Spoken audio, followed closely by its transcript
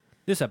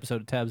This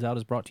episode of Tabs Out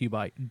is brought to you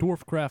by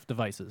Dwarfcraft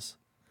Devices.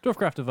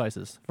 Dwarfcraft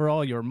Devices for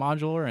all your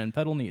modular and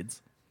pedal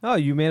needs. Oh,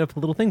 you made up a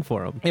little thing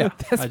for them. Yeah,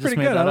 That's pretty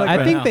good.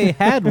 I think they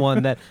had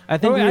one that I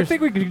think I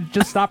think we could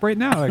just stop right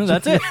now. Actually.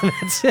 That's it.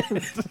 that's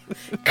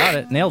it. Got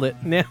it. Nailed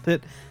it. Nailed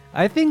it.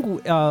 I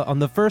think on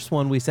the first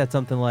one we said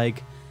something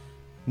like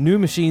new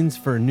machines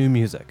for new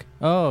music.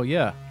 Oh,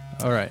 yeah.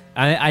 All right.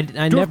 I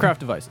never Dwarfcraft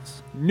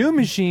Devices. New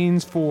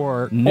machines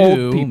for New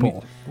old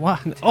people. What?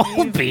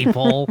 old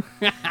people.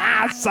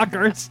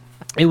 Suckers.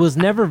 It was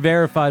never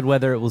verified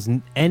whether it was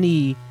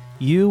NEU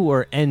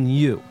or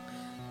NU.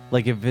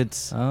 Like if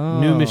it's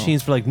new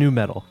machines for like new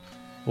metal.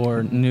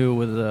 Or new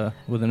with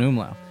an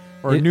umlaut.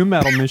 Or new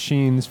metal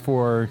machines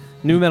for...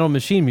 New metal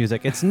machine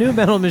music. It's new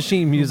metal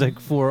machine music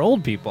for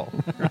old people.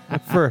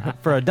 for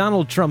a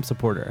Donald Trump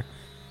supporter.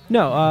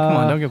 No, Come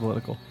on, don't get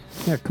political.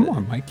 Yeah, come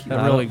on, Mike.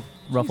 That really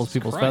ruffles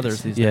people's Christ.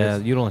 feathers these yeah,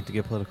 days. you don't like to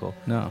get political.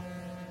 No.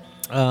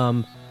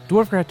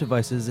 Dwarfcraft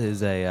Devices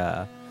is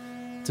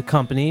it's a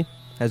company,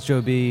 as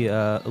Joe B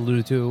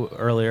alluded to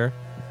earlier,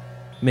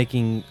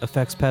 making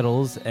effects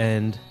pedals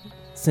and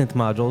synth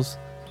modules.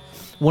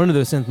 One of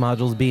those synth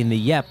modules being the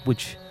YEP,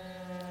 which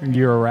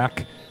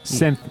Eurorack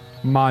synth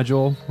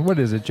module. What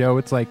is it, Joe?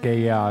 It's like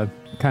a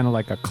kind of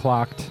like a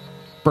clocked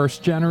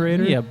burst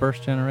generator. Yeah,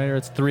 burst generator.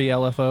 It's 3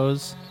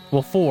 LFOs.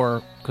 Well,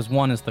 4, because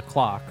 1 is the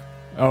clock.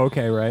 Oh,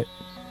 okay, right.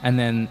 And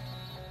then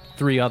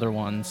 3 other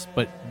ones,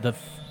 but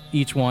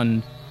each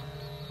one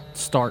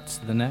starts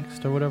the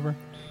next or whatever.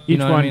 You Each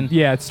know one, what I mean?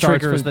 yeah, it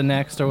starts Triggers with- the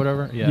next or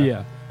whatever. Yeah.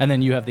 Yeah. And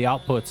then you have the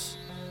outputs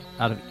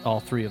out of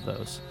all 3 of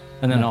those.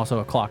 And then Nice. also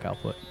a clock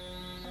output.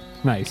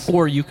 Nice.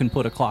 Or you can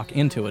put a clock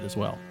into it as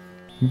well,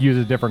 Use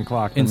a different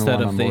clock than instead the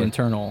one of on the board.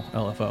 internal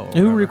LFO. or who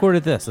whatever.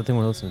 recorded this? The thing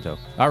we're listening to.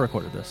 I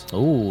recorded this.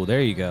 Oh, there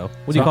you go.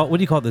 What So-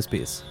 do you call this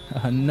piece?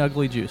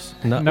 Nuggly Juice.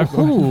 No, Knuckle-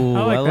 ooh,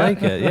 I I like like,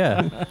 that. it.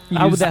 Yeah, You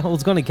I use-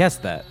 was going to guess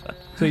that.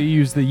 So you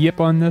use the YIP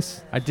on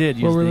this? I did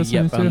What use we're the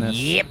listening YEP on to? this.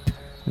 Yep.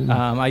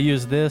 I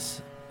used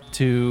this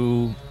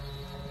to...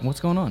 What's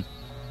going on?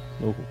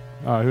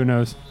 Who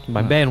knows?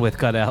 My bandwidth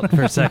cut out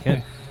for a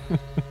second.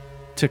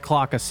 To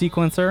clock a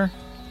sequencer,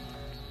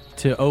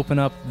 to open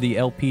up the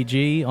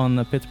LPG on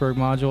the Pittsburgh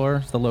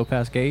modular, it's the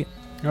low-pass gate,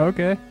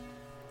 Okay.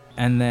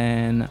 and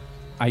then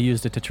I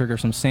used it to trigger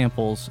some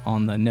samples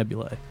on the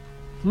nebulae.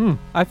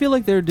 I feel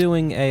like they're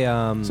doing a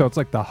So it's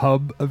like the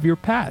hub of your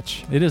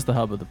patch. It is the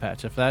hub of the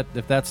patch. If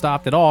that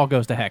stopped, it all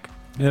goes to heck.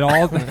 It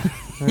all...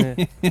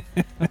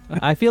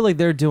 I feel like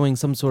they're doing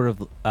some sort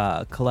of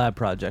collab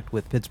project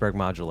with Pittsburgh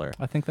Modular.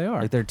 I think they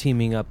are. Like they're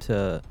teaming up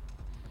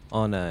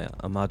on a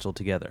module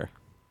together.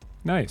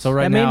 Nice. So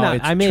right I may now not-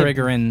 it's I may-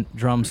 triggering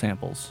drum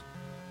samples.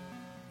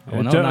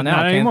 Oh, no, Don't- not now.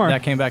 not anymore.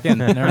 That came back in.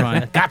 Never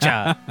mind.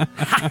 Gotcha.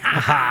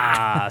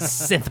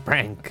 Sith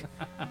prank.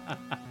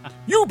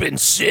 You've been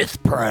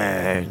Sith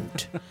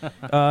pranked.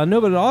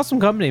 No, but an awesome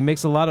company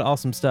makes a lot of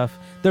awesome stuff.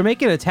 They're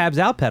making a tabs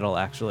out pedal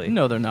actually.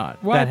 No, they're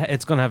not. What? That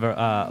it's gonna have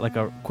a like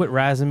a quit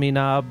razzing me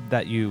knob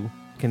that you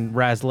can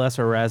razz less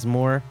or razz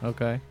more,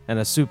 Okay. and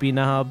a soupy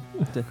knob.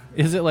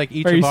 Is it like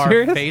each Are of you our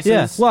serious? faces?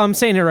 Yeah. Well, I'm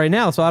saying it right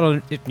now, so I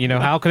don't.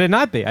 How could it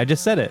not be? I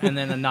just said it. And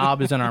then the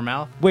knob is in our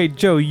mouth? Wait,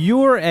 Joe,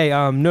 you're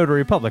a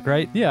notary public,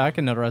 right? Yeah, I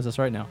can notarize this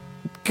right now.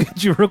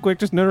 Could you real quick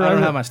just notarize I don't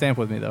it? have my stamp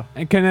with me, though.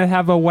 And can it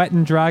have a wet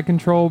and dry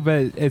control,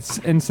 but it's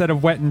instead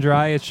of wet and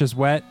dry, it's just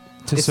wet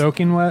to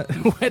soaking wet?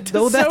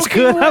 Oh, that's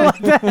good. I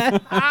like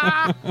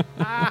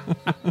that.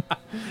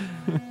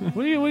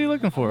 What are you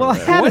looking for? Well, I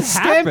over there? had What a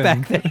stamp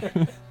back happened?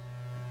 there.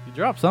 You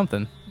dropped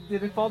something,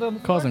 Did it fall down the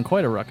causing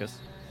quite a ruckus.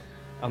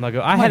 I'm not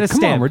going. I had a Come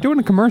stamp. on, we're doing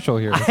a commercial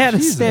here. I had a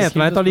Jesus. stamp,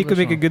 and I keep thought this he could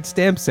make a professional. good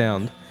stamp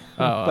sound.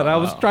 Oh, But I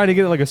was trying to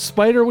get it like a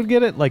spider would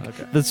get it, like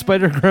Okay. the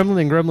spider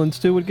gremlin and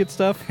Gremlins 2 would get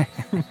stuff.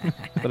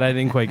 But I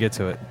didn't quite get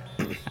to it.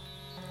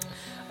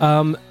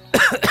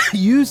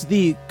 Use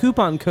the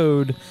coupon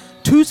code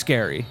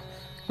TOOSCARY.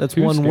 That's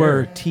Too one scary.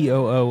 word,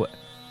 TOO,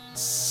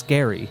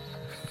 scary.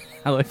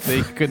 I like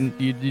that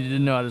you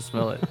didn't know how to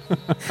spell it.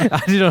 I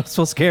didn't know it's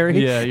so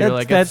scary. Yeah, you're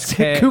like, that's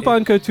it's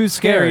coupon code TOOSCARY.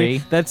 scary.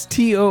 That's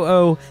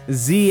TOOZLM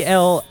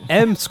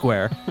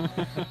square.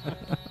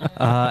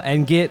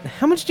 And get,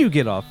 how much do you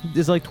get off?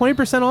 Is it like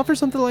 20% off or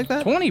something like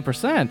that?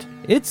 20%.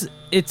 It's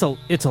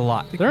a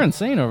lot. They're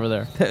insane over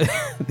there.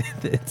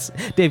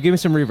 Dave, give me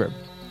some reverb.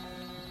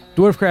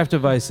 Dwarfcraft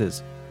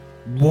Devices.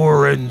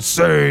 Warren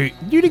say.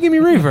 You didn't give me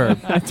reverb.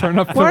 I turned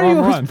up the Why are wrong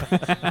you one.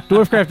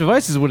 Dwarfcraft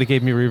Devices would have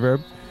gave me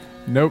reverb.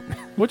 Nope.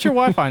 What's your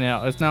Wi-Fi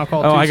now? It's now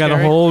called. Oh, Too I got a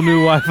Scary? whole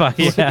new Wi-Fi.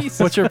 Yeah.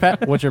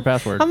 What's your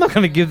password? I'm not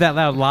going to give that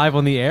out live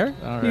on the air.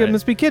 All You right.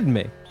 must be kidding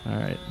me. All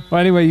right. Well,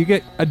 anyway, you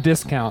get a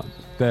discount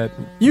that...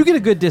 You get a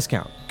good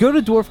discount. Go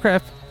to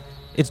Dwarfcraft.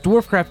 It's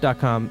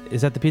dwarfcraft.com.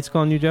 Is that the pizza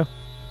calling you, Joe?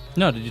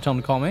 No, did you tell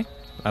him to call me?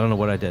 I don't know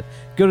what I did.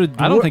 Go to.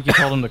 I don't think you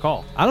told him to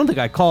call. I don't think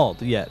I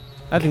called yet.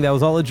 I think that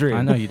was all a dream.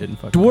 I know you didn't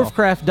fucking call.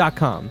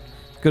 Dwarfcraft.com.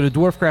 Go to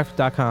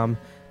dwarfcraft.com.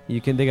 They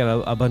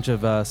got a bunch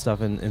of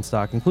stuff in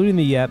stock, including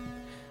the YEP,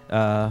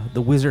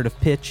 the Wizard of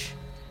Pitch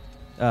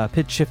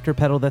shifter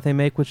pedal that they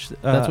make, which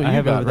That's what I you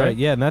have got, over there. right?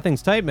 Yeah, and that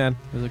thing's tight, man.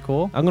 Is it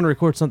cool? I'm gonna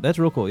record something. That's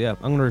real cool. Yeah,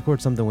 I'm gonna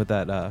record something with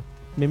that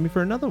maybe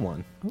for another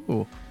one.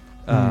 Ooh.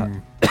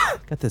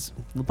 Got this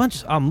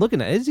bunch. I'm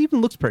looking at it. It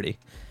even looks pretty.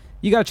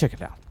 You gotta check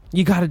it out.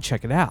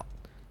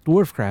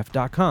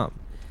 Dwarfcraft.com.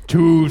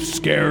 Too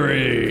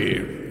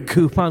scary.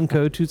 Coupon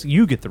code 2.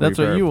 You get the That's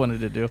reverb. what you wanted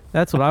to do.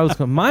 That's what I was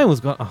going. Mine was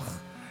going. Oh,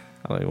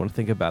 I don't even want to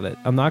think about it.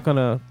 I'm not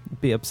gonna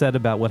be upset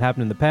about what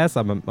happened in the past.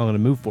 I'm gonna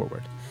move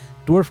forward.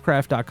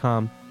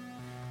 Dwarfcraft.com.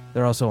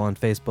 They're also on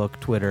Facebook,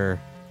 Twitter,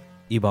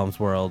 eBombs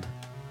World.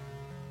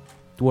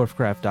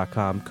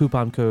 Dwarfcraft.com.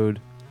 Coupon code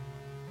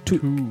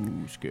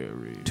Too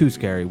scary. Too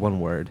scary. One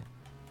word.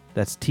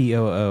 That's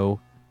TOOL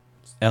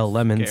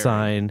lemon Scary.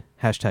 sign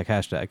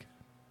 ##.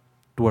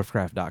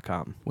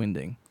 Dwarfcraft.com.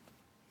 Winding.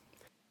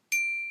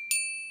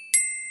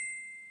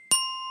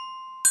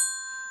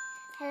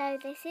 Hello,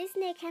 this is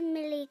Nick and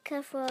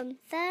Malika from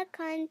Third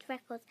Kind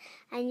Records,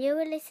 and you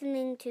are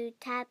listening to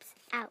Tabs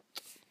Out.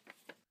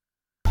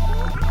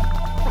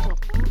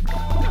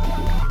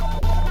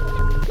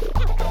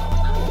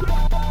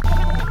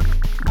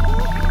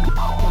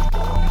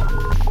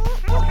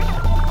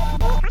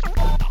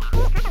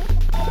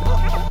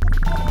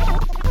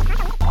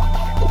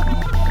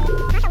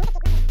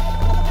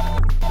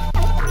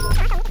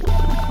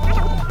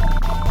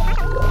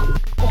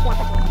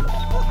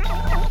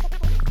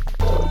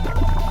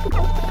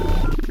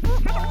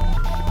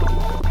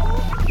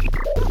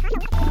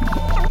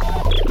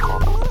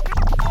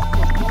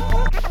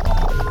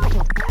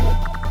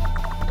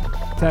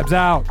 Tabs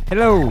out.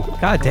 Hello.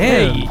 God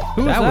damn. Hey,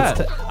 who was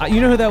that? You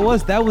know who that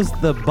was? That was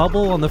the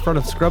bubble on the front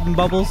of Scrubbin'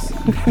 Bubbles.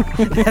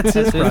 That's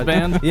his His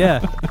band? Yeah.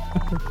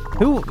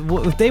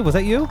 Dave, was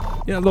that you?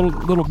 Yeah, a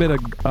little bit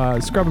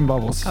of scrubbing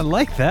bubbles. I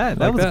like that.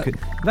 Like was that. good.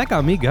 That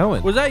got me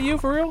going. Was that you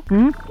for real?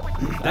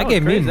 That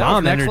gave me Crazy. That was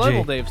mom next energy.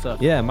 level Dave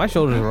stuff. Yeah, my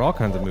shoulders were all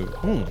kinds of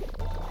moving.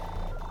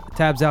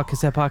 Tabs Out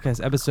Cassette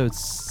Podcast, episode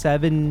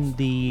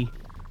 75.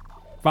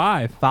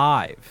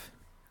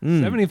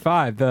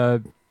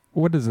 75.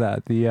 What is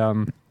that?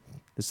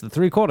 It's the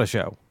 3/4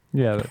 show.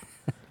 Yeah.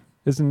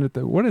 Isn't it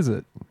what is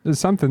it? It's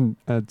something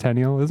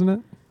tennial, isn't it?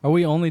 Are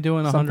we only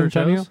doing 100 Something shows?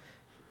 tennial?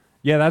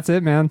 Yeah, that's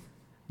it, man.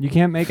 You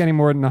can't make any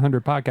more than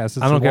 100 podcasts.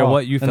 It's I don't the care law.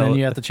 what you And then fellas.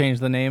 you have to change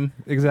the name.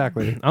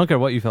 Exactly. I don't care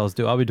what you fellas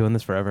do. I'll be doing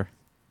this forever.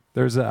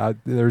 There's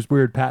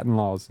weird patent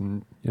laws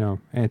and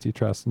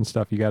antitrust and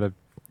stuff. You gotta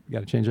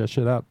change that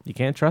shit up. You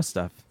can't trust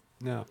stuff.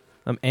 No.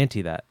 I'm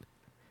anti that.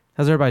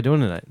 How's everybody doing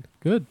tonight?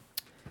 Good.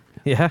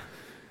 Yeah.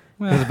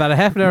 It was about a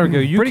half an hour ago.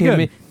 Pretty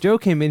good. Joe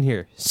came in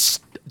here,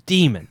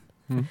 demon.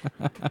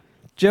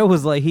 Joe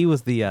was like he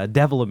was the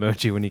devil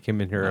emoji when he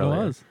came in here I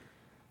earlier. was.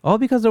 All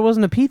because there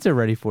wasn't a pizza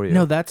ready for you.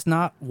 No, that's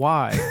not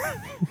why.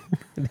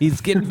 He's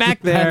getting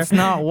back there. That's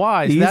not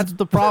why. He's- That's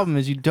the problem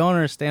is you don't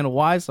understand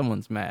why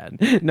someone's mad.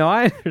 No,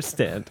 I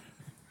understand.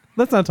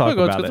 Let's not talk Look,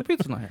 it's about 'cause it. the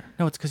pizza's not here.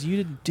 No, it's because you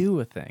didn't do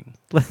a thing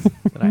that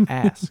I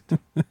asked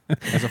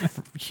as a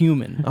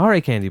human. All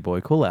right, Candy Boy,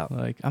 cool out.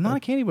 Like, I'm not a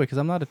candy boy because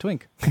I'm not a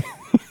twink.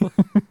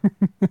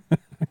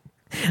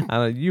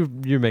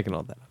 You're making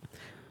all that up.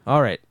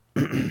 All right.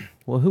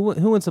 Well, who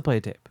wants to play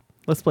a tape?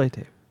 Let's play a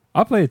tape.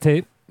 I'll play a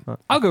tape.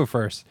 I'll go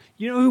first.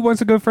 You know who wants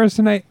to go first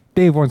tonight?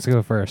 Dave wants to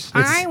go first.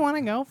 I want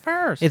to go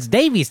first. It's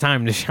Davey's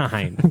time to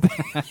shine.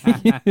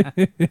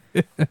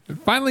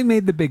 Finally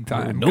made the big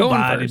time.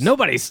 Going first.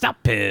 Nobody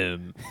stop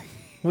him.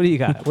 What do you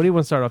got? What do you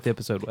want to start off the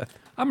episode with?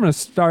 I'm going to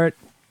start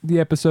the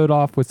episode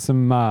off with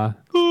some...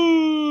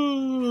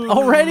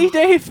 Already,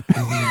 Dave?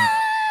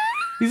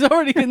 He's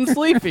already getting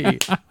sleepy.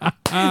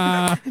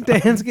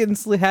 Dan's getting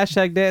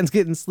Dan's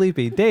getting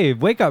sleepy.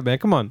 Dave, wake up, man.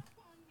 Come on.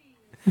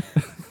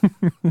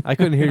 I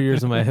couldn't hear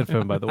yours in my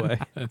headphone, by the way.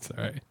 That's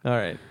all right. All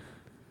right.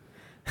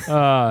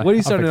 What are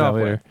you starting off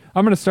with?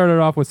 I'm going to start it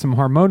off with some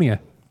Harmonia.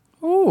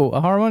 Ooh,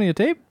 a Harmonia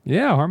tape?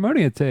 Yeah,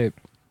 Harmonia tape.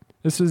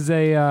 This is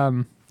a...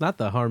 Not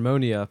the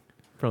Harmonia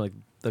from like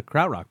the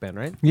krautrock band,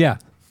 right? yeah.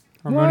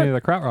 Harmonia,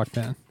 the krautrock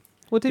band.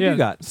 What tape Yeah, you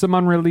got? some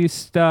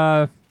unreleased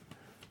archival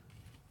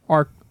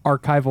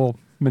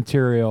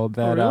material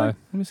that Really? Let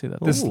me see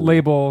that. this Ooh.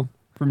 label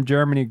from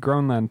Germany,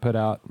 Groenland, put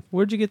out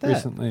Where'd you get that?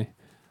 recently.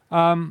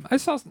 I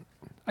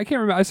can't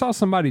remember. I saw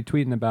somebody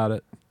tweeting about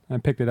it. I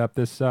picked it up.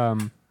 This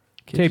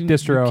tape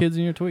distro. Kids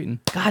in your tweeting.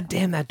 God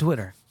damn that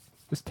Twitter.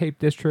 This tape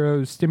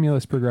distro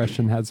Stimulus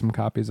Progression had some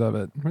copies of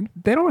it.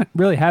 They don't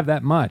really have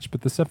that much,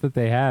 but the stuff that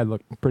they had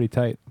looked pretty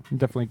tight. I'm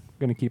definitely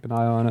going to keep an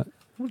eye on it.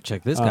 We'll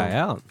check this guy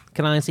out.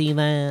 Can I see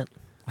that?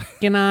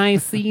 Can I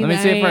see Let me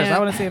see it first. I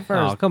want to see it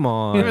first. Oh, come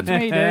on. Give it to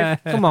me, Dave.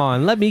 Come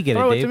on, let me get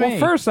Throw it, it to Dave. me.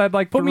 Well, first I'd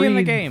like Put to me read, in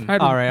the game.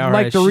 I'd All right,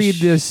 like to read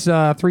Shh. this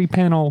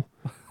 3-panel.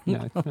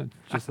 No,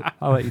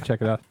 I'll let you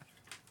check it out.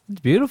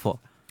 It's beautiful.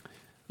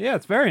 Yeah,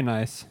 it's very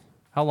nice.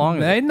 How long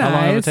is Very it? How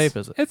long of a nice. tape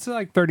is it? It's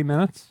like 30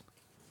 minutes.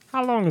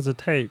 How long is a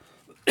tape?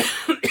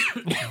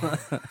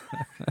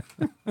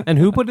 And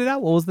who put it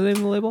out? What was the name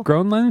of the label?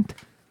 Groenland?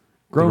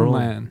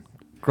 Groenland.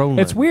 Groenland.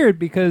 It's weird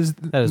because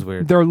That is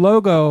weird. their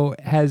logo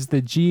has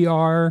the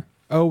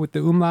GRO with the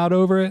umlaut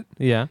over it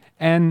Yeah.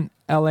 and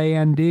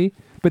LAND.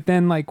 But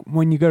then, like,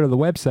 when you go to the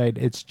website,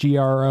 it's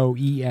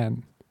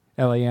GROENLAND.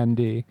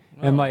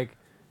 And, like,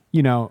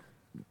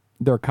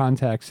 their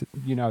contacts,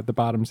 at the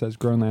bottom says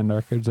Groenland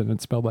Records, and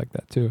it's spelled like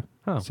that too.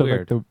 Oh, So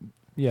weird. the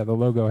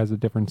logo has a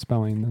different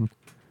spelling than.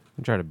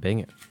 I'm trying to bing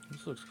it.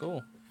 This looks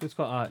cool. It's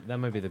called, that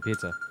might be the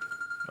pizza.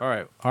 All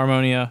right,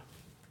 Harmonia.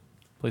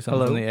 Play something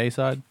Hello? on the A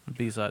side,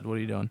 B side. What are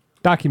you doing?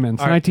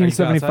 Documents, All right, are you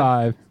go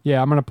 1975.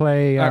 Yeah, I'm gonna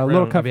play All right, a we're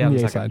little gonna cut be from out in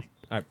the a A second. side.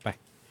 All right, bye.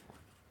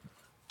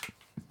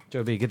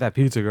 Joe B, get that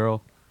pizza,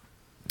 girl.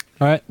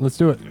 All right, let's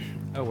do it.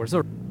 Oh, we're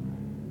so...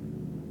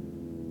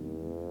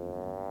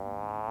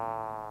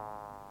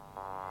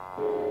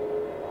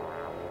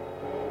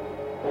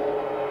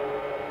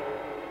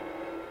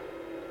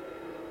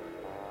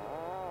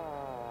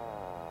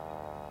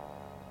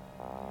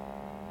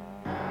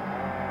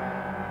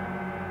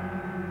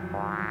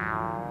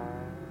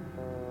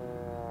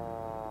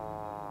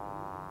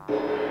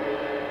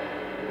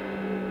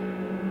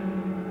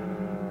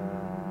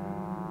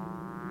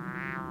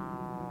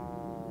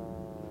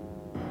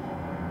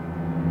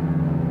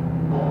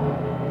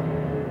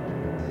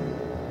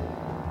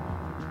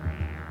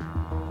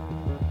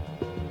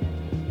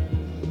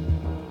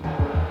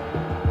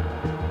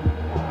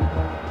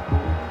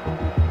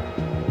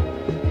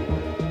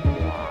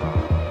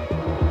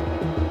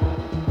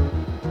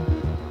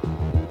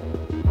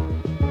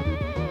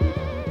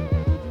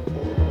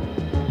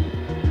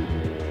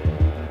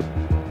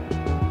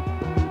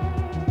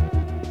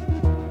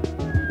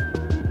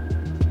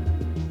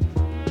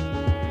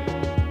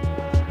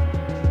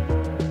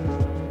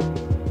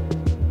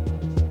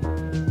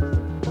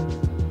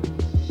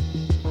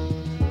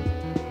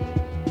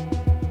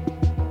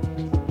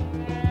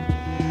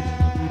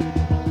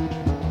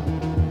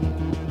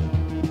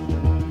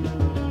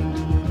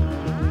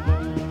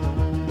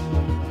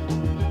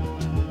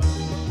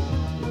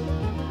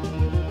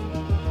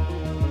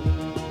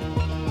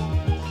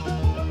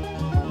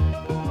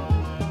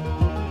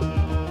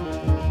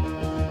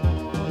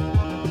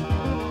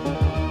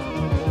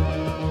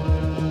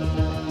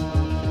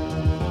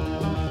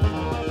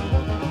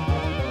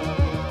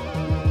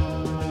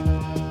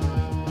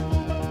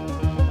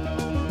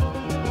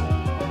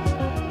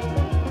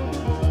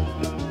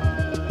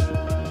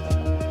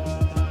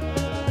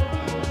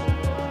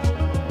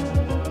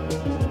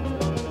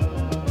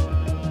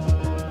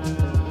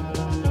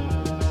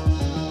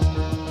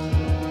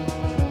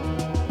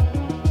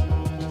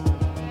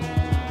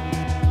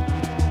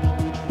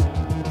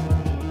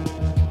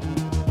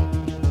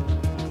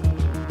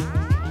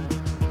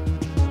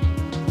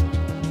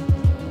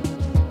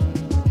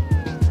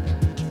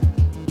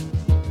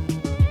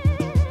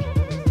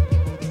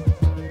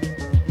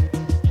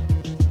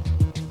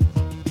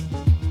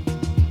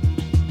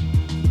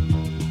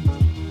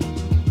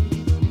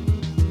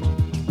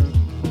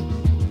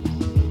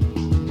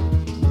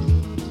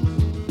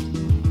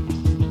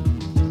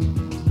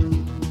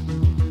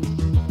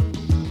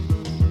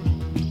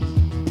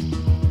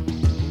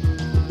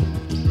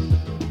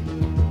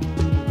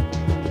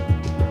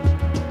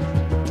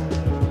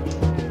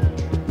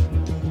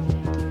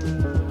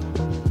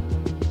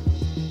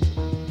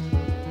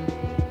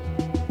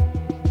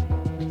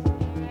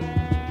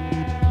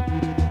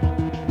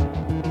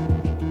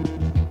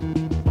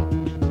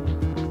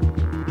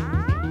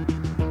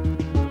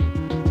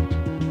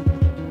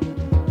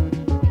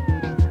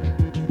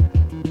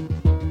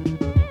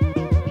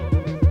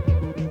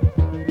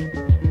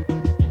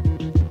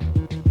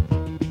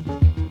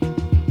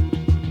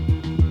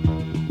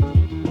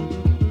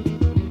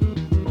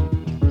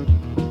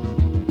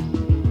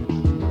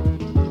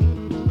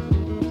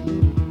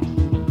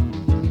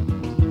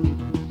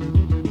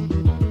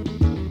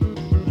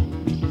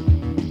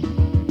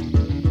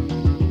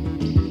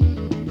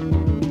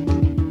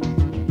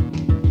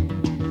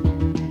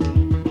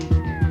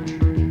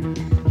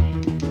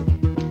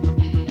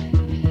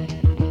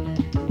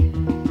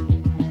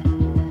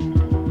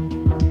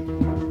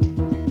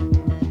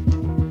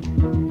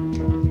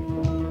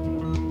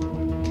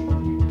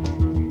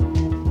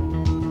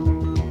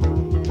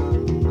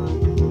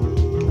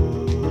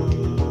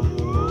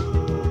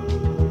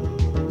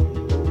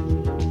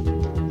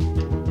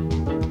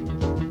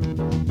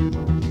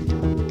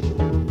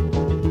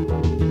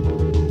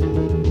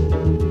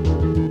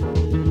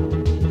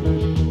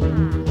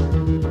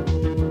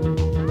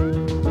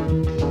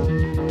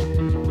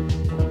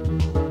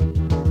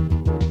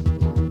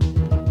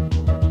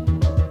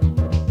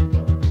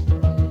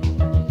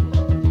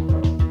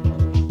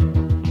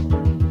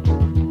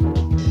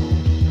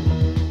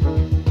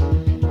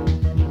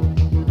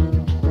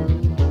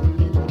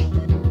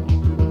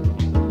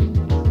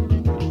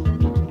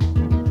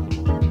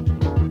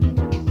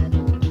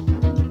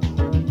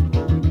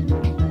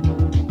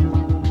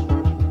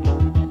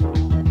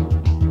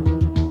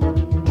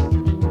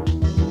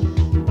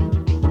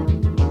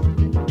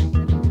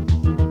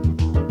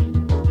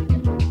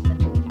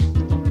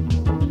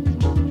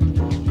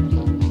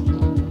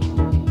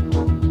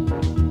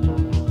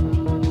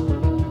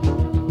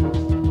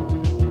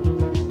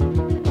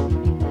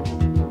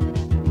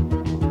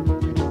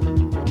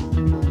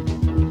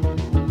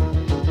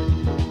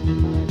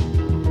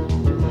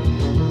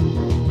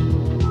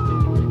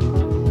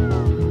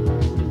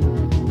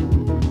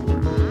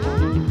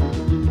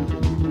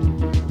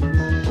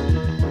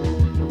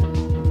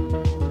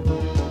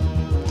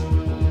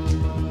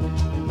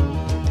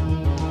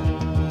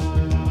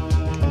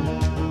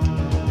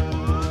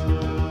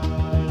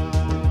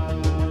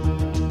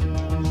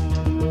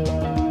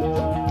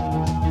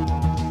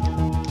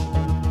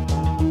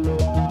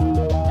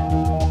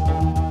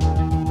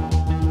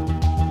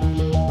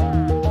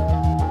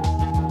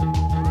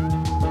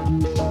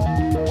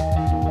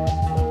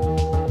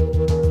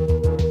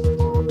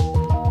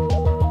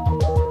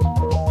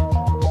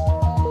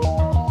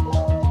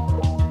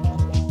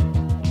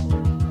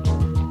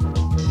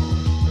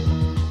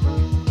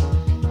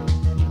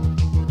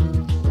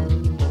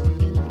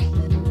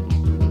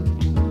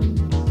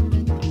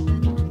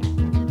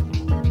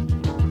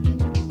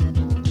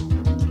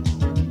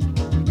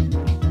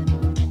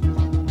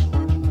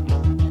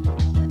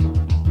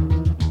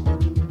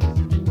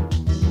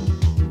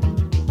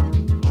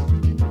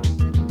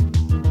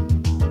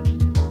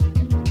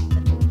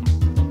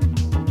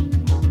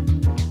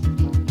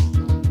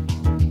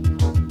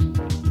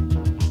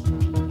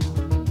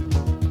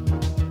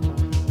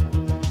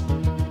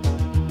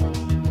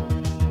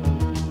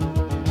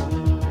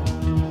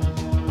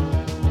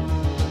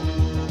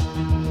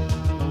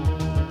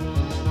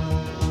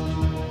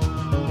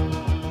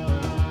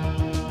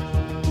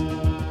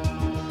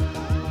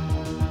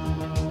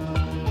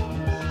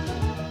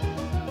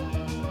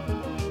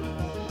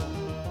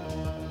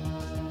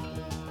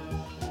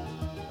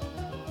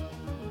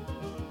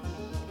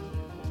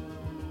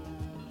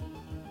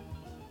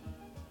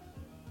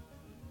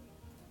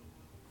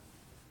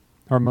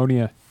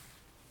 Harmonia.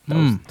 That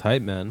was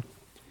tight, man.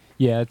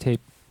 Yeah, tape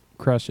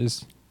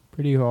crushes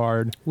pretty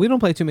hard. We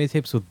don't play too many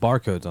tapes with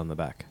barcodes on the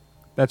back.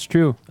 That's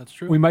true. That's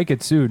true. We might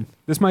get sued.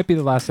 This might be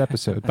the last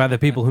episode. By the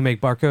people who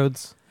make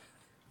barcodes.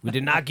 We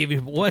did not give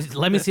you... What?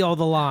 Let me see all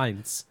the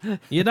lines.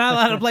 You're not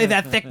allowed to play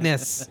that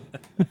thickness.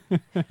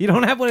 You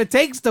don't have what it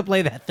takes to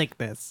play that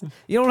thickness.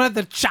 You don't have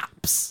the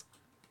chops.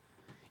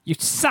 You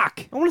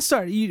suck. I want to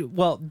start...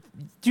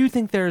 do you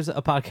think there's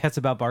a podcast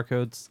about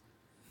barcodes?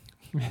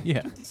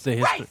 Yeah. It's the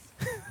history.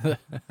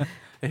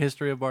 The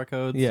history of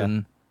barcodes Yeah.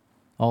 and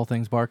all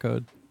things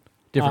barcode.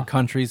 Different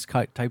countries,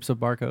 types of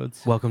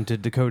barcodes. Welcome to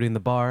Decoding the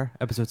Bar,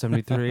 episode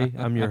 73.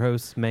 I'm your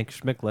host, Mank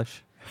Schmicklish.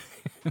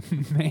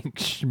 Mank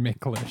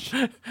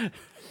Schmicklish.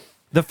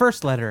 The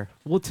first letter.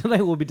 Well,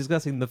 tonight we'll be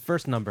discussing the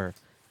first number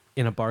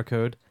in a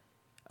barcode.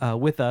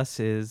 With us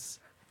is...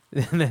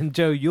 And then,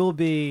 Joe, you'll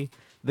be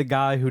the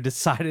guy who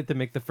decided to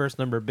make the first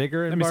number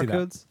bigger in Let me see that.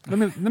 barcodes.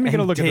 Let me get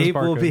a look at this Dave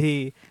barcode. will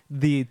be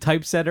the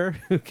typesetter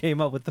who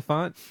came up with the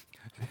font.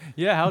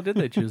 Yeah, how did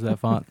they choose that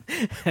font?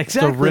 Exactly. It's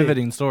a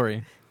riveting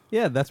story.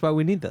 Yeah, that's why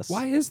we need this.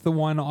 Why is the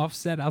one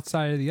offset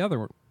outside of the other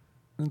one?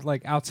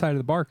 Like outside of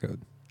the barcode?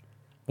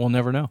 We'll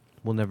never know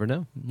We'll never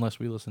know. unless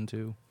we listen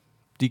to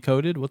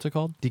Decoded. What's it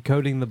called?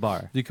 Decoding the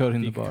bar.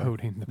 Decoding the bar.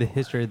 Decoding The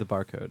history of the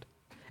barcode.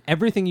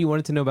 Everything you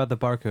wanted to know about the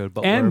barcode,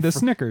 but And we're the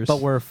Snickers. But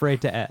we're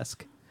afraid to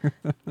ask.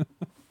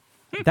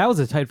 That was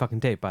a tight fucking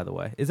tape, by the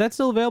way. Is that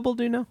still available?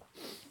 Do you know?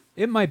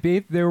 It might be.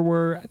 I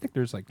think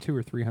there's like 200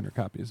 or 300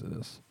 copies of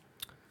this.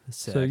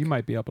 Sick. So you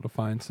might be able to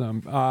find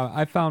some.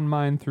 I found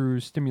mine through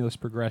Stimulus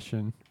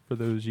Progression, for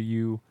those of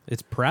you.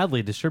 It's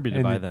proudly distributed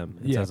And by it- them.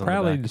 It Yeah, says on the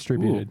proudly back.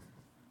 distributed.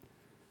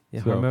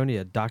 Yeah, So-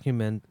 Harmonia.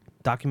 Documents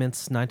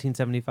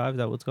 1975. Is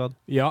that what it's called?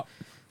 Yep.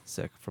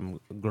 Sick. From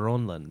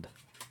Groenland.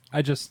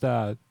 I just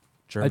German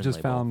label.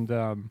 found.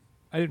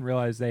 I didn't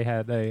realize they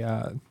had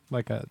a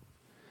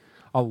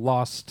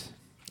lost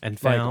and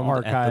like found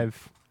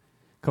archive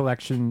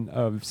collection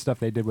of stuff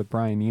they did with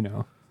Brian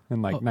Eno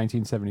in like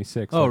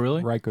 1976. Oh, like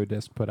really? Ryko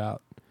Disc put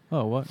out.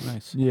 Oh, what?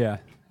 Nice. Yeah,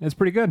 it's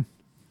pretty good.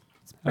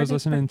 I was pretty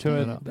listening to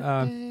good.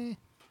 it.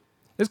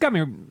 It's got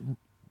me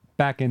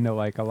back into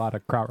like a lot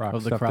of krautrock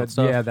Of the stuff. kraut that,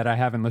 stuff? Yeah, that I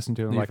haven't listened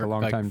to in You like a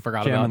long like, time.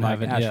 forgot Jamming about like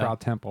having- Ash yeah. Ra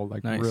Temple,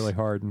 like Nice. really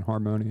hard and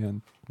Harmonia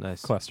and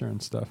Nice. Cluster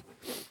and stuff.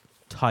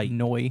 Tight.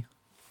 Noi.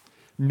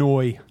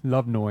 Noi,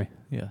 love Noi.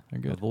 Yeah, they're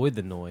good. Avoid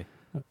the noise.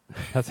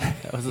 That's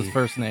That was his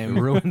first name.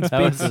 Ruins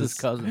That was pizzas. his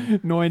cousin.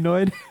 Noi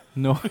Noid.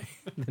 Noi.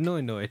 The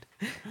Noid.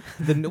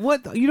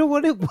 What? You know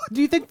what? What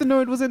do you think the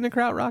Noid was in the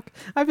krautrock?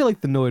 I feel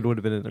like the Noid would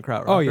have been in the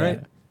krautrock. Oh yeah.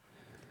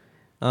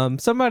 Right?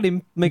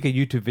 Somebody make a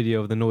YouTube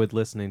video of the Noid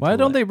listening. Why to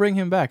don't it. they bring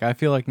him back? I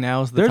feel like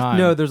now's the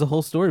time. There's a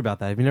whole story about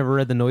that. Have you never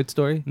read the Noid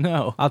story?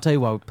 No. I'll tell you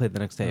why we played the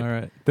next tape. All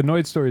right. The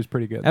Noid story is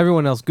pretty good.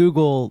 Everyone else,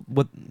 Google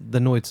what the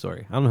Noid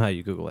story. I don't know how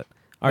you Google it.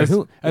 All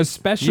right,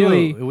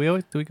 Especially we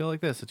go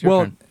like this. It's your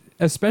well, turn.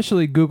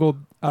 especially Google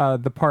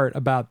the part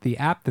about the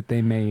app that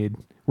they made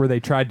where they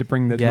tried to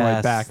bring the Noid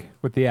Yes. back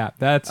with the app.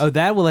 That's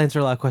that will answer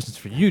a lot of questions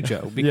for you,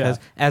 Joe, because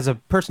as a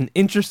person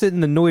interested in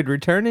the Noid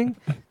returning,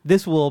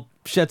 this will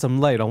shed some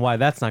light on why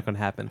that's not going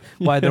to happen.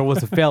 Why there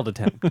was a failed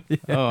attempt.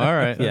 Oh, all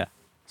right. Yeah.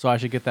 So I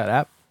should get that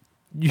app?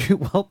 You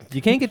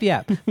can't get the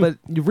app, but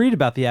you read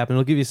about the app and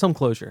it'll give you some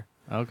closure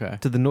Okay.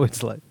 to the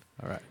Noid's life.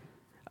 All right.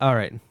 All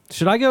right.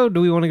 Should I go? Or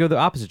do we want to go the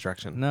opposite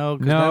direction? No,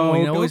 because No,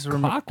 we go always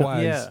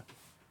clockwise. Yeah.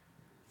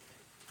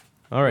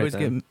 All right. Always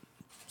Then.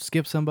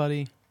 skip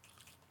somebody.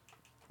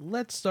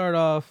 Let's start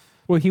off.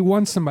 well, he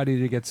wants somebody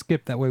to get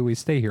skipped. That way we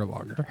stay here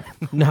longer.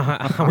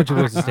 Nah, how much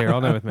was to stare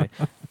all night with me?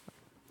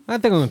 I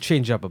think I'm going to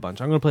change up a bunch.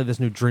 I'm going to play this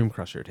new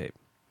Dreamcrusher tape.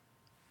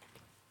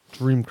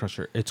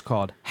 Dreamcrusher. It's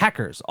called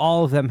Hackers.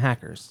 All of them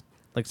hackers.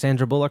 Like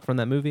Sandra Bullock from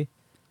that movie.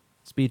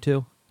 Speed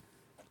 2.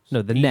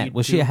 No, The Speed Net.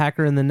 Was she 2. a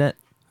hacker in The Net?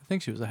 I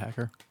think she was a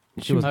hacker.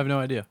 She was- I have no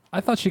idea. I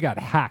thought she got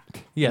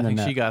hacked. Yeah, in I the think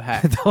net. she got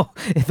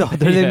hacked.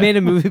 They Yeah. made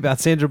a movie about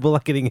Sandra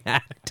Bullock getting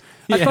hacked.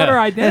 I thought her And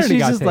identity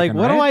she's got just like,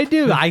 taken, what right?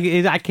 do I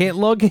do? I can't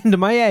log into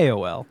my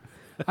AOL.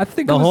 I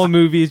think The it was- whole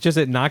movie is just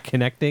it not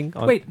connecting.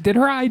 Wait, did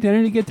her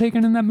identity get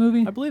taken in that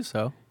movie? I believe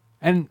so.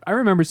 And I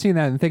remember seeing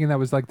that and thinking that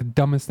was like the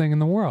dumbest thing in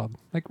the world.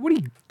 Like, what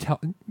do you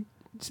tell?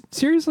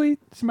 Seriously,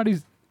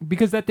 somebody's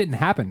because that didn't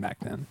happen back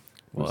then.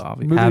 Well,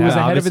 Movie was ahead of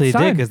obviously its it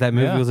did time. because that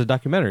movie Yeah. was a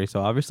documentary. So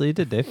obviously it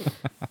did, Dave.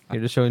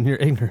 You're just showing your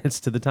ignorance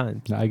to the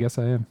times. I guess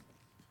I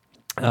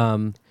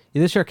am.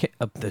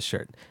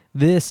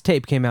 This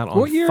tape came out on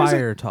What year is it?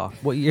 Fire Talk.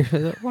 What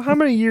year? Well, how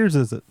many years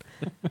is it?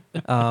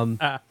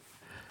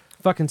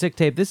 Fucking sick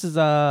tape. This is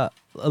a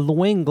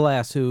Llewellyn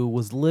Glass who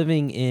was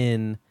living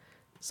in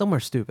somewhere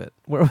stupid.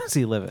 Where was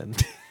he living?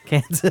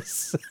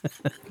 Kansas.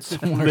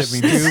 Somewhere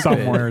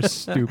Somewhere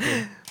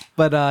stupid.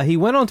 But he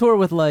went on tour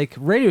with like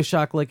Radio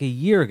Shack like a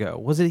year ago.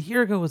 Was it a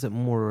year ago? Or was it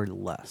more or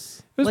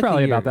less? It was Like a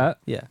probably year about ago. that.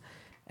 Yeah.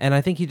 And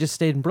I think he just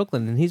stayed in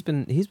Brooklyn, and he's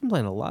been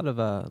playing a lot of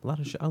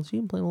shows. I've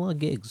seen him playing a lot of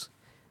gigs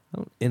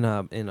in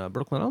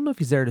Brooklyn. I don't know if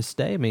he's there to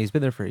stay. I mean, he's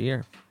been there for a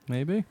year,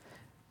 Maybe.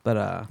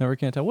 but Never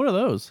can tell. What are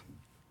those?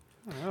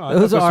 I Those thought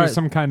this are- was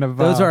some kind of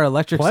those are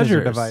electric pleasure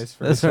scissors. device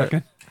for Those a are-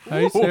 second.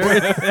 Are you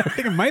serious? I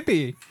think it might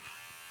be.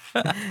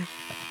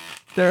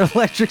 They're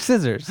electric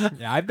scissors.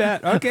 Yeah, I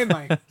bet. Okay,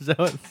 Mike. So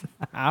it's,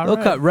 all They'll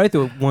right. cut right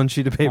through one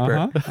sheet of paper.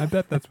 Uh-huh. I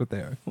bet that's what they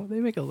are. Well, they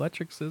make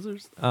electric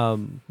scissors.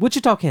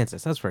 Wichita,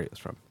 Kansas. That's where he was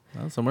from.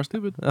 Oh, somewhere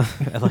stupid.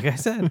 Like I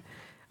said.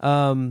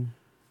 And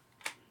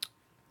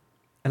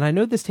I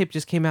know this tape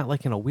just came out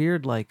like in a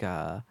weird, like,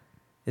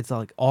 it's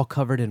like all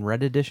covered in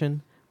red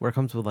edition, where it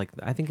comes with like,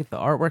 I think if the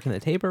artwork and the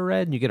tape are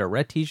red, and you get a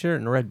red T-shirt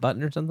and a red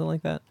button or something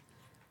like that.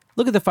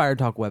 Look at the Fire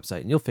Talk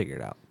website, and you'll figure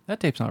it out. That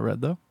tape's not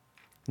red though.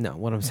 No,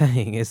 what I'm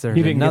saying is there's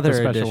He didn't get the another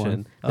special edition.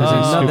 one. There's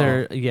Oh.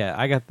 another. Yeah,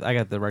 I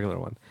got the regular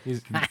one.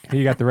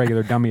 He got the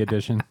regular dummy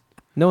edition.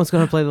 No one's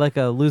gonna play like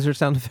a loser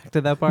sound effect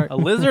to that part. A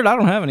lizard? I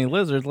don't have any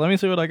lizards. Let me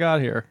see what I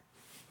got here.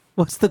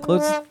 What's the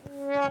closest?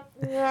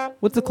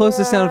 What's the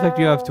closest sound effect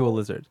you have to a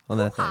lizard on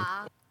that thing?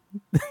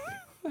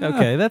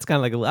 Okay, that's kind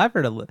of like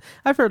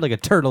I've heard like a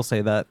turtle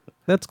say that.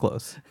 That's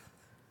close.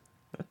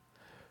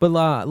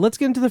 But let's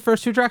get into the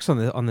first two tracks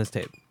on this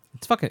tape.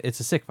 It's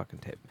a sick fucking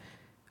tape.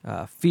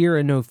 Fear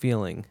and No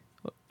Feeling.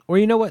 Or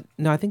you know what?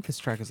 No, I think this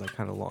track is like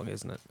kind of long,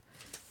 isn't it?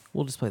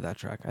 We'll just play that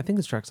track. I think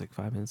this track's like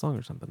 5 minutes long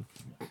or something.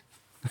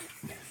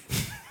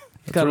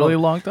 It's a really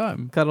long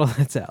time. Cut all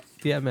that's out.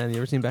 Yeah, man. You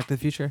ever seen Back to the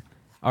Future?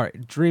 All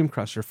right,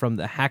 Dreamcrusher from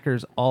the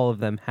Hackers, All of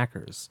Them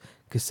Hackers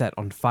cassette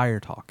on Fire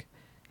Talk.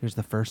 Here's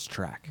the first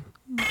track.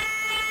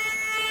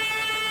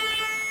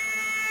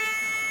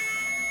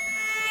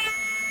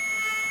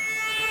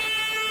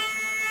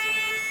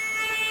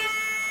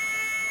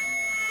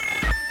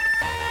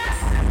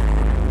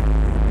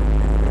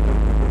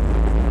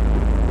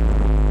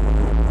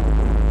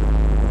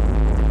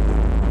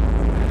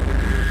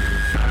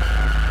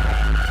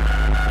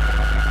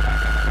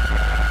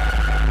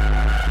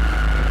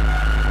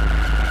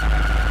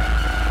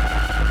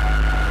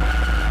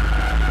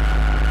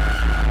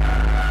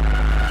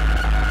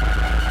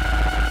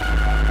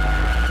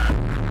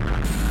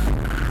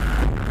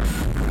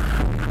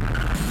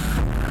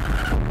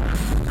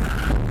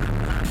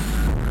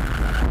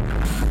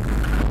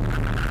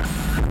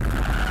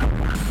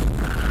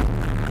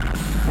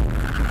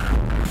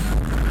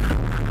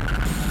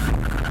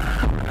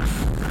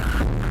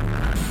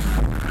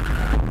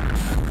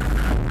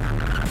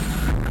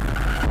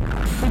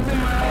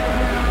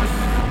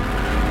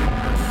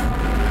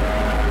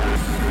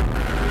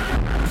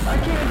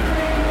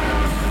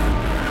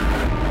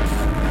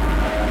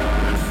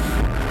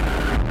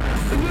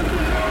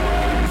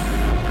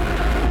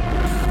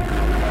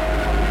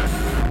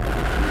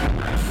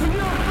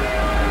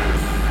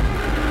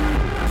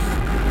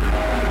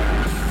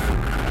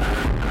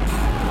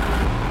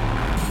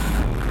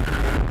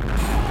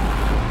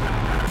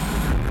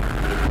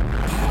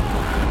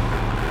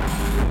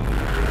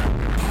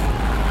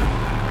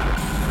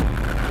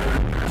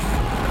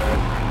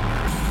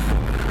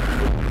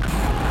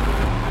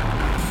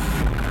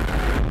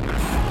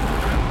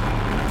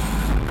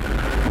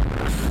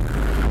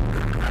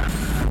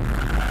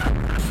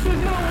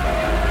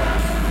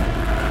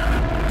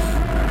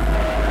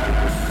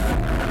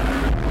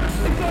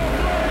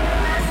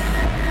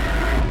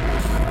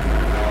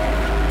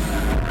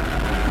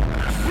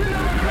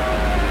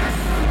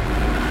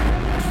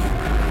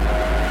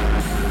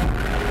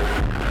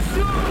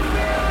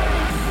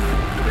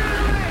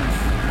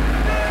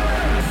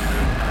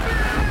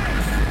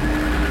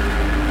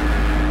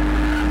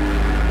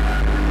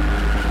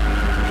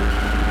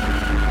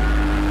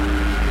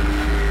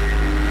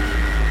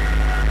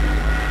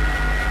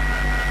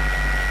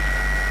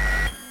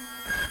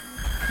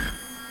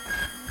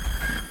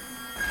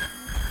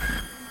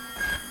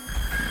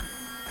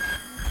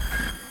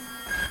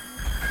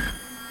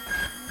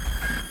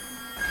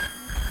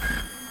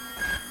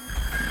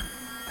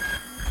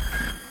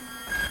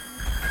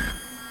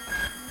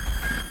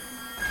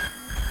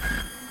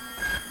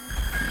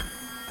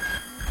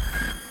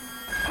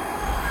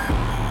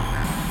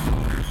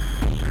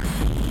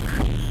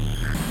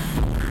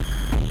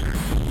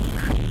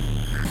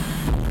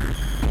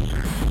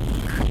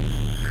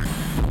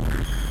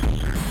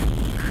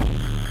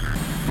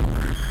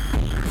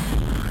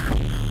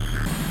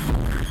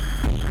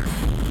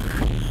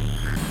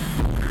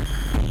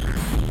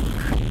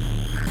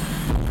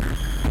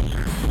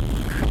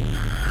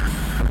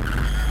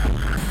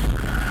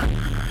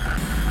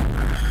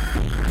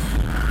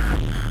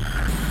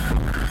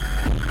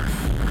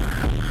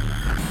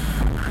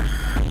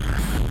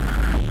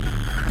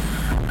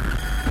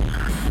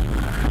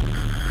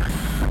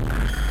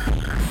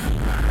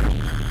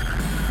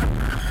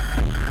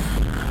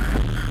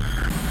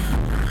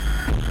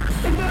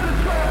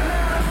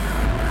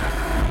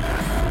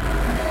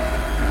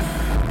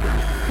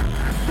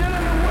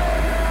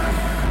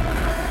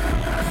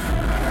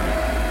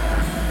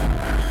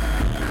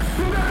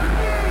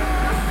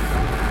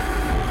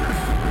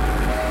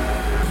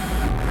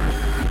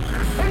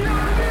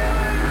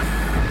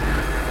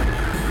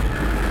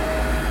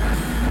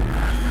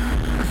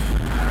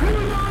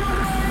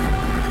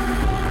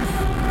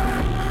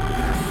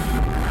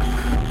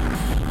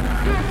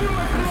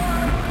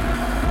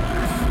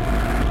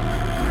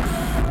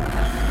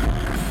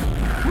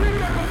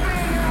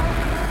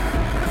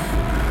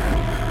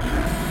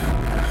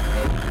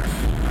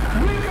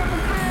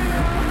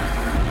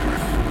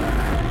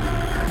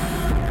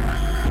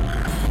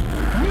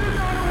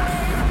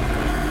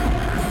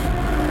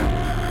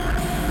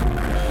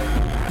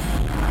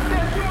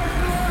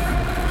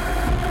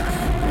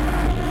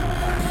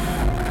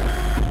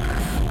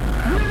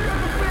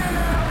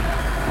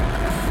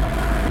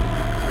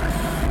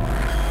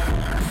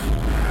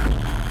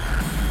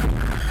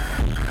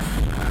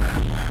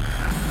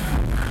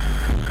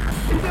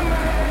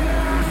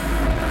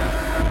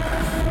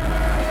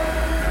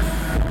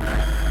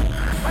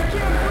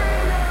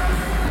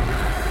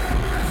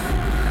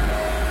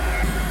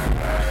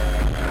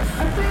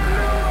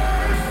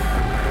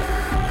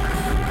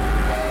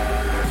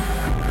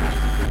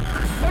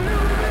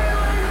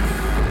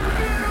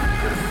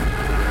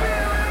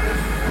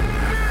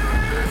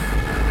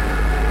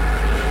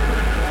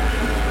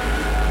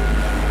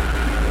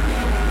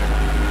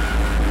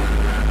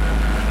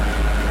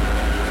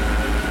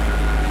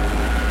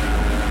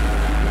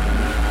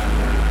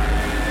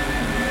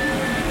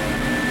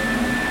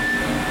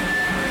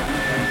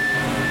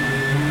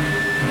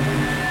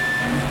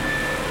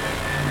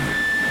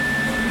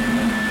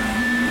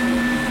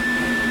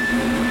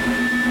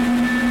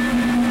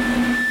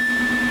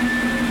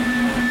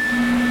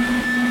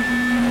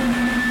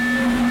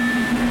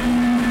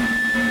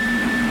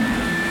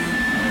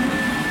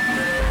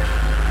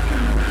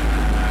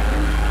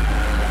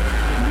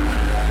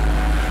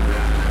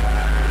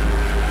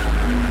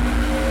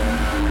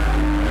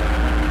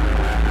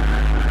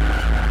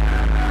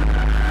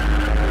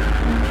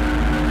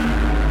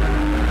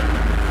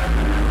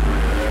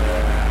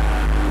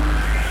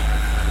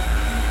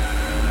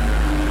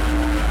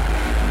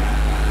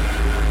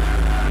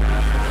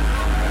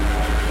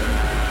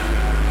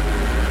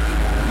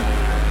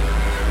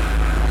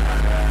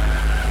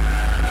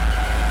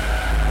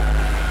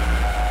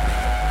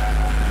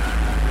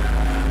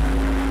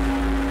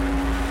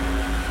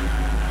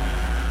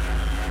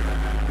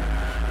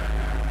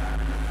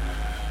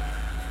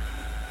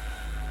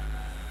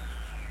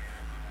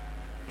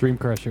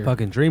 Dreamcrusher.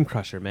 Fucking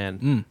Dreamcrusher,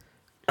 man.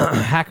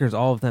 Hackers,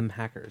 all of them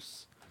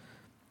hackers.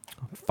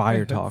 Fire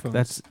My Talk.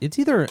 headphones It's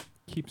either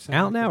keep sounding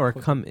out now or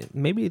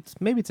maybe it's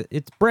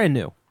brand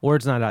new, or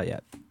it's not out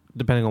yet,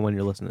 depending on when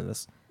you're listening to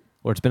this,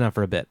 or it's been out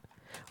for a bit,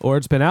 or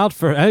it's been out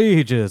for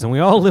ages, and we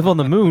all live on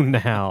the moon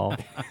now.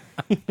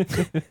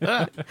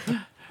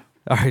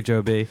 All right,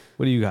 Joe B,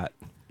 what do you got?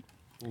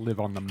 Live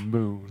on the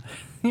moon.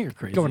 You're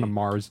crazy. Going to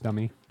Mars,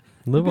 dummy.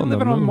 Live on the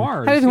living moon. on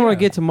Mars. How do you think when I yeah.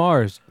 get to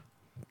Mars?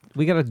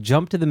 We gotta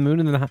jump to the moon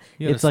and then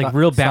You gotta it's like stop-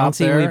 real stop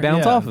bouncy and we there.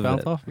 bounce Yeah, off of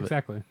bounce it. off of it.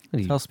 Exactly. What are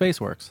That's you- how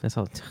space works. That's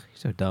all. You're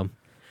so dumb.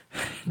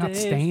 Not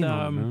staying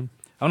on the moon.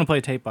 I want to play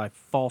a tape by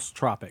False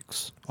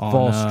Tropics.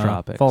 False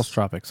Tropics. False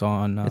Tropics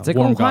on It's like,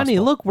 Warm oh, honey,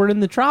 Gospel. look, we're in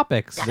the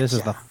tropics. This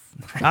is the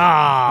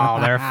Oh,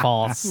 they're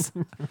false.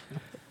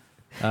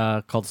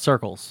 called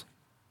Circles.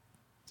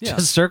 Yeah.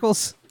 Just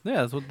circles.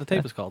 Yeah, that's what the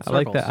tape is called. I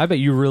like that. I bet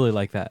you really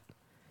like that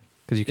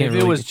because you can't. If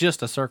really it was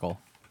just a circle,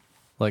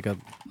 like a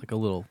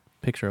little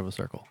picture of a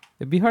circle.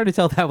 it'd be hard to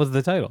tell that was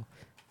the title,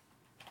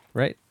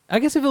 right? I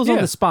guess if it was on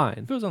Yeah. the spine.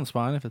 If it was on the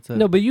spine, if it's a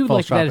No, but you False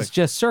like that Tropics. it's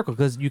just circle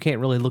because you can't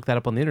really look that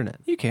up on the internet.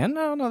 You can.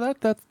 No,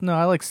 that's no.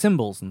 I like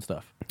symbols and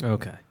stuff.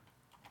 Okay.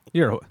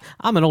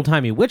 I'm an old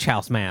timey witch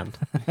house man.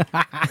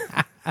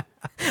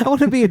 I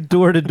want to be a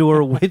door to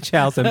door witch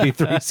house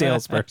MP3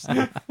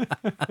 salesperson.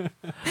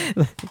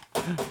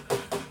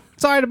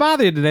 Sorry to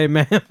bother you today,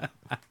 man.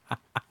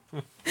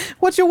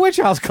 What's your witch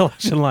house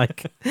collection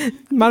like?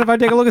 Mind if I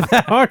take a look at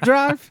that hard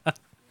drive?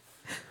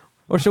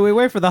 Or should we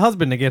wait for the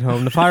husband to get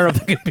home to fire up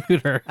the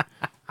computer?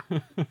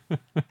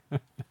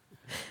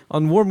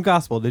 On Warm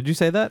Gospel, did you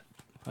say that?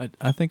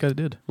 I think I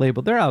did.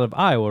 Label. They're out of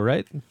Iowa,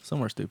 right?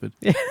 Somewhere stupid.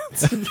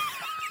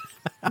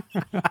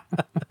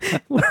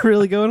 We're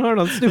really going hard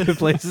on stupid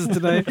places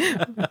today.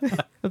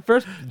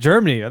 First,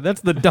 Germany.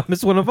 That's the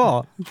dumbest one of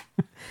all.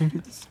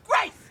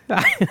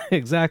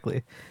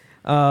 Exactly.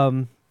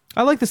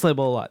 I like this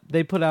label a lot.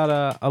 They put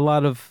out a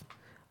lot of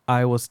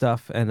Iowa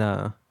stuff and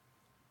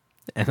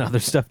other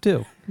stuff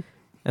too.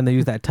 And they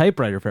use that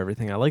typewriter for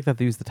everything. I like that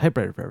they use the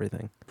typewriter for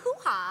everything.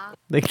 Hoo-ha.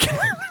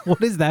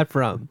 What is that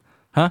from?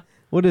 Huh?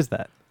 What is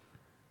that?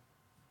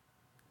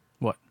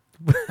 What?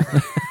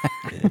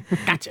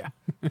 Gotcha.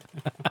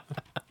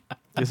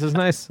 This is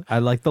nice. I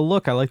like the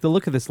look. I like the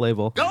look of this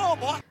label. Go,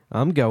 boy.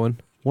 I'm going.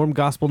 Warm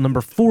Gospel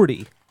number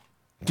 40.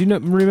 Do you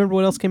remember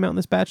what else came out in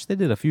this batch? They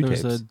did a few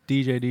There's tapes. a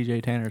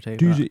DJ Tanner tape.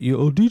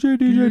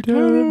 DJ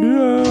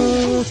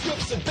Tanner.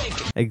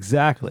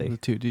 Exactly. The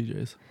two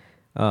DJs.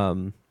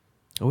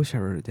 I wish I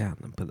wrote it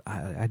down, but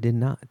I did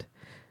not.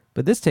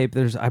 But this tape,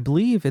 I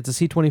believe it's a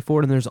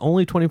C24, and there's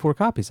only 24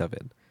 copies of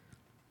it.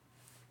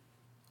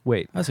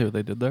 Wait. I see what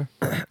they did there.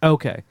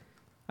 Okay.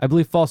 I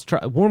believe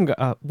Warm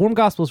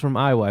Gospel's from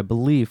Iowa. I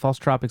believe False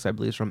Tropics, I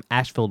believe, is from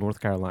Asheville, North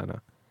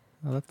Carolina.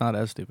 Well, that's not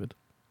as stupid.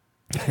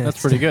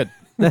 That's pretty good.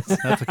 That's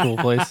a cool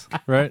place,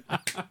 right?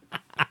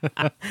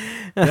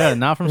 Yeah,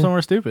 not from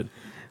somewhere stupid.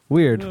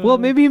 Weird. Well,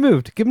 maybe he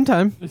moved. Give him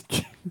time.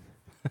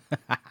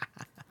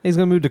 He's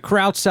going to move to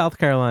Crouch, South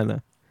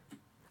Carolina.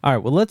 All right,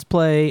 well, let's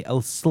play a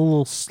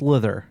little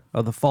slither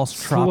of the False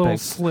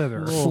Tropics.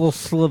 Little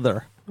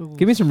slither.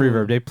 Give me some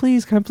reverb, Dave.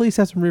 Please, can I please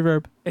have some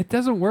reverb? It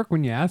doesn't work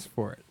when you ask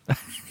for it.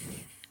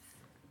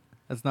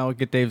 That's not what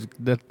gets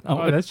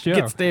Joe.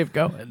 gets Dave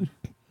going.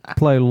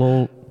 Play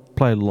low.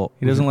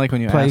 He doesn't like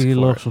when you play ask for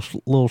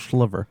a little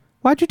sliver.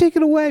 Why'd you take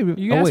it away?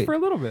 You asked for a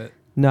little bit.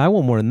 No, I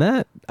want more than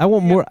that. I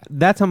want more.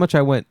 That's how much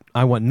I went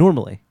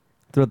normally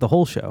throughout the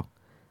whole show.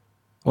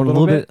 I want a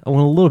little bit. I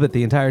want a little bit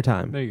the entire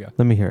time. There you go.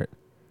 Let me hear it.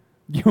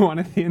 You want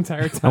it the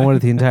entire time? I want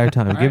it the entire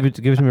time. All Give right.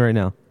 it to me right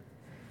now.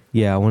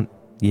 I want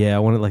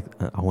it like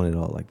I want it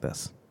all like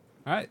this.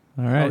 All right.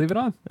 All right. I'll leave it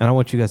on. And I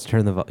want you guys to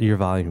turn your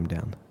volume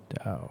down.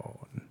 Down.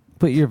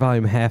 Put your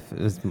volume half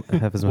as much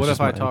What as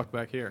if I mine. talk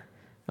back here?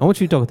 I want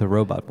you to talk with a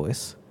robot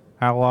voice.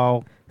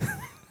 Hello.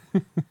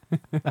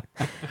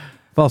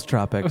 False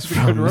Tropics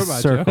That was a good from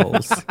robot, Joe.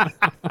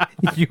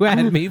 Circles. You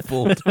had me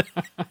fooled.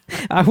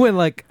 I went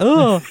like,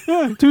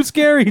 too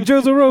scary.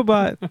 Joe's a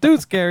robot. Too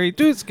scary.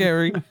 Too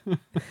scary.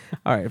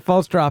 All right,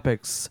 False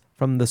Tropics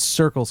from the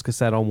Circles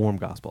cassette on Warm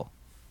Gospel.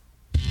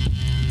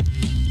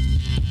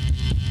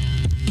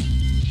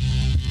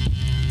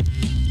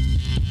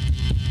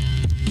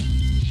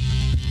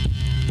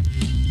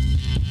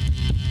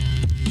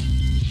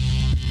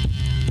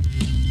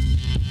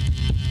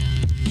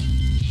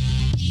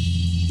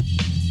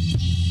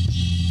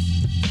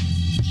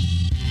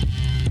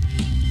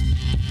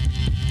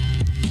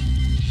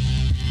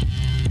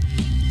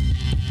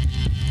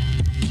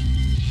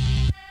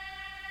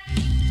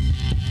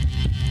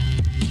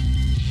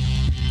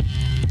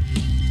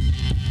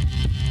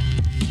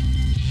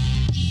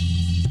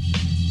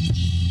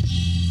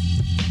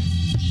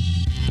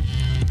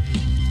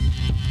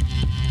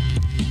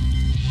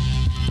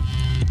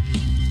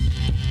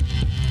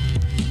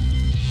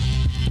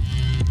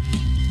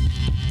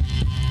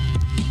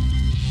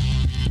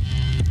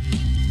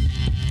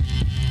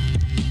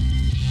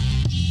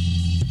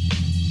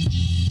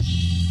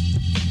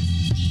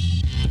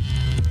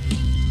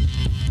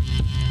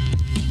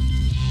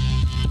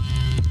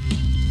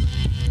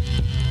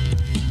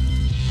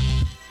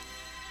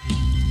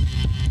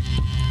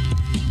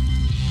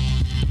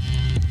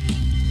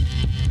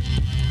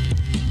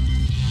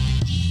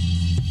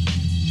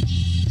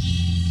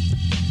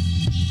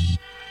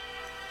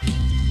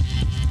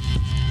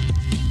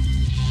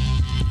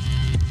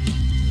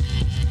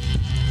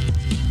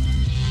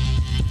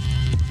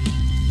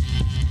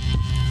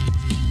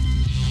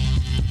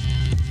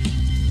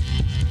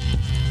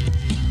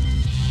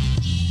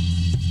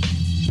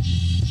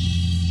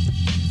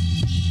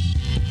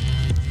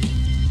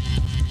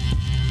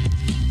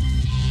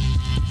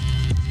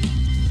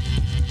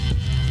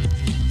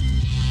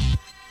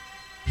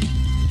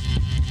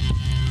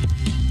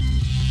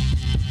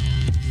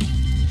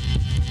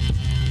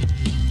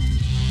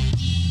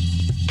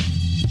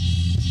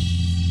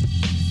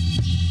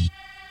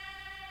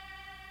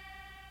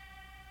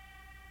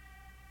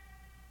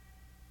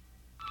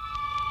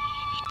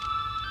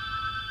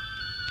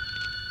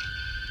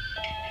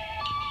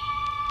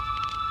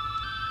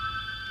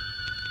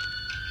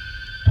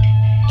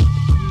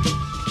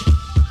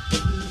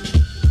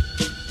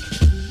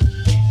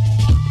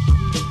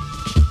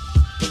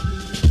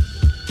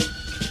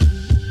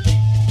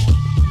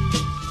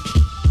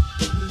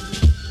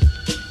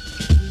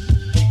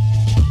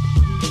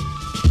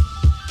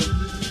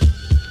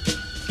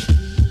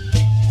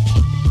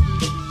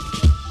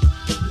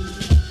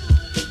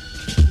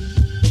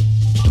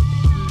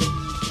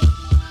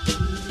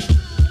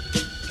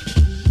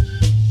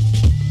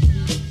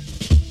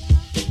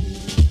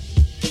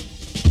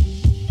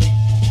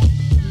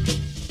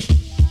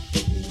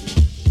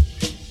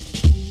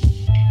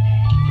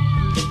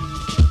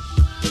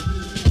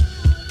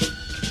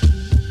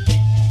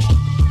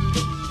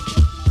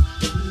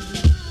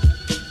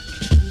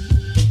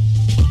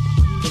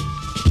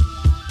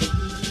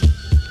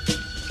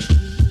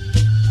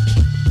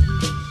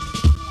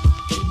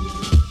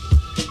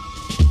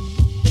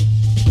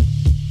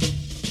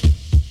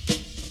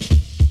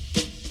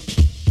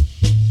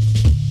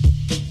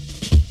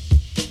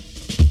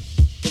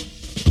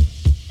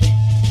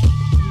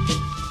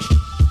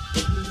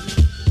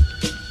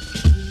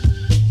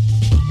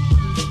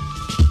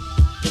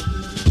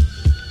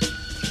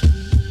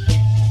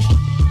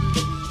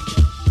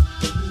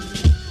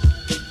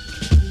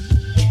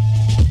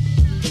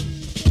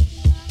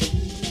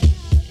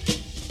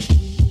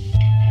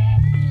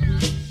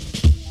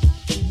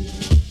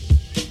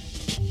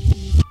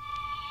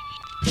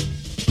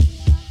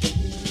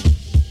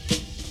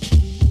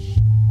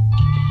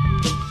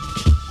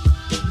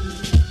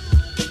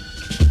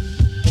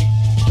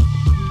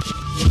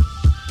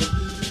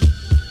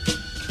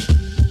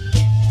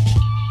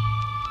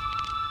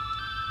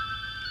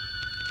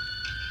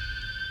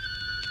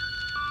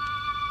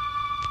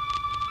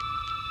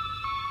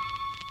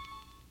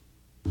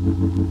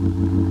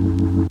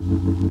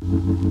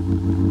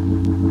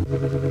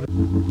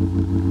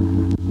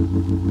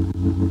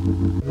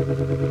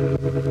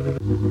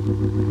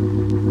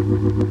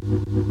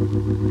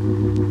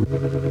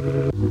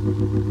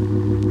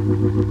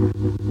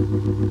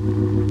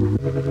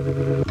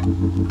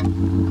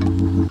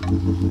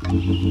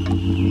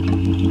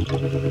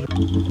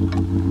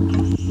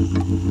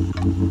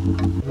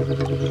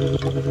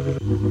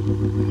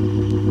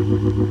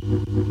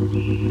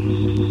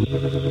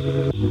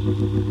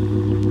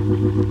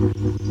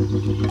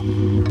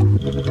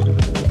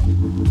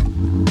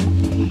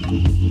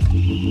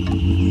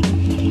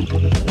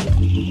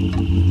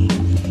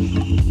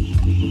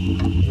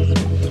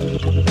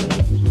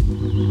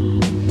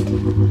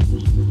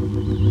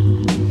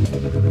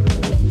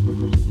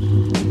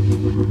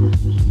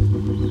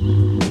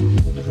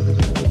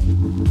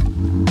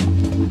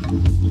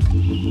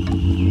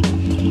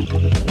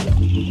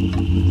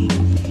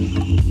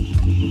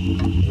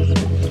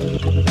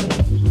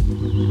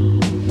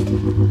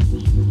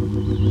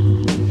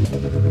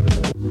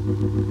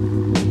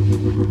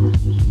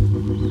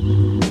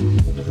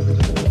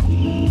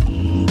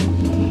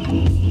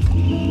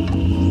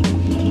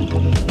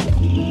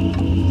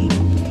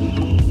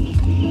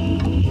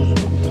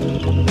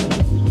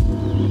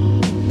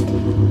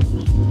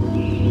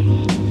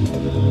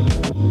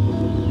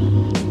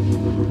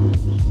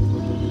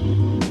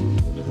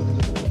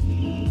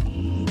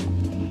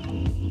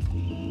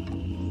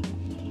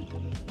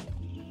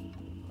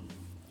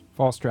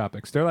 False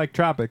Tropics. They're like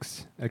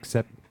Tropics,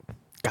 except.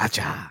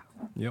 Gotcha.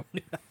 Yep.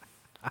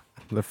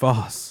 They're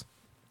false.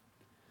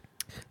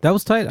 That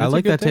was tight. I That's a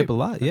like good that tape a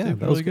lot. That Yeah, tape's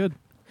that really was good.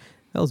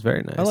 That was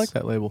very nice. I like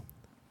that label.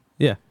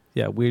 Yeah,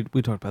 yeah. We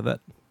talked about that.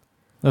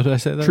 Oh, did I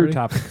say that? True already?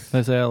 Topics. Did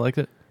I say I liked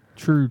it?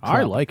 True Tropics.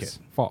 I like it.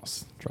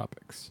 False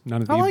Tropics.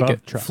 None of the I like above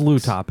it. Tropics. Flu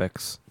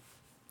topics.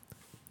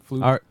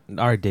 Flu. All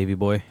right, Davy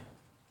boy.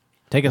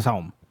 Take us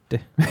home.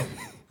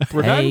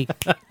 We're Hey,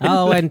 done?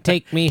 oh, and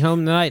take me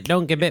home tonight.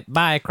 Don't get bit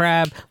by a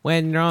crab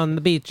when you're on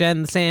the beach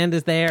and the sand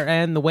is there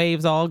and the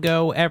waves all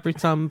go every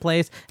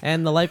someplace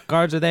and the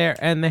lifeguards are there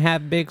and they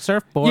have big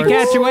surfboards. You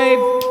catch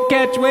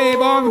a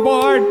wave on the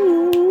board,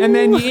 and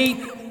then you eat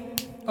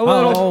a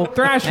little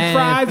thrash and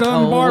fries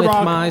on the with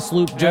boardwalk. my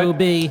sloop Joe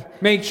B.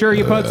 Make sure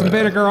you put some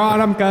vinegar on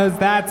them, because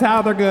that's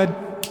how they're good.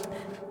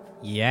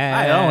 Yeah,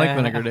 I don't like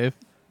vinegar, Dave.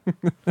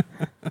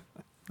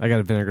 I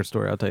got a vinegar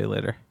story. I'll tell you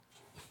later.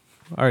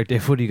 All right,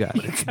 Dave, what do you got?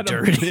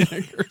 Dirty.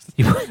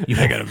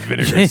 I got a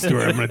vinegar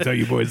story I'm going to tell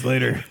you boys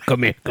later.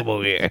 Come here, come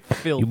over here.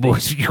 Filthy. You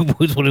boys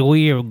want to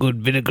hear a good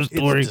vinegar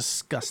story? It's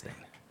disgusting.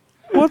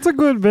 What's a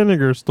good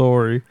vinegar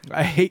story?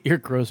 I hate your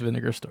gross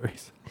vinegar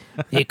stories.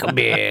 Hey, come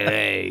here.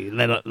 Hey,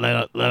 let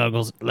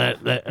Uncle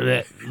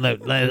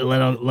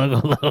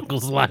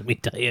Slimy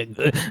tell you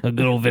a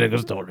good old vinegar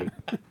story.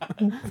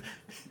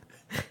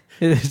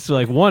 It's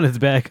like, one, it's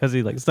bad because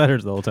he like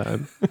stutters the whole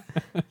time,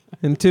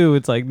 and two,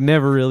 it's like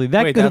never really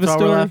that Wait, good of that's a why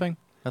story. we're laughing?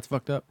 That's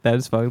fucked up. That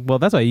is fun. Well,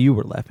 that's why you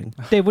were laughing.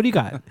 Dave, what do you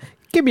got?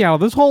 Get me out of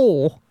this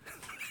hole.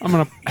 I'm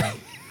gonna.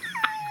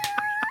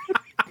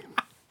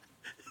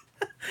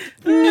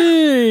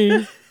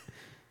 Yeah,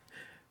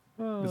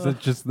 Is it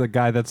just the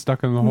guy that's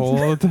stuck in the hole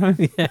all the time?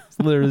 it's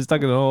literally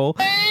stuck in a hole.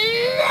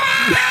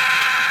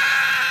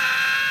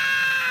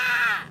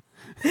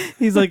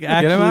 He's like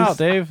actually Get him out,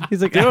 Dave.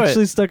 He's like Do it.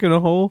 actually stuck in a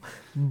hole,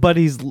 but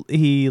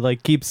he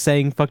like keeps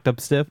saying fucked up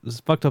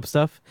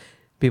stuff.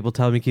 People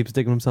tell him he keeps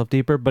digging himself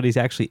deeper, but he's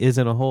actually is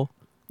in a hole.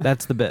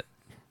 That's the bit.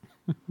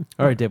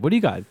 All right, Dave, what do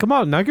you got? Come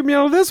on, now get me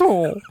out of this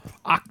hole.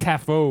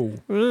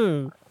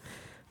 Octafo.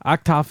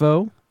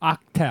 Octafo.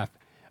 Octaf.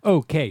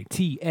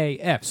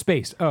 OKTAF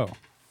space O.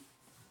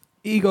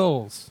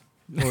 Eagles.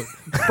 Or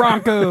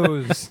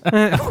Broncos.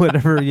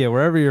 Whatever, yeah,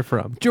 wherever you're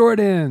from.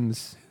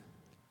 Jordans.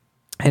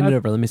 Hand it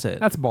over, let me say it.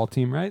 That's a ball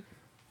team, right?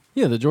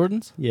 Yeah, the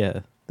Jordans. Yeah,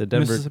 the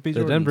Denver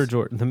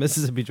the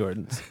Mississippi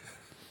Jordans.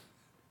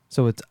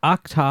 So it's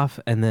Octaf,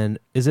 and then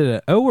is it an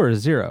O or a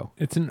 0?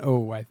 It's an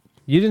O.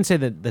 You didn't say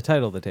the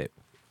title of the tape.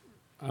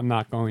 I'm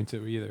not going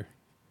to either.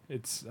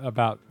 It's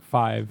about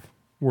 5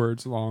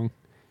 words long.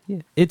 Yeah,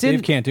 it's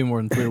Dave can't do more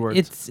than 3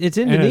 words. It's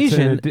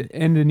Indonesian. And it's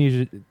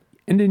an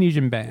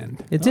Indonesian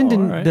band. It's all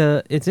right.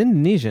 it's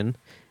Indonesian,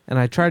 and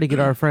I try to get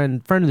our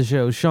friend of the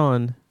show,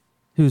 Sean,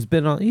 who's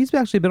been on. He's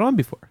actually been on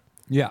before.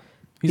 Yeah.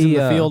 He's in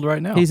the field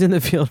right now. He's in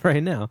the field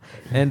right now,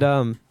 and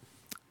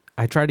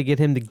I tried to get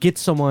him to get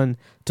someone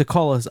to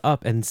call us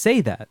up and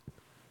say that,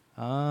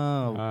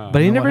 Oh.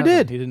 but he know never what did.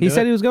 happened? He didn't He do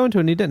said it? he was going to,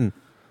 and he didn't.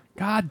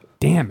 God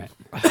damn it.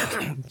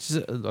 It's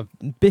just a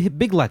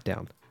big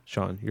letdown,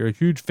 Sean. You're a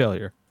huge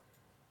failure.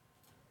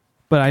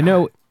 But I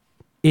know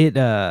it.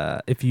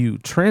 If you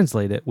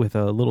translate it with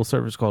a little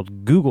service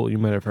called Google, you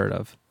might have heard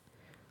of.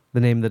 The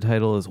name of the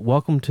title is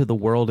 "Welcome to the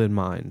World in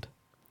Mind."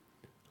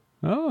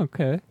 Oh,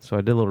 okay. So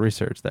I did a little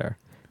research there.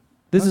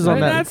 This is on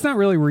that. That's not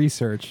really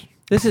research.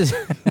 This is.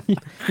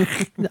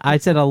 I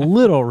said a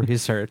little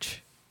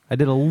research. I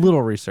did a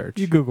little research.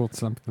 You Googled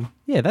something.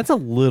 Yeah, that's a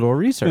little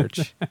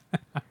research.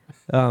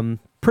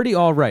 Pretty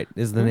all right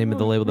is the name of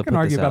the label We that can put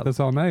argue this about out. this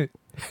all night.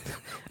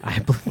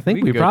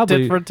 think we go probably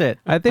tit for tit.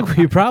 I think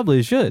we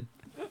probably should.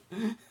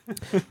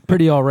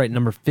 Pretty All Right,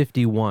 number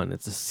 51.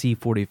 It's a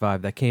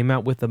C45 that came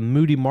out with a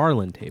Moody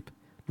Marlin tape.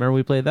 Remember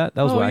we played that?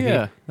 That was wacky.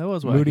 Yeah, that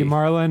was wacky. Moody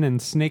Marlin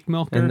and Snake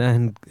Milker.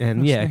 And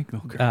yeah, Snake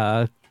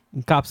Milker.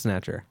 Cop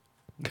Snatcher,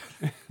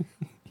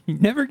 You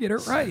never get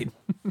it right.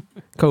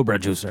 Cobra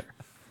Juicer.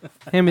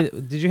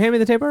 Did you hand me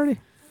the tape already?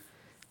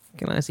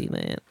 Can I see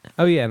that?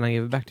 Oh yeah, and I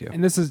gave it back to you.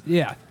 And this is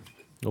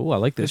Oh, I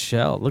like this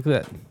shell. Look at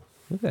that.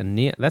 Look at that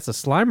neat. That's a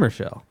Slimer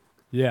shell.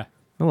 yeah.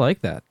 I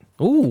like that.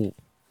 Ooh.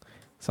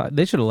 So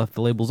they should have left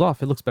the labels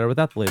off. It looks better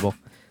without the label.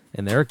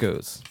 And there it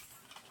goes.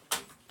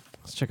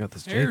 Let's check out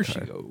this J There card. she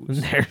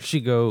goes. There she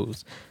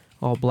goes.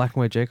 All black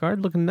and white J card.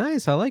 Looking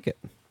nice. I like it.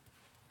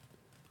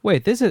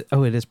 Wait, this is...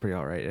 Oh, it is pretty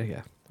all right.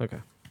 Yeah. Okay.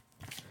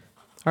 All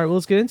right, well,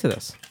 let's get into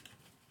this.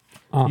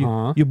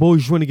 Uh-huh. You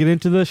boys want to get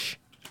into this?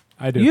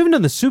 I do. You haven't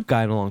done the soup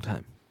guy in a long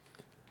time.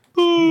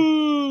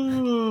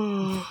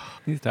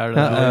 He's tired of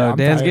that. Uh-oh, I'm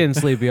Dan's tired. getting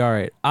sleepy. All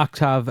right.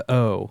 Octave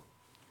O.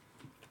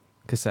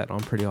 Cassette on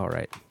pretty all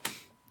right.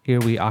 Here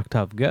we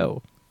octave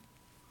go.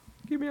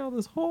 Give me all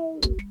this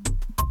hole.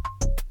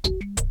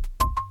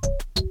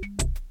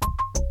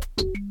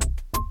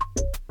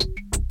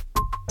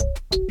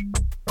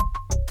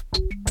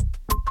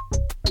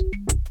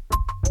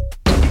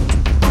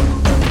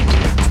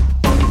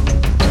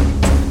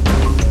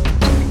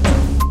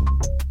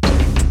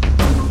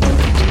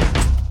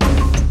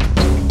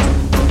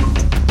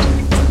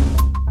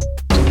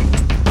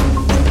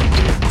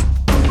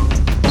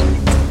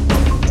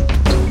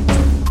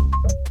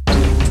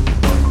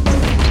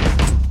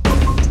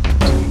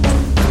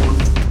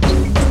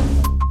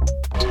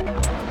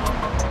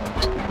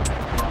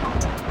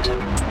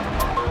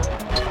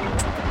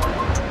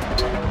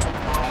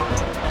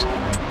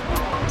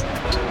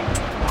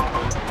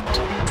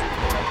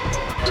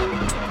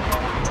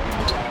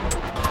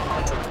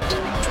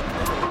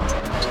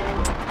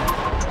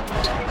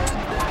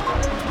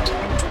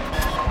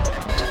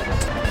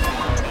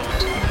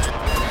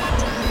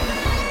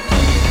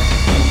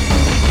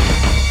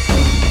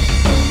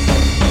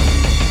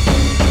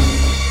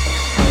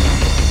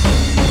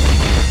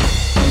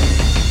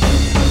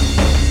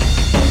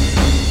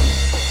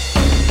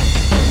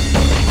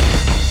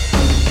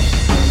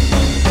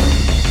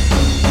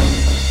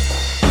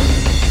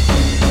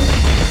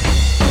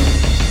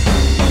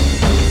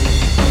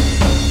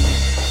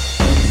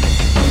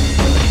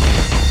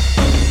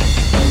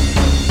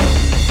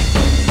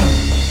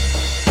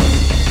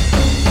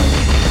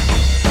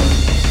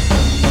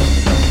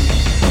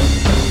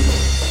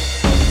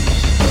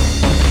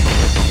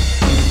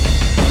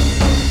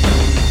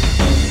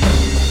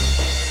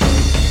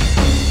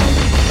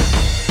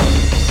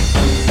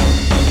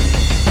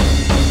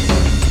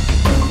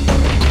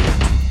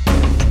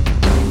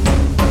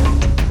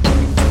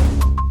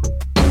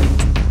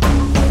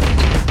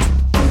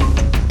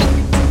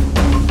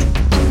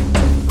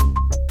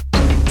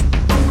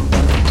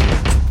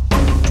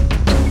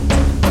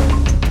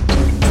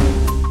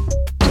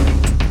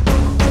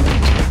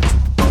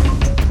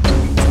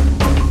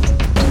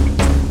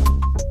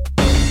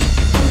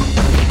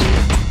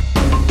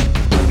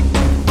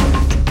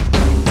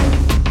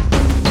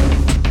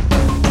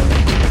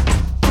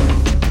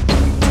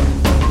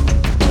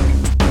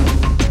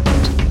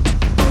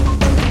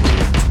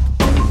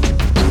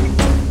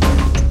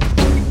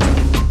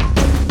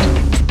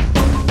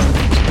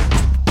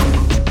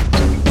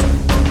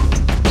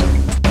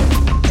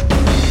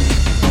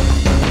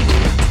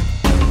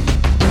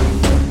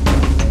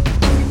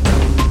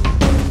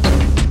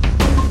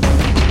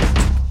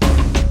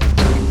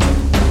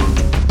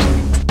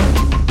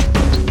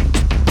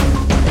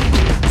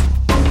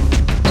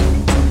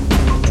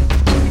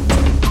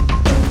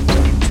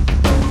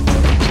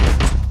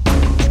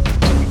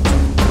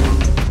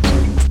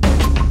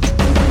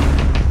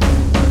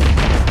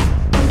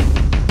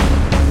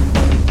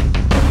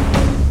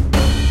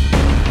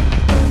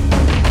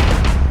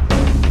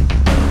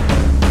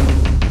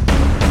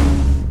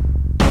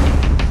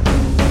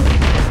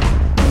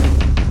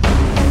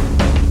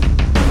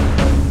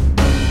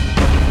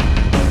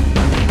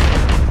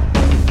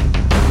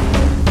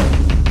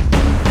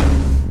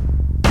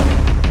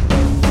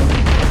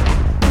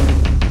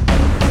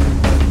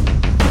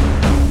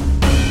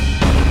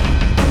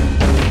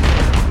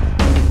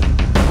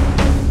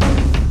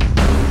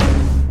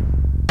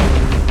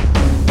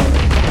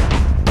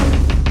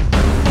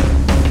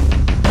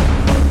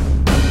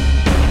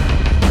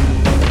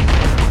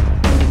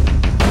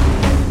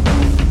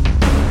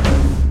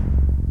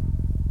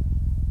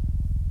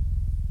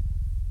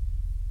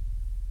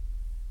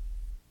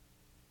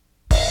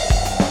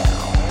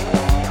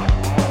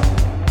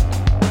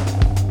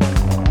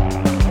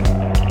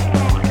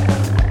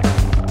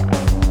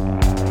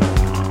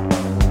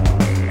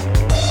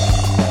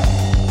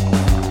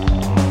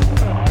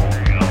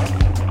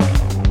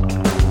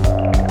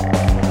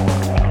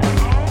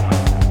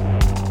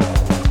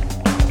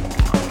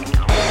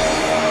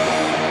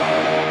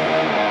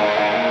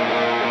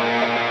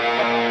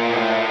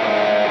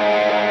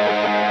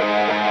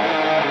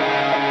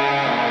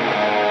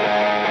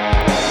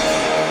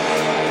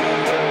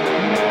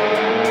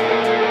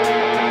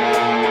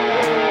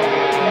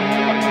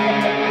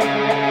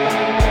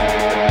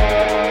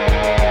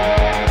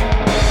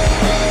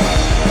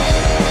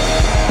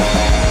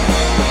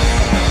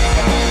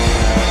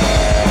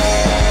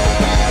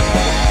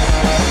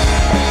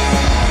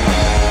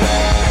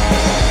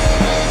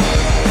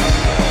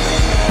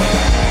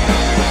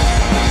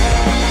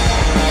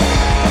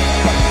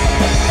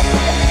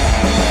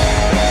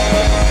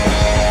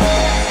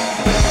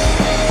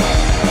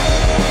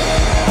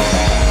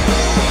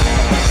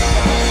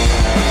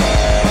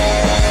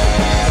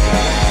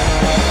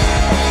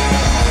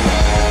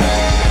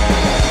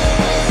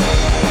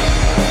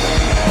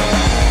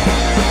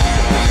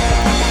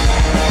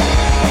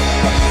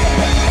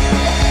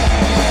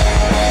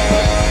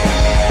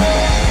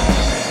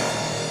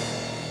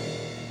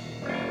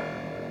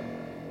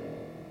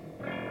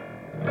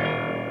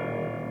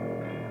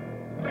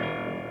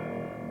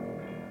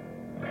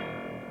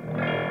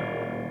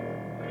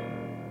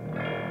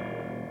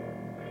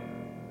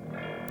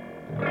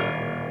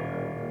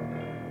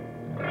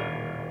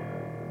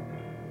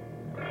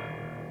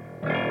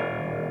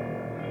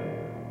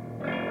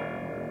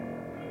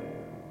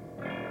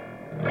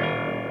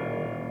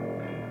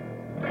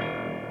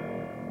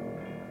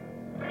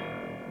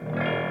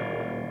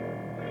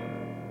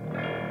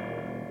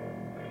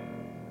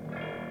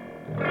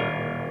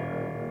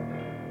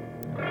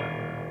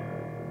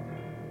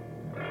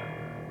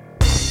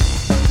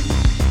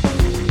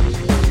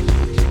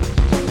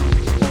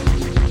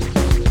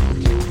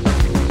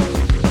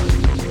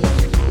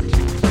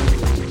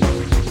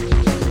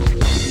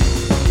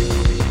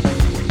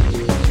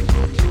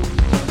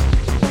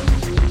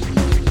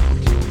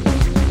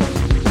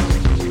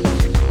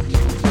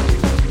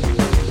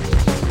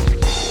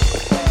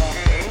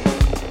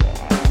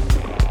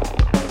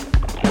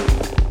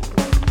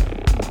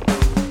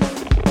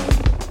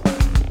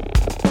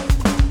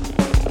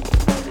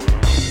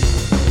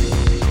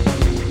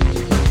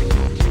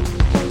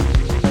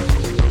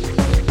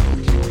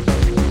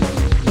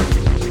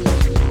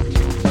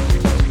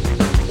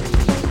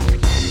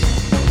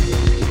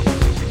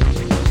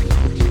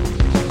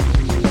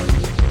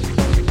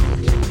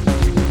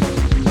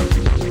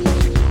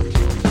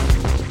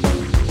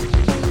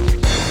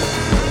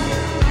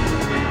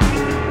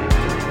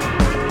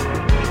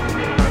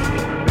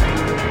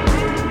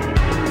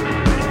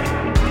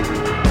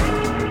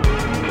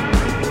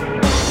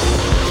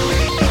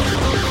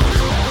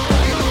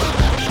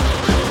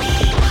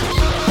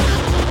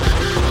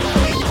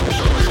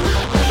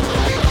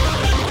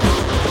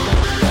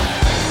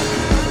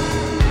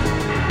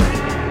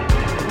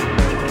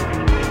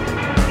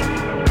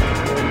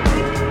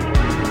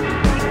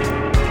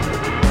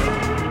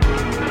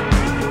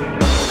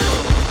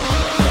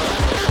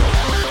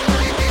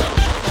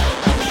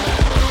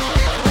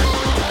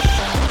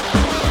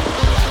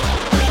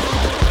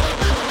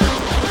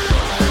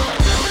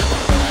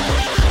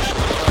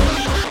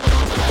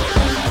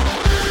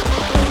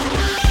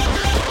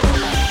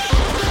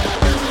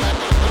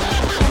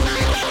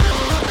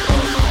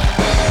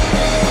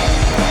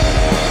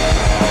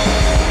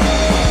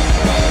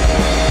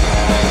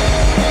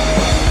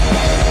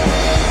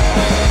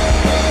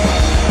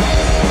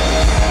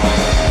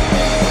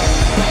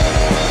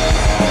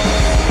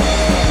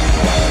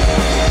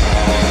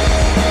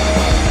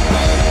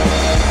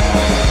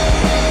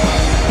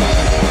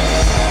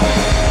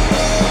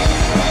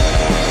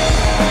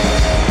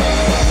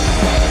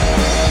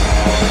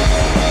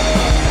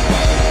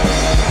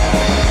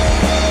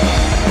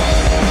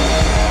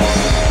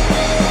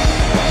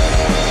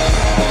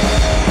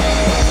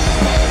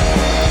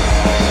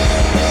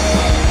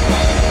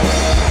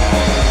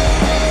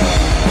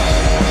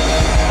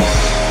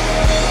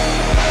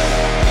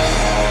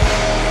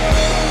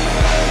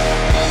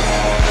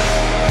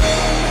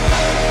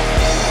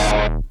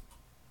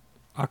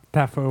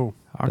 Octafo.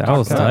 That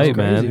was tight,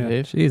 man.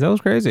 Dave. Jeez, that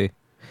was crazy.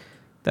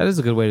 That is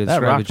a good way to That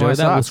describe it, rocked Joey. my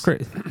That was socks.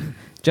 crazy.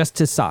 Just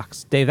his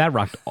socks. Dave, that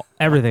rocked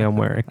everything I'm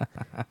wearing.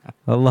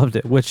 I loved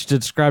it. Which, to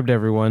describe to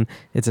everyone,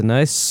 it's a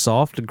nice,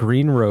 soft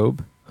green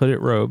robe, hooded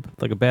robe,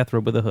 like a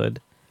bathrobe with a hood,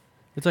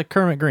 It's like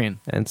Kermit Green.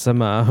 and some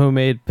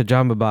homemade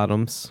pajama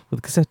bottoms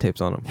with cassette tapes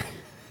on them.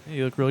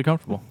 You look really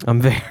comfortable.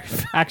 I'm very...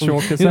 Actual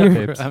cassette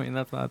tapes. I mean,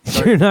 that's not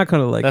You're not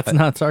going to like that's that.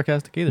 not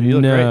sarcastic either. You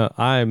look No,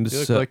 great. I'm You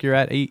look so... like you're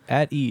at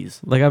ease.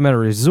 Like I'm at a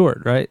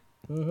resort, right?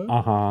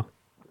 Uh-huh.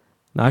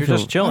 No, I You're feel,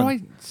 just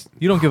chilling.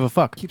 You don't give a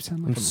fuck. Keep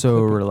sounding I'm like so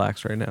clipping.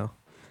 relaxed right now.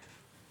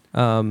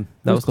 That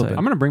was clipping? tight.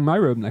 I'm going to bring my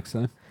robe next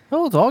time.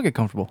 Oh, let's all get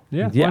comfortable.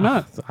 Yeah, why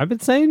not? I've been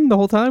saying the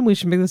whole time we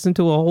should make this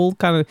into a whole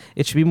kind of...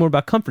 It should be more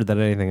about comfort than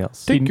anything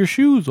else. Take your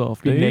shoes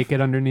off, Be Dave. naked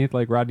underneath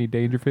like Rodney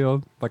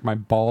Dangerfield, like my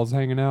balls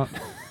hanging out.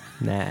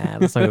 Nah,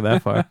 let's not go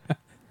that far.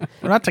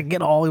 We're not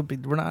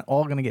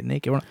all gonna get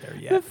naked. We're not there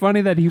Isn't yet. it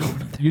funny that he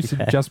used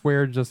to just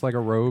wear just like a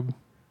robe,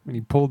 and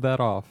he pulled that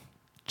off?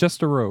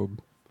 Just a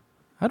robe,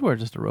 I'd wear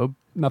just a robe.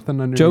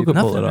 nothing underneath. Joe could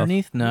pull Nothing it off.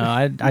 underneath? No,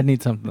 I'd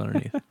need something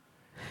underneath. At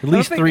I don't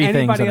least think 3 things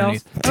anybody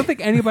underneath. else. I don't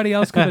think anybody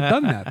else could have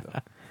done that though.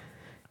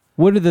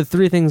 What are the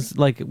 3 things,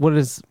 like, what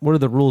are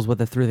the rules what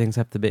the 3 things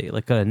have to be?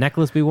 Like, could a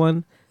necklace be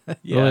one?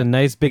 Yeah. A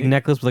nice big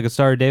necklace with like a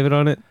Star of David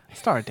on it?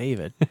 Star of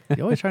David.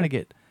 You're always trying to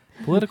get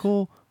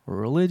political or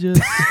religious.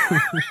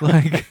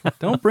 Like,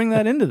 don't bring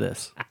that into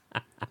this.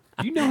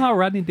 Do you know how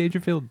Rodney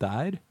Dangerfield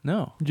died?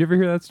 No. Did you ever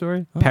hear that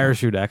story?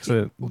 Parachute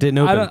accident. Didn't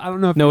open. I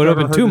don't know if No, you've it ever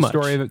opened heard too the much.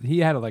 story of it. He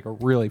had like a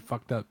really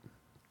fucked up.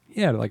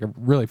 He had like a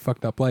really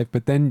fucked up life,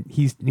 but then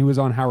he was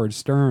on Howard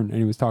Stern and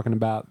he was talking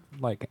about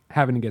like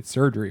having to get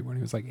surgery when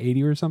he was like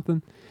 80 or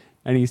something.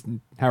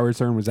 And Howard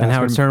Stern was asking And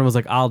Howard him, Stern was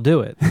like, I'll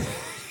do it.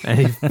 And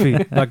he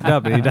fucked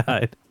up and he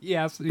died.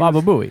 Yes,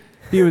 Baba Booey.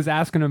 he was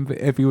asking him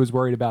if he was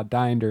worried about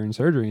dying during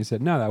surgery. He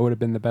said, no, that would have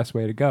been the best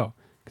way to go.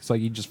 Because like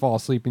you just fall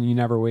asleep and you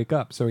never wake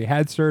up. So he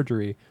had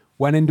surgery,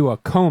 went into a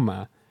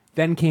coma,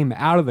 then came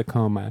out of the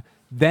coma,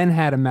 then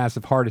had a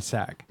massive heart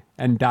attack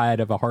and died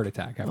of a heart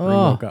attack after he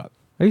woke up.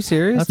 Are you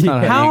serious? That's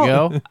not how you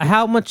go.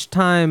 How much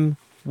time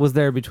was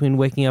there between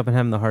waking up and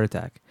having the heart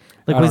attack?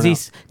 Like, I was don't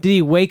he? Did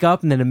he wake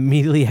up and then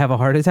immediately have a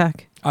heart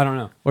attack? I don't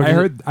know. Or I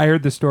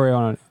heard the story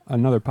on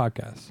another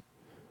podcast.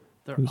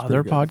 There It was are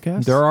other pretty good.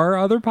 podcasts? There are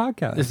other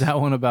podcasts. Is that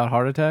one about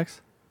heart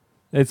attacks?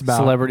 It's about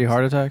Celebrity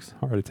heart attacks?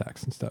 heart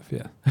attacks and stuff.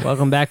 Yeah.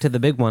 Welcome back to the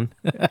big one.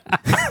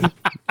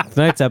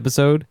 Tonight's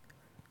episode,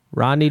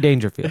 Rodney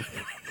Dangerfield.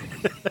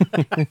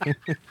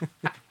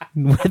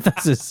 With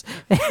us is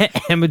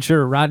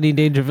amateur Rodney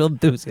Dangerfield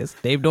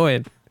enthusiast, Dave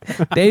Doyen.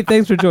 Dave,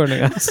 thanks for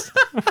joining us.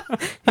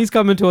 He's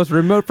coming to us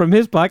remote from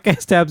his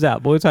podcast. Tabs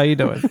out. Boys, how you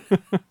doing?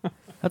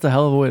 That's a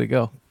hell of a way to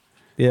go.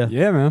 Yeah.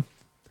 Yeah,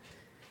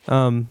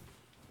 man.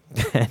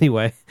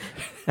 Anyway,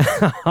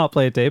 I'll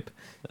play a tape.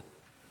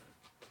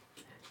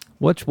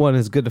 Which one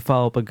is good to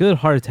follow up a good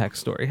heart attack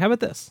story? How about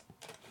this?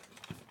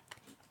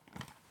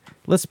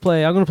 Let's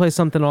play. I'm going to play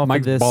something off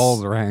Mike's of this.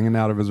 balls are hanging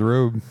out of his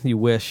robe. You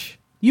wish.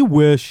 You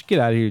wish. Get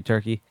out of here, you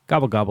turkey.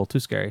 Gobble, gobble.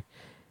 Too scary.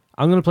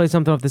 I'm going to play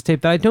something off this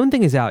tape that I don't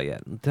think is out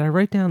yet. Did I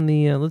write down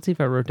the... let's see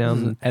if I wrote This is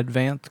down an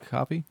advanced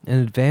copy. an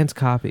advanced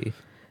copy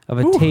of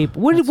a tape.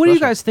 What do you special.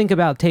 guys think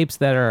about tapes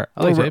that are...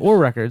 I like tapes. or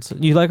records?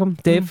 You like them,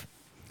 Dave?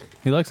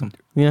 He likes them.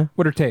 Yeah.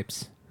 What are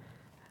tapes?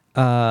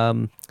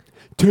 Um...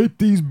 Tape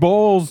these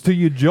balls to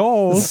your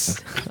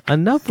jaws.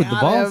 Enough with the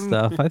ball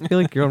stuff. I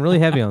feel like you're going really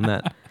heavy on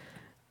that.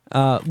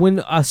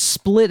 When a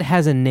split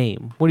has a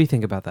name, what do you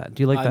think about that?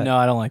 Do you like that? No,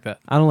 I don't like that.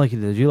 I don't like it.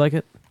 Did you like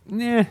it?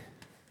 Nah.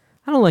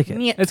 I don't like it.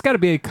 It's got to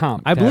be a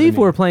comp. I to have believe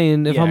a we're name.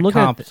 playing. If Yeah, I'm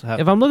looking comps at have-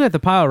 if I'm looking at the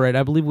pile right,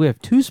 I believe we have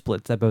 2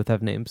 splits that both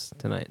have names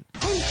tonight.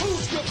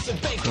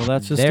 Well,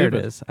 that's just There stupid.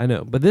 it is. I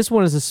know, but this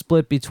one is a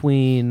split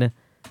between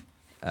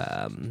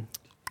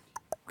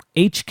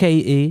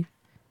H.K.E.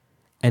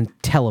 and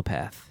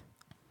Telepath.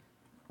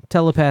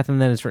 Telepath, and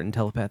then it's written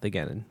Telepath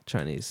again in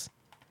Chinese.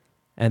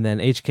 And then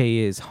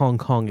H.K.E. is Hong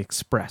Kong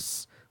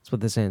Express. That's what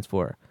this stands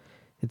for.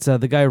 It's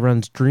the guy who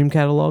runs Dream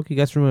Catalog. You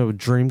guys remember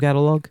Dream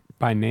Catalog?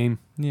 By name.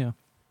 Yeah.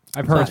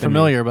 I've It's heard not the name.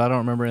 familiar, but I don't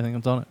remember anything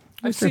that's on it.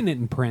 I've seen it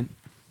in print.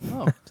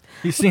 Oh.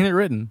 He's seen it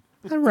written.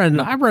 I read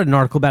an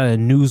article about it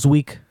in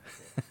Newsweek.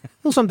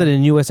 It was something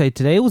in USA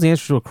Today. It was the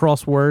answer to a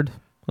crossword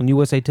on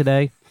USA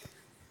Today.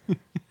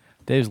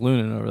 Dave's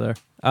looning over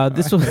there.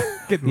 This was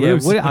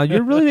loose.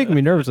 you're really making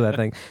me nervous with that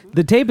thing.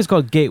 The tape is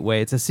called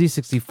Gateway. It's a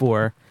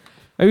C64.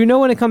 Oh, you know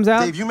when it comes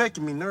out? Dave, you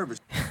making me nervous.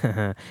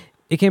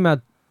 It came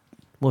out.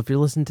 Well, if you're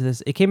listening to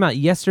this, it came out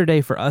yesterday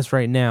for us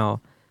right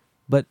now,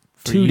 but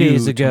For 2 you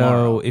days ago,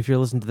 tomorrow. if you're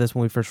listening to this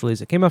when we first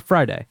released it, came out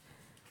Friday.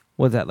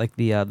 What's that? Like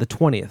the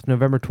 20th,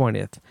 November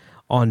 20th,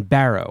 on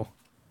Barrow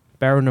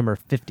number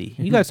 50.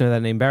 You guys know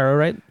that name, Barrow,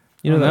 right?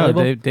 You know that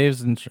no, label?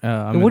 Dave's in.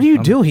 What are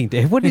you doing,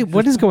 Dave? What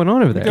is going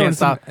on over there? Can't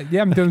stop.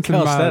 Yeah, I'm doing some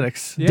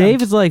Calisthenics. Yeah,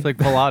 Dave is like, It's like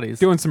Pilates.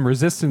 doing some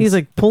resistance. he's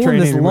like pulling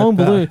this training long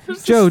with, balloon.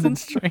 Joe,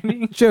 Resistance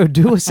training. Joe,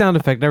 do a sound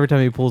effect every time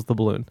he pulls the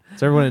balloon,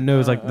 so everyone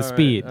knows like the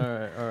speed. All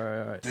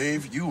right.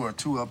 Dave, you are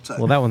too uptight.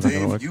 Well, that one's not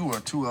Dave, gonna work. you are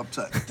too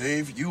uptight.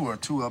 Dave, you are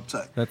too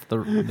uptight.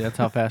 That's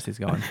how fast he's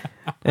going.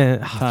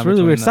 And it's Time really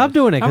between weird. Stop those.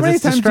 doing it How because many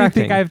it's times do you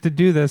distracting. think I have to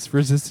do this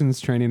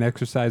resistance training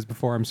exercise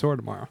before I'm sore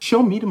tomorrow?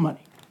 Show me the money.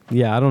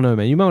 Yeah, I don't know,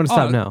 man. You might want to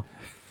stop now.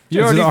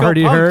 You This is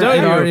already pumped, hurt. don't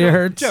It you? already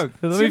hurts. Joke.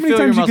 Let See me how many feel your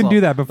times you can muscle.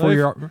 do that before Let me-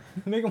 you're...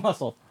 Make a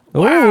muscle.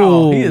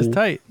 Wow, He is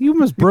tight. You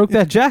almost broke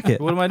that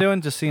jacket. What am I doing?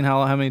 Just seeing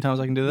how many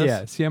times I can do this?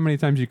 Yeah, see how many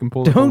times you can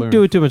pull the Don't balloon.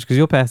 do it too much because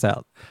you'll pass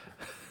out.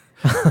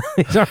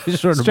 He's already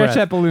short of Stretch breath.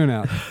 that balloon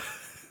out.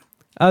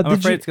 I'm Did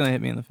afraid you, it's gonna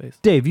hit me in the face.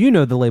 Dave, you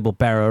know the label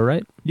Barrow,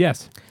 right?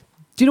 Yes.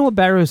 Do you know what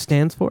Barrow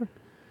stands for?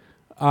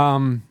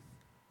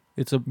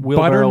 It's a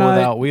wheelbarrow Butternut-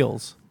 without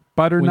wheels.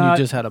 When Butternut.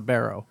 you just had a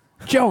barrow.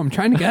 Joe, I'm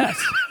trying to guess.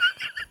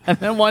 And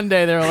then one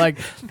day they were like,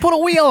 put a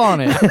wheel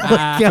on it.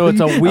 So it's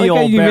a I like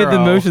how you made the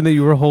wheelbarrow. motion that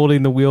you were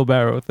holding the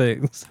wheelbarrow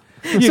things.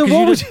 Yeah, So 'cause what you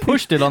would just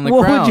pushed it on the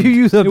what ground. would you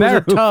use a It was barrow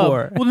tub.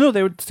 for? Well, no,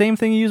 they were same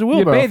thing you use a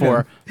wheelbarrow bathe for.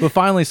 in. But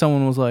finally,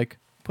 someone was like,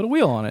 put a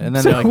wheel on it, and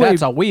then So they're like, wait,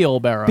 that's a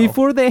wheelbarrow.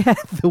 Before they had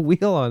the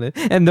wheel on it,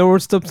 and there were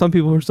still some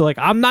people who were still like,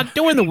 "I'm not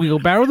doing the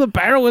wheelbarrow. The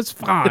barrow is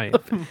fine."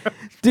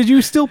 Did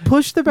you still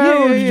push the barrow?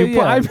 Yeah, or did you yeah,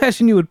 pull? yeah. I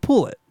imagine you would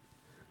pull it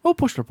Oh,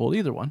 push or pull,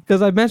 either one.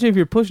 because I imagine if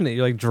you're pushing it,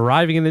 you're like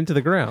driving it into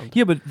the ground.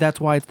 Yeah, but that's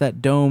why it's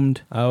that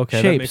domed Oh, okay,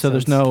 that shape. makes So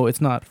there's sense. no,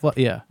 it's not.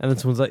 Yeah. And then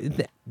someone's like,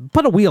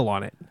 "Put a wheel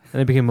on it,"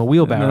 and it became a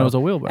wheelbarrow. And then it was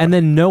a wheelbarrow. And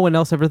then no one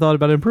else ever thought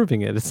about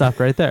improving it. It stopped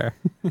right there.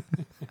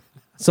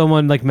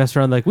 Someone like messed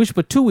around like, "We should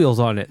put 2 wheels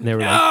on it," and they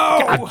were like,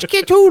 "God, you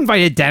get too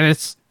invited,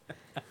 Dennis."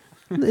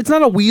 It's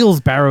not a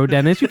wheels barrow,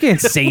 Dennis. You can't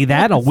say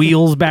that. A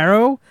wheels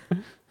barrow.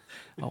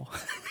 Oh.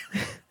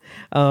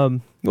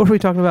 What are we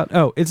talking about?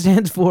 Oh, it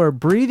stands for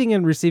breathing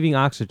and receiving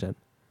oxygen.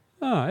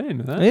 Oh, I didn't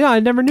know that. Yeah, I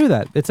never knew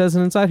that. It says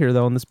it inside here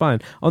though on the spine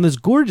on this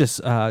gorgeous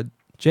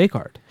J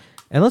card.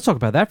 And let's talk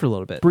about that for a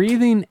little bit.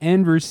 Breathing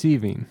and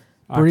receiving.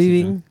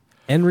 Breathing oxygen.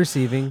 and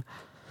receiving.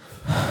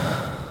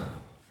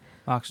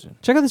 Oxygen.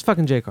 Check out this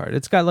fucking J card.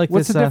 It's got like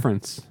What's this. the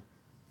difference?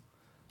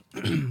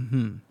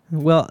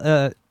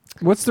 Well,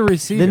 What's the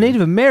receiving? the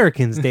Native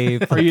Americans,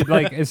 Dave. Are you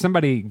like, is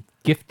somebody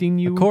gifting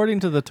you According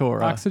to the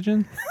Torah,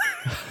 oxygen?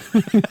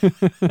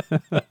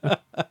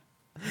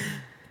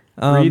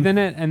 Um, Breathing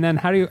it, and then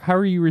how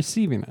are you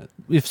receiving it?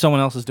 if someone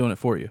else is doing it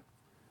for you,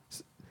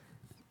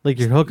 like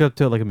you're hooked up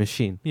to it like a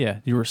machine, yeah,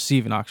 you're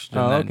receiving oxygen.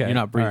 Oh, then okay. You're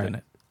not breathing All right.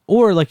 it.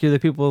 or like you're the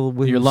people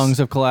with Your lungs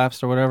have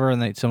collapsed or whatever,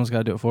 and someone's got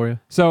to do it for you.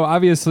 So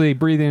obviously,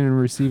 breathing and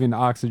receiving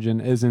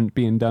oxygen isn't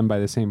being done by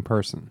the same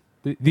person.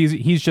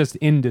 He's just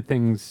into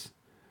things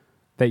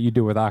that you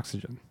do with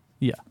oxygen,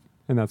 Yeah.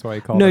 and that's why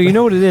he called No, it. you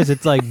know what it is?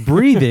 It's like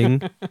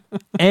breathing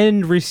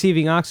and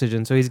receiving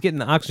oxygen. So he's getting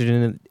the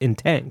oxygen in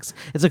tanks.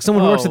 It's like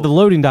someone who works at the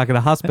loading dock at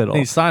a hospital. And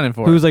he's signing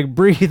for Who's it. like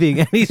breathing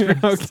and he's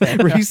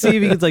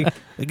receiving. It's like,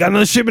 "I got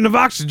another shipment of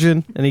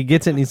oxygen," and he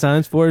gets it and he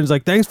signs for it. And he's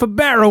like, "Thanks for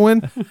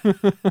barrowing."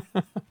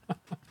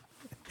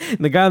 And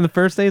the guy on the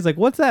first day is like,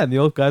 "What's that?" And the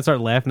old guys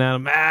start laughing at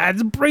him.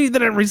 It's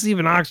breathing and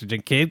receiving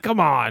oxygen, kid. Come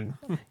on,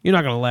 you're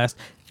not gonna last.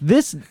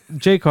 This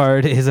J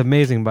card is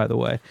amazing, by the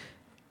way.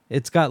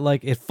 It's got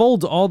like it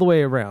folds all the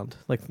way around,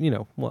 like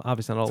well,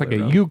 obviously not all It's the like way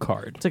a around. U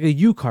card. It's like a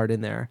U card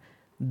in there.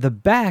 The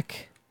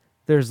back,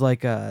 there's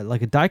like a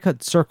die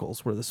cut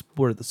circles where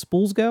the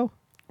spools go,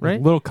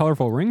 right? Little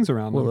colorful rings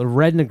around Well, them. a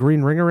red and a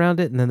green ring around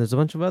it, and then there's a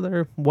bunch of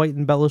other white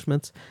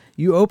embellishments.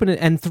 You open it,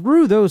 and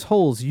through those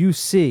holes, you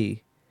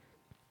see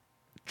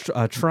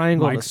a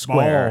triangle and a Mike's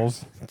square.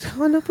 balls.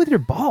 Turn up with your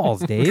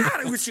balls, Dave.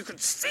 I wish you could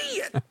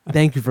see it.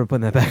 Thank you for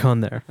putting that back on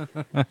there,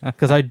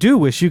 because I do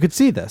wish you could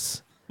see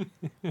this.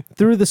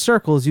 Through the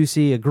circles, you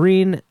see a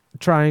green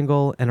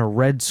triangle and a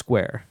red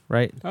square,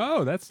 right?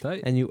 Oh, that's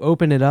tight. And you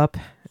open it up,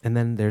 and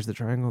then there's the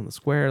triangle and the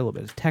square, a little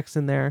bit of text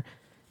in there.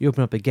 You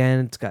open up again,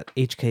 it's got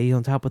H.K.E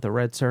on top with the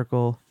red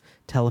circle,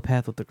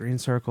 telepath with the green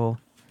circle.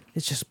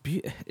 It's just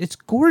it's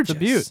gorgeous.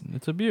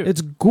 It's a beaut.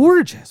 It's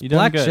gorgeous. You done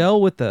Black good.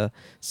 shell with the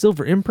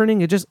silver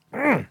imprinting. It just I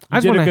You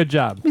just did wanna, a good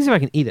job. Let me see if I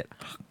can eat it.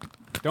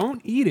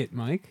 Don't eat it,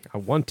 Mike. I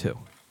want to.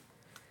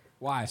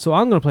 Why? So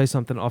I'm going to play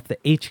something off the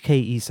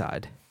H.K.E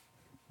side.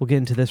 We'll get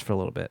into this for a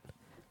little bit.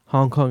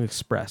 Hong Kong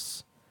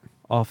Express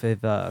off of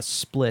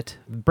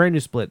brand new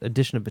split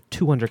edition of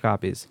 200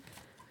 copies.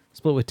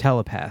 Split with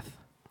Telepath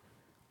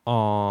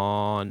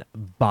on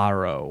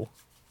Barrow.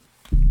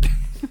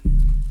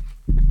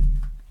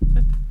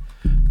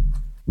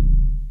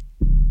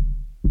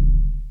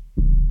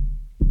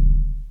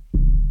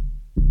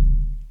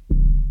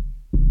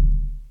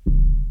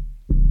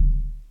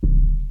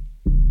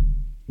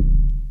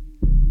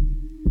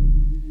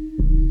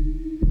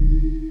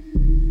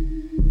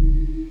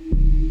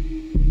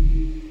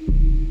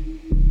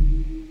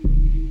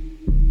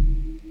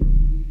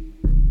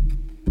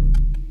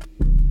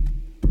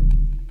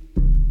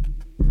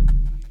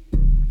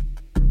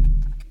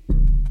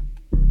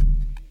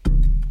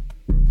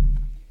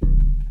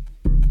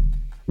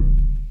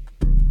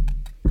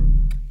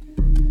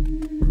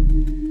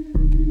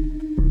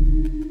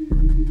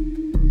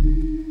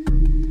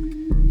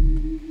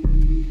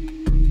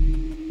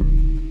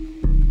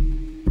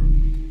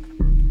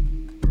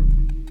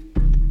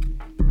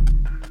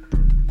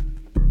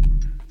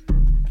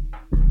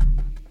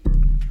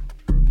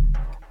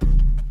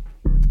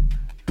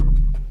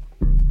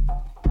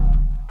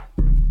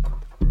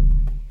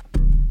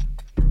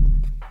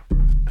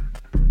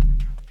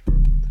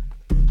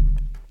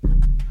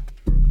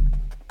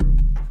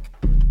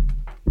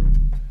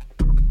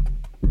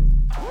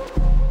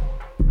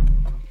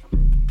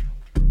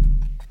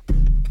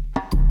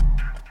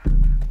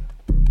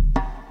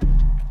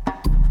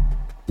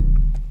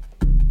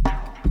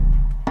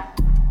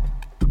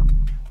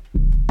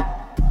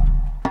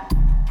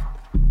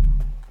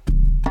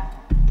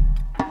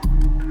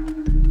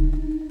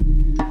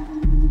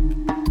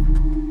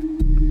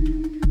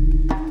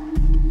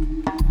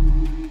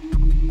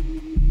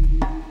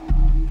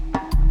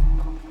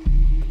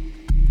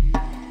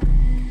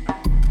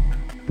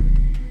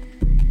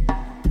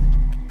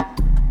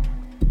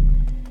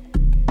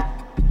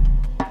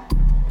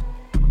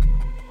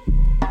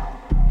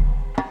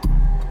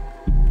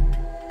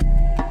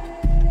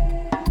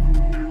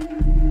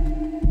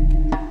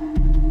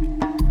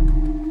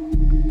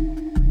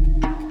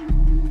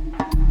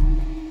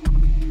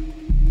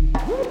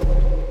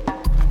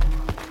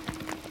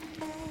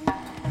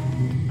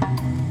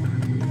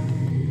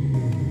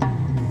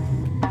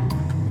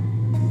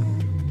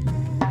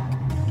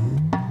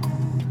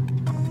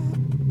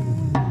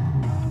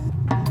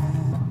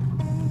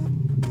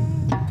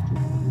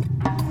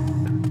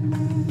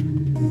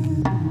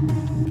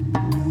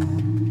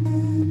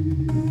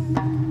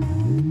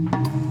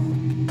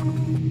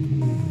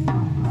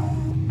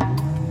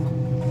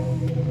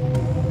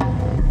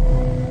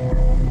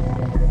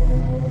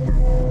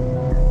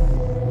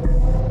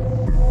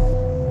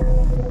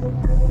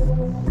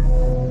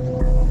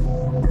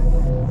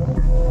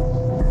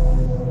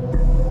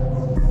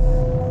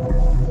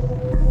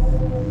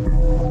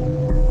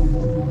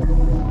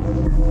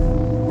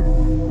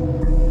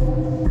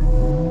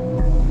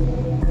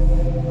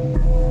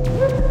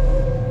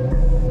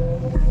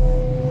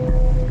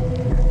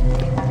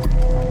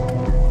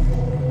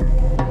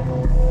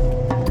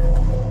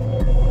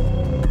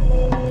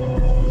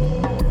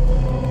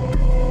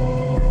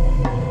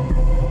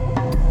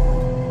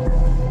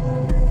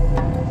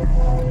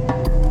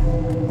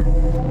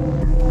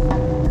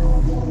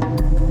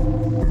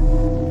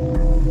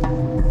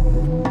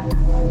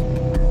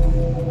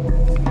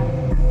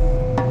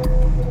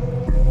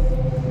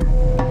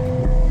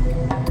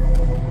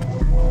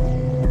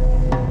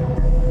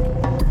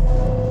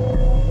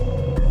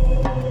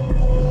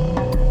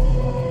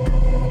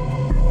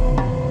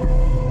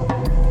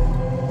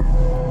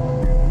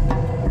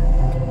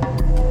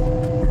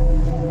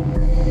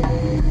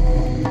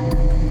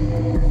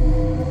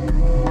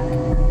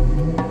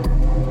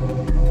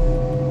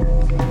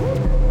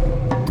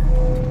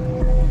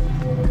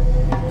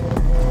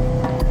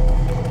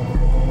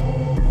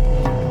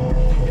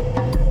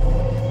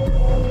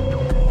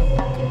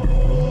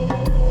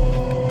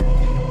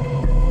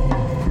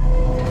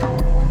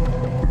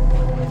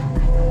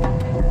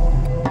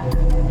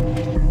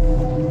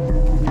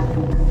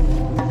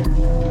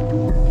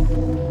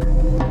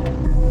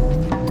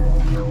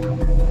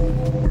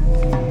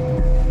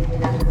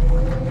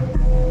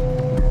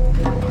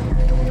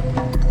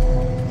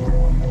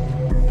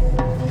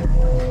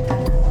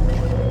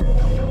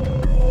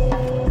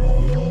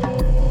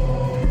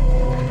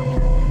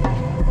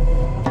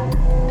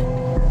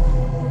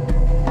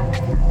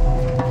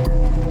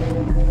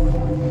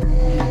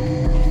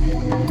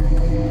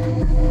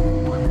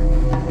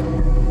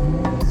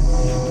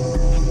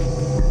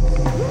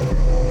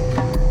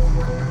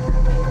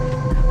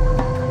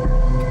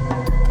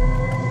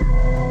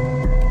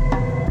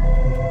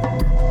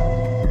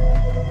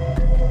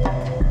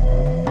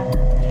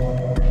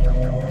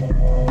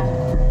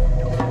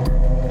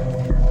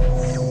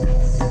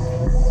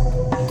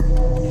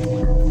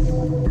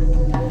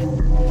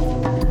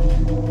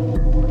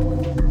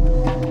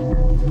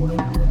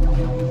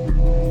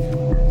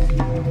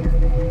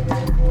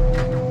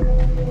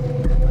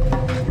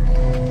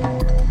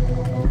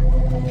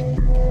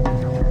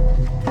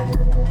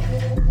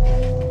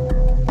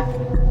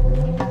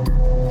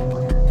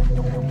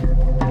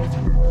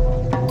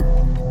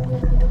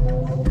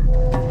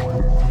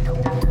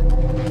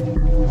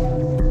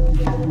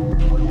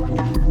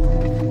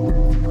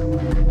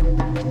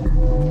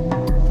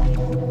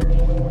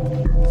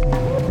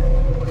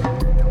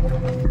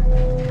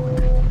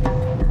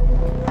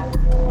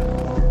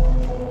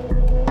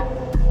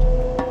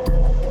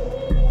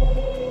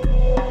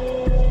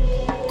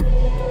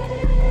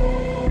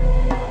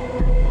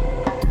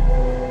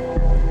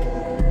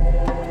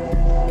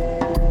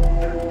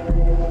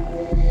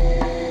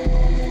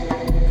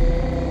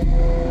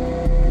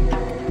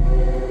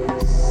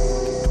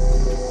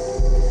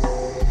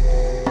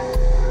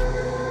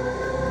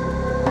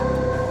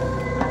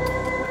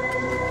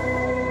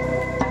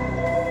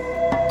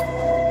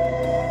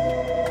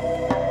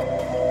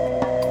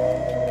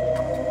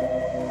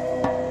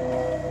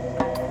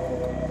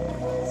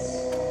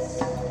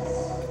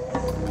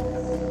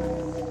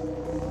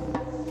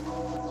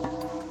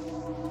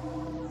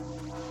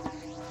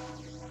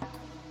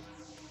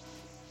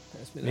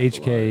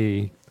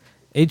 H.K.E.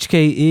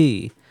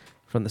 H.K.E.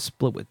 from the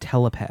split with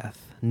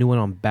Telepath. New one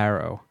on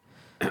Barrow.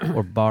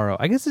 Or Barrow.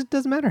 I guess it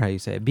doesn't matter how you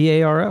say it.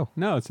 B-A-R-O.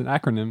 No, it's an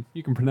acronym.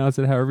 You can pronounce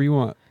it however you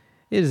want.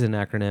 It is an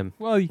acronym.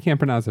 Well, you can't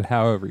pronounce it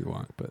however you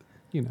want, but,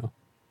 you know.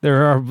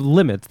 There are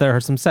limits. There are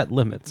some set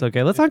limits.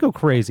 Okay, let's not go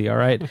crazy, all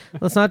right?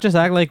 Let's not just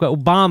act like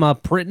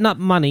Obama printing up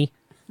money,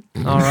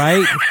 all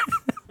right?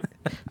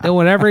 Doing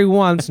whatever he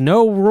wants.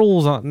 No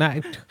rules on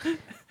that.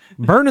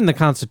 Burning the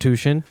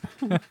Constitution.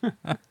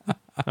 All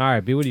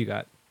right, B, what do you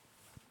got?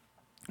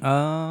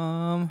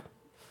 I'm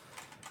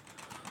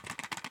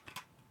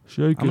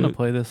Shake gonna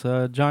play this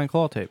Giant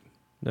Claw tape.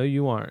 No,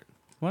 you aren't.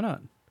 Why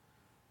not?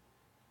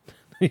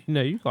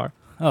 No, you are.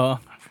 Oh,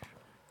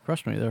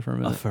 crushed me there for a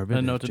minute. for a I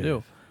didn't know what to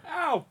minute, do.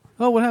 Ow!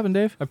 Oh, what happened,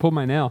 Dave? I pulled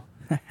my nail.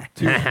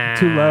 Too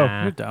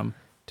low. You're dumb.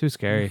 Too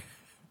scary.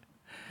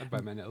 I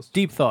bite my nails.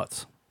 Deep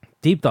thoughts.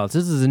 Deep Thoughts.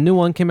 This is a new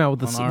one. Came out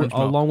with On Orange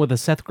Milk. along with a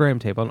Seth Graham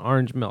tape on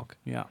Orange Milk.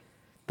 Yeah,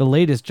 The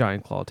latest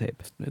Giant Claw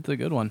tape. it's a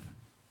good one.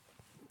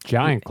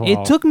 Giant Claw.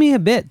 It took me a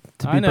bit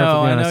to be I know. perfectly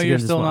I honest. know to you're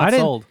get this still one. not I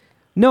didn't- sold.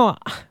 No,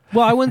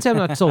 well, I wouldn't say I'm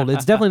not sold.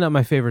 It's definitely not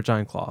my favorite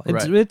Giant Claw.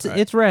 It's Right.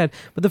 it's rad,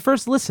 but the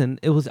first listen,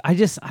 it was. I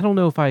don't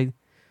know if I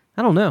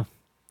don't know.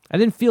 I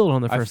didn't feel it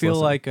on the I first. feel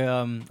listen.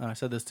 like I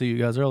said this to you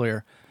guys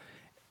earlier.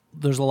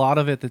 There's a lot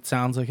of it that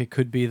sounds like it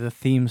could be the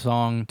theme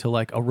song to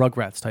like a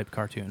Rugrats type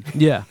cartoon,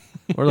 yeah,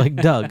 or like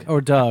Doug.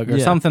 or Doug, or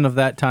Yeah. something of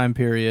that time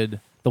period.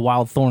 The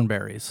Wild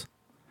Thornberries.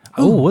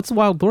 Oh, what's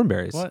Wild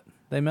Thornberries? What?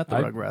 They met the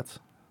Rugrats.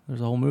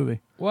 There's a whole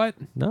movie. What?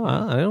 No,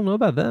 I don't know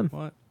about them.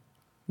 What?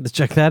 Let's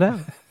check that out.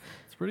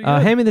 It's pretty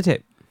good. Hand me the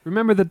tape.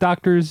 Remember the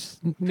doctor's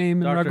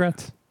name in Doctor-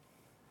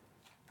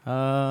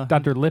 Rugrats?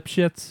 Dr.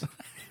 Lipschitz?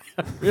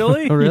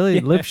 Really? Oh,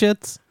 really?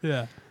 Lipschitz?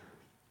 Yeah.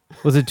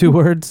 Was it 2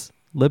 words?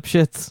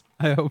 Lipschitz?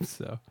 I hope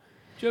so.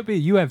 Joe B,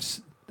 you have...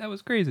 That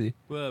was crazy.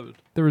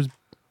 There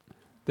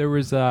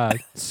was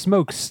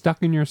smoke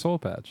stuck in your soul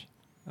patch.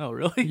 Oh,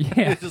 really?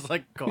 Yeah. It's just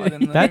like caught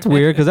in there. That's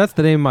weird because that's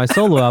the name of my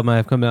solo album I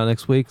have coming out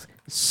next week.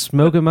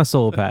 Smoking My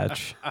Soul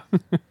Patch.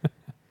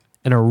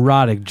 An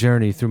erotic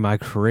journey through my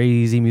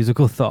crazy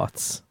musical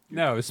thoughts.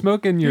 No,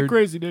 smoking your... You're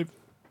crazy, Dave.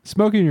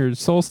 Smoking your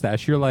soul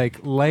stash, you're like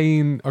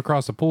laying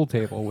across a pool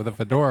table with a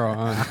fedora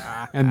on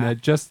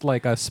and just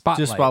like a spotlight.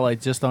 Just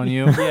spotlight just on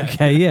you.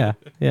 Okay, yeah.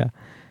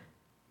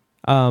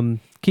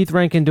 Keith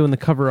Rankin doing the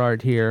cover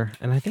art here,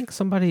 and I think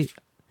somebody,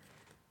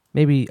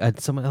 maybe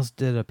someone else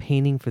did a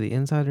painting for the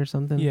inside or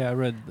something. Yeah, I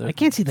read. I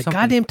can't see the something.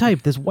 goddamn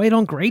type. This white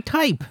on gray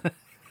type.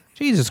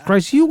 Jesus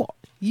Christ, you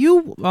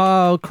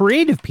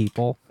creative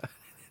people,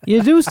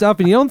 you do stuff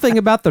and you don't think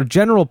about the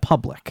general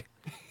public.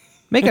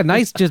 Make a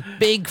nice, just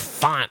big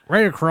font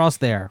right across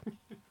there.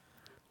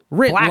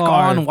 Writ Black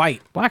large. on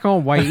white. Black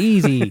on white,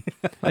 easy.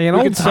 Like an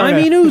could start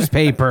old-timey a-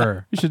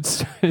 newspaper. You should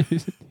start,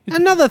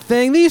 Another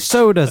thing, these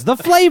sodas, the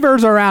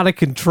flavors are out of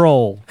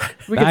control.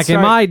 We could Back in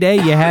start- my day,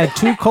 you had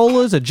 2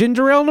 colas, a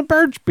ginger ale, and a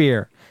birch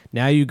beer.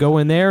 Now you go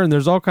in there and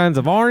there's all kinds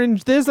of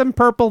orange this and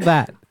purple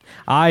that.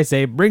 I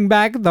say bring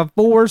back the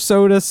 4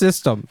 soda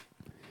system.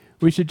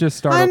 we should just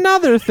start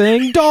Another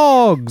thing,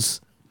 dogs.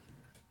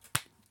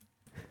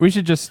 we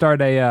should just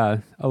start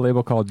a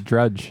label called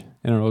Drudge,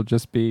 and it'll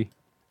just be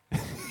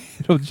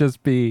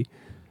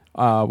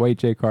white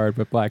J card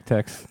with black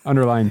text,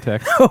 underlined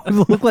text.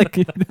 Look like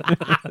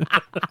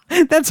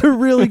that's a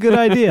really good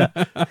idea.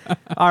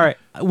 All right,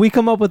 we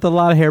come up with a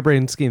lot of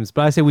harebrained schemes,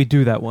 but I say we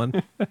do that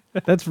one.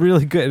 That's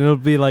really good, and it'll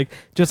be like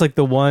just like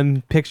the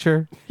one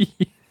picture,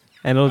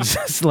 and it'll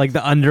just like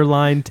the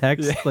underlined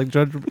text, like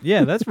Judge.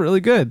 Yeah, that's really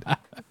good.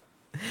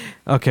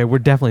 Okay, we're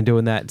definitely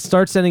doing that.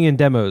 Start sending in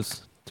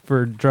demos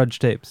for Drudge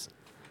tapes.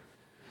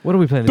 What are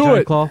we playing? The Do Giant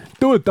it. Claw.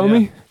 Do it,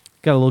 dummy. Yeah.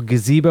 Got a little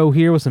gazebo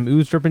here with some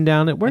ooze dripping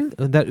down it. Where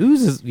that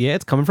ooze is? Yeah,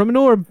 it's coming from an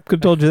orb. Could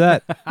have told you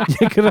that.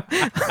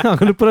 I'm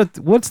gonna put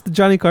a. What's the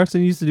Johnny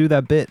Carson used to do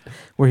that bit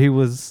where he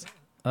was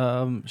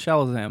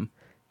Shalazam.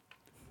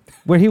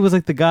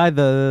 like the guy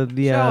the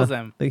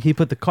Shalazam. like he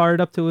put the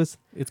card up to his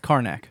It's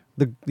Karnak.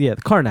 the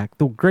Karnak,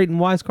 the great and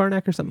wise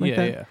Karnak or something like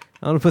Yeah, that. yeah.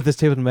 I'm gonna put this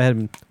tape in my head.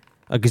 And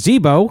a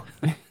gazebo,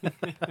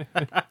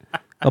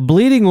 a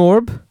bleeding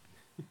orb,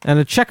 and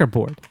a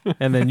checkerboard.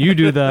 And then you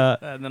do the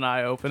And then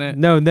I open it.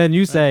 no. And then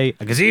you say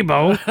a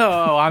gazebo,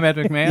 Oh, I'm Ed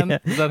McMahon. Yeah.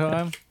 Is that who I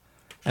am?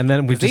 and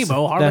then we just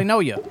Zebo, hardly know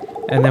you.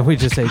 and then we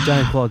just say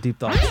Giant Claw Deep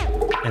Thoughts,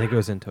 and it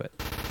goes into it.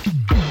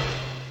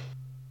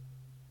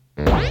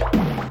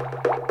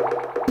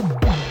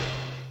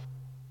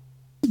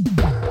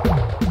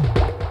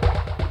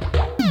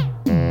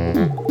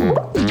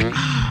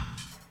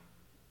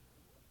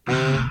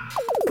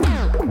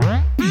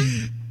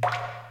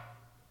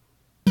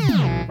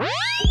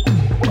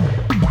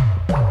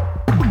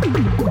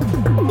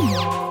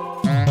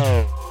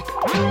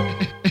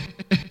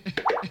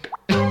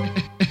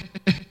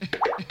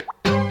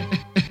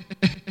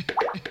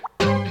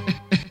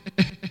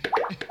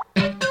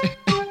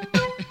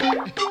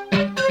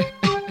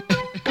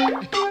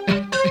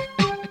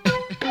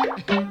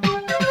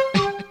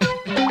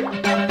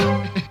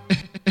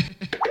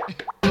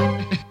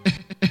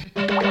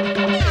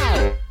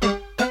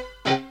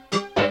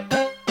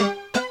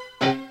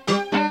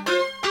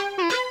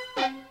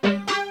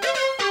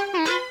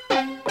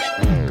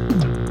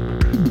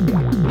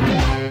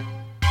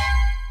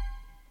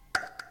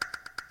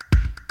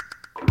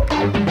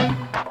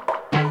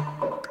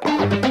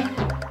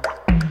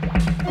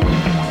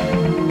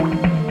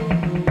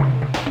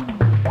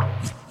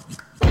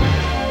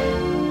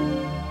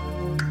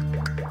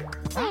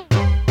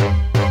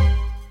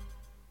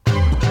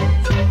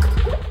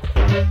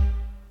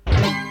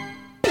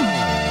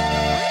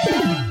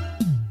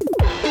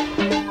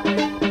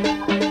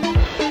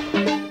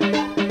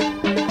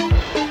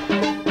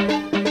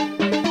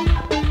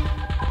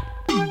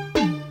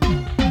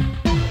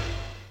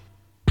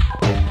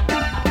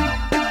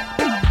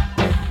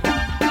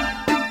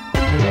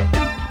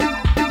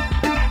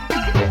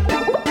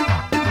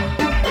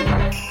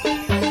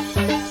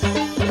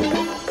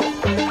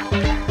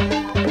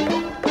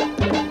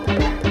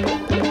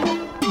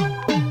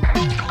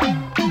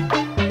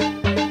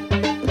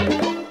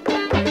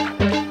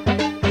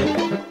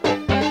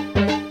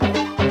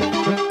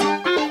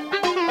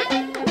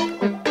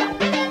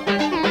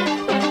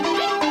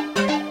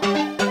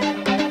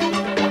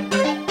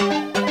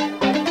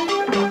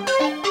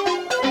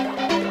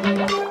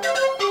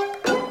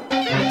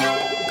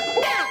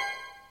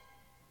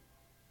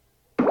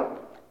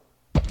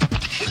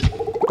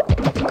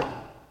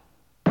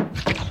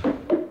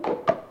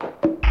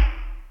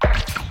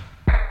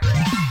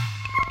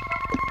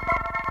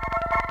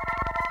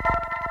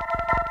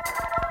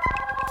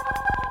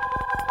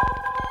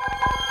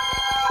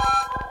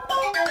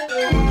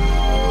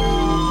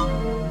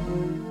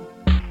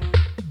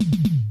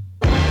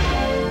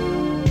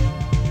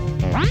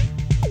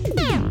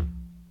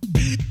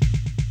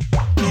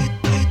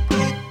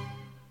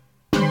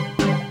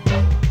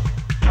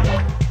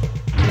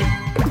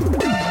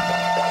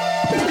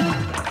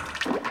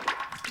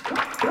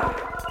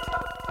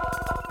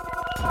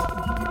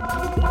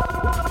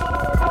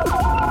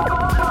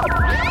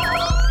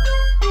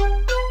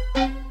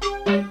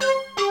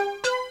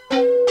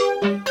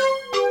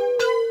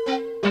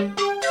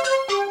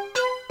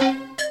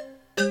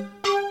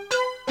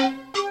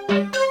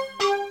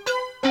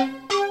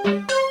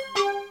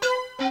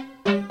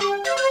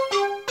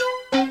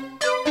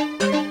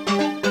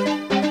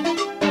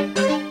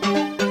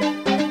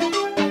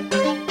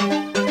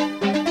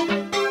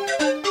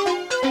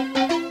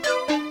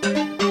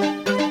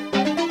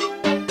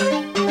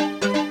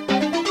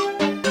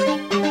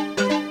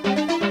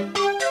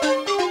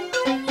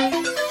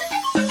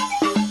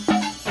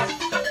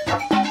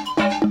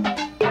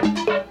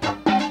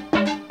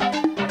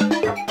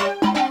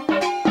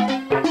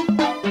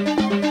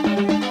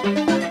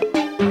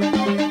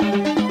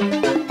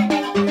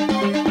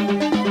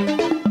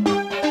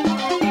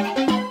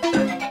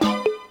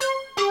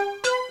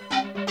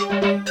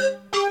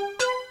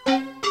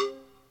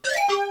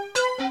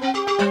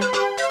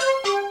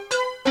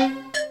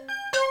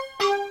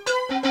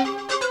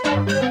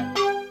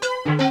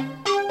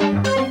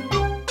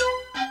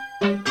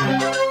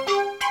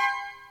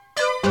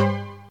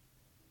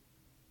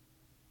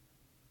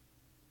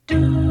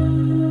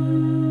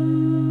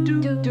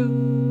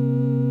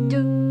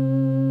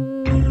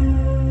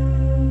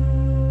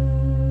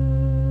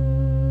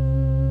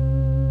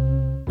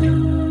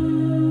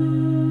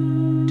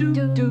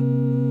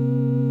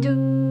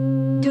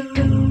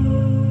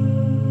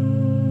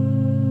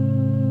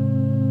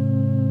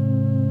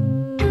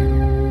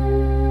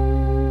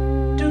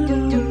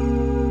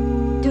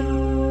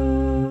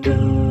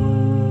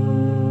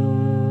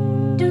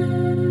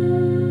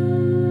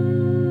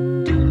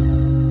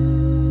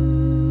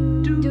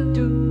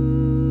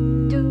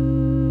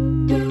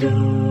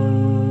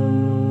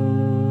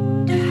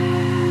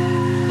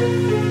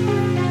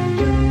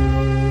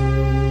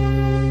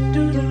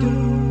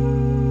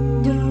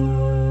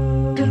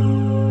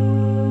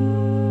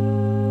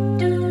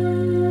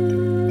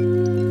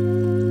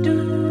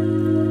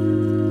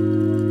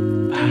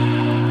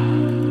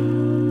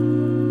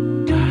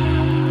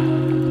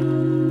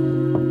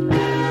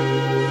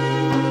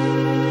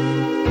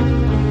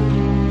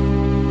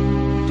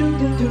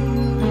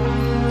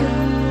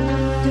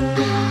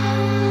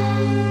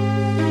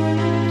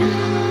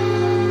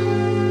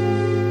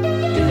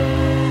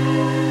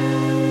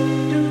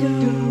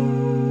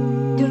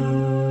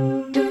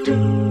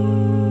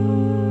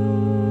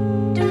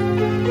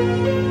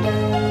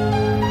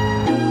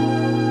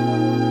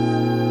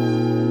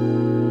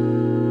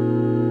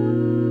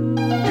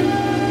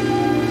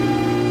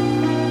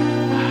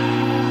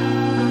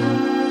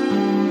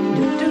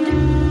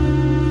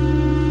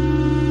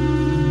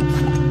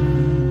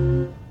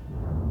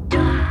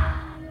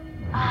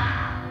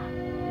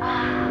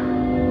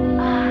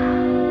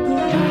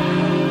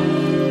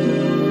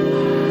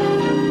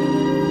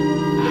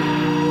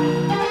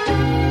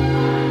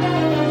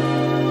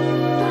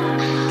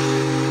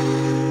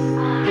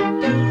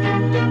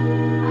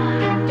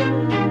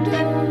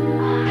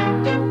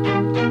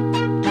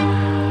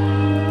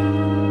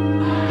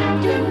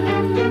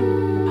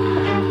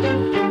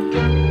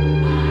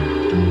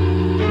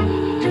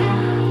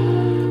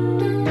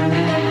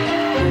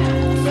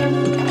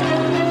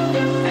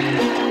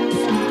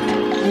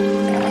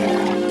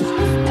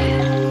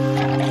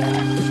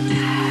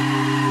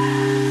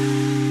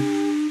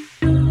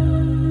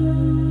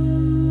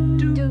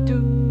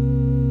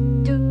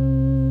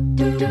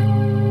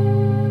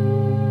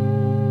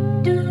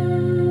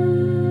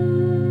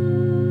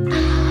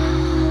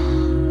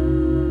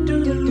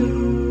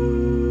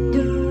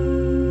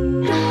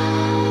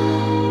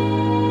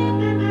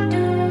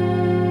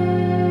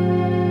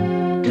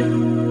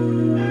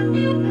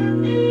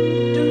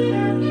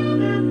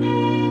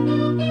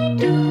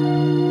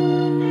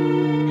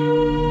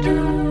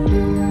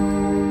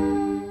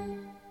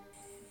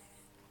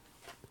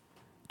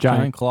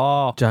 Giant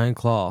claw. Giant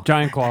claw.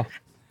 Giant claw.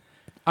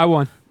 I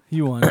won.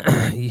 You won.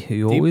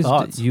 You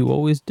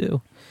always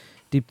do.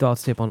 Deep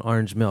Thoughts tape on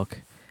Orange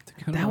Milk.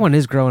 Good That one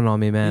is growing on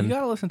me, man. You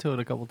gotta listen to it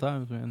a couple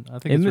times, man. I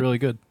think it's really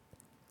good.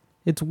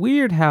 It's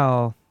weird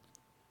how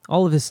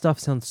all of his stuff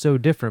sounds so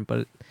different,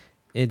 but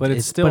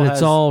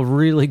it's all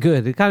really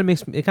good. It kind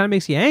of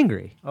makes you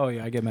angry. Oh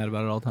yeah, I get mad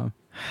about it all the time.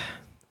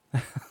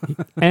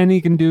 And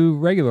he can do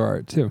regular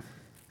art too.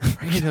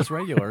 He does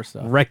regular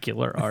stuff,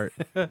 Regular art.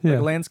 like Yeah.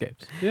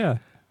 landscapes, Yeah.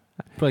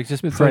 like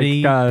just It's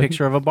pretty like,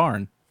 picture of a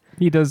barn.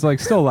 He does like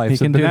still He lifes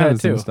can and do that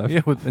bananas too. and stuff.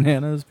 Yeah, with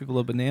bananas. People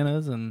love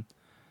bananas and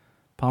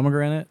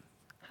pomegranate.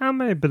 How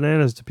many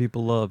bananas do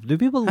people love? Do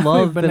people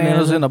love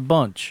bananas in a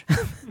bunch?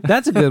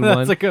 That's a good one.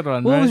 That's a good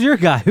one. What right? was your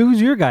guy? Who was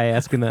your guy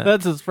asking that?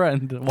 That's his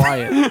friend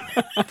Wyatt.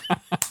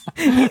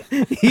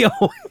 He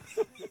always-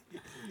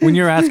 When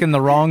you're asking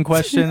the wrong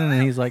question,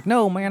 and he's like,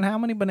 "No, man, how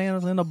many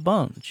bananas in a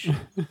bunch?"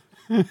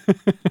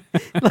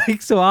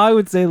 like, so I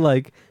would say,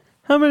 like,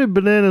 how many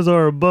bananas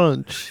are a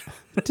bunch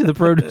to the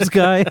produce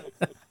guy?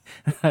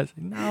 I was like,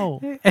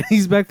 no, And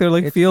he's back there,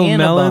 like, It's feeling in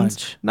a melons.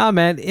 bunch. Nah,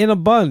 man, in a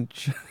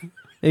bunch.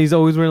 And he's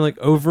always wearing, like,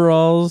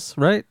 overalls,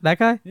 right? That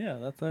guy? yeah,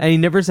 that's And he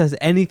never says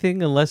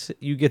anything unless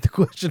you get the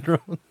question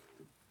wrong.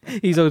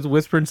 He's always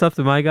whispering stuff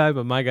to my guy,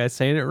 but my guy's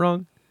saying it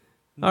wrong.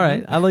 All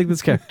right, I like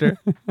this character.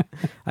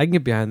 I can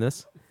get behind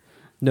this.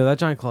 No, that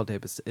Giant Claw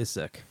tape is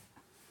sick.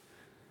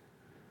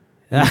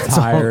 That's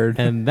all. tired.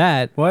 And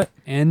that, what?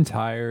 And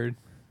tired.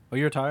 Oh,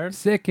 you're tired?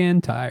 Sick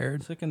and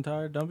tired. Sick and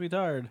tired. Don't be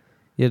tired.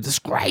 yeah,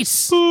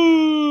 disgrace.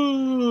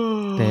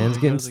 Dan's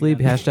getting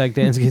sleepy. Hashtag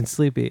Dan's getting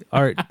sleepy.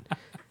 All right.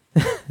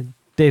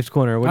 Dave's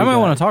Corner. What I do you might got?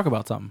 want to talk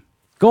about something.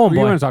 Go on, What do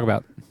you boy. want to talk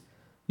about?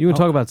 You want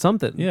to talk about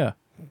something? Yeah,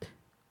 I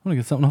want to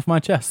get something off my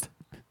chest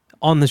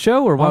On the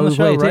show or while on the we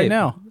play show a right tape?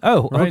 now.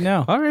 Oh, Right okay.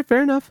 now. All right,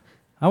 fair enough.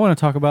 I want to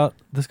talk about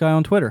this guy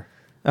on Twitter.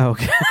 Oh,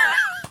 okay.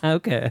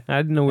 Okay. I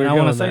didn't know we And were I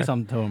going want to say there.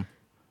 something to him.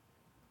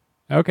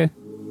 Okay.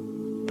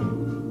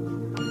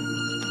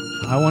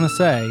 I want to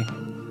say,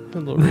 A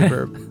little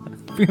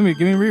reverb. give me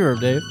reverb,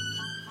 Dave.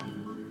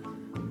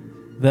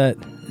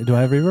 Do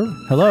I have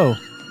reverb? Hello,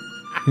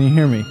 can you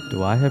hear me?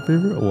 Do I have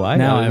reverb? Oh, I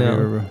Now I gotta have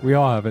know. reverb. We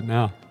all have it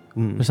now.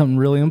 There's something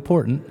really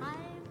important.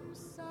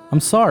 I'm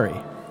sorry.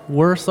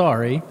 We're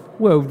sorry.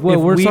 Whoa, If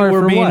we're we sorry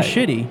were for being what?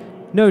 shitty.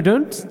 No,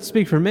 don't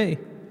speak for me.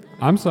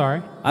 I'm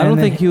sorry. I don't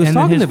And think then- he was and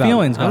then talking his about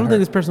feelings I got don't hurt. think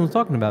this person was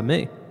talking about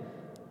me.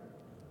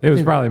 It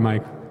was probably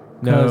Mike.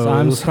 Because No,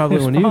 it was probably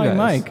it's one of you probably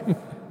guys. Mike.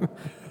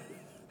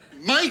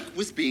 Mike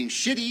was being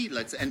shitty.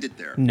 Let's end it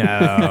there. No.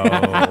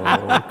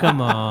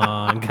 Come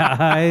on,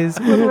 guys.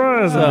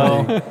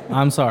 So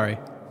I'm sorry.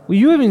 Well,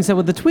 you haven't even said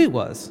what the tweet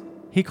was.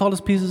 He called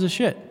us pieces of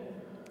shit.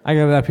 I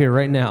got it up here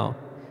right now.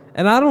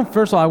 And I don't.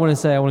 First of all, I want to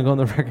say I want to go on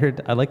the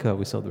record. I like how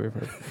we sold the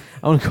reverb.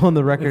 I want to go on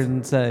the record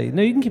and say,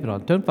 no, you can keep it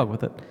on. Don't fuck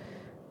with it.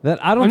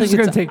 That I don't I'm think just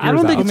it's. gonna take I don't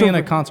yours think out. it's in a,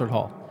 a concert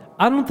hall.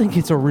 I don't think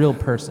it's a real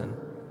person.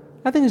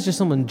 I think it's just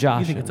someone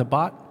joshing. You think it's a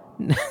bot?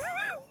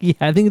 Yeah,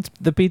 I think it's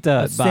the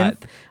Pizza Hut bot.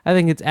 synth? I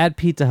think it's at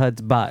Pizza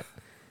Hut's bot.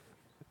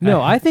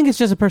 No, I think it's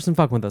just a person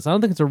fucking with us. I don't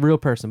think it's a real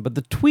person. But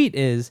the tweet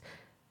is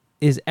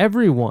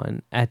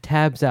everyone at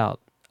Tabs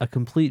Out a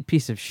complete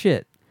piece of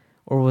shit?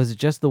 Or was it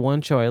just the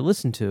one show I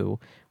listened to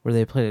where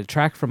they played a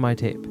track from my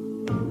tape?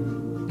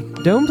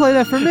 Don't play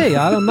that for me.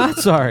 I'm not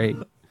sorry.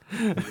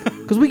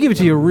 Because we give it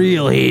to you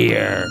real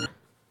here.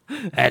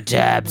 At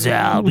Tabs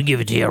Out, we give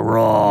it to you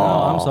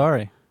raw. Oh, I'm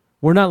sorry.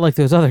 We're not like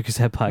those other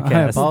cassette podcasts.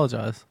 I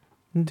apologize.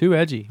 Too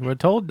edgy. We're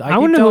told. I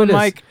wonder who it is.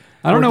 Mike.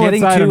 I don't we're know what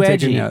getting side too I'm edgy.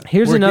 taking yet.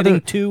 Here's We're another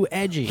getting too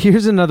edgy.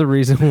 Here's another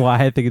reason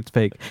why I think it's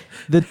fake.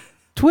 The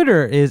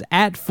Twitter is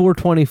at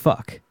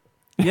 420fuck.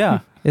 Yeah.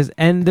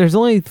 And there's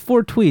only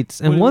 4 tweets,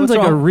 and one's what's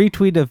like wrong? a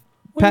retweet of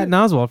Patton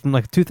Oswalt from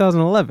like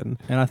 2011.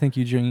 And I think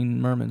Eugene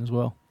Merman as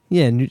well.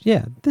 Yeah,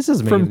 this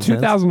doesn't make From any sense.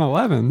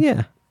 2011.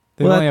 Yeah,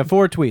 They Well, only that- have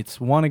 4 tweets.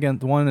 One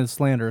is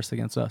slanderous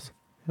against us.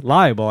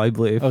 libel, I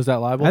believe. Oh, is that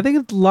libel? I think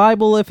it's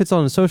libel if it's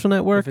on a social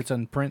network. if it's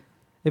in print.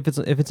 If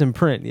it's in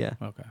print, yeah.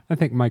 Okay. I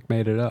think Mike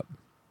made it up.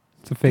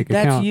 It's a fake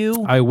That's account.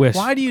 you. I wish.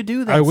 Why do you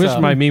do that? I wish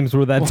stuff? my memes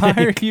were that Why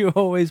take. are you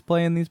always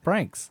playing these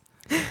pranks?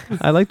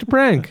 I like to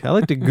prank. I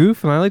like to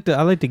goof, and I like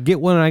to get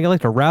one, and I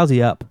like to rouse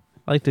you up.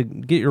 I like to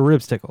get your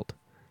ribs tickled.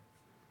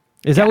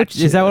 Is that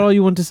what all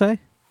you want to say?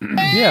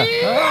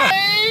 Yeah.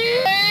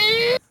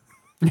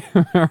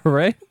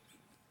 Right?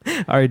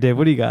 All right, Dave.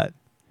 What do you got?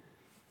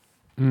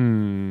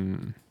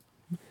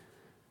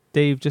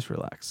 Dave, just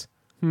relax.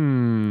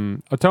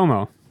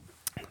 Atomo.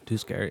 Too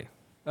scary.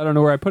 I don't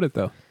know where I put it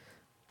though.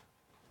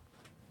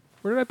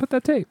 Where did I put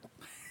that tape?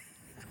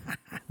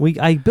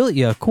 I built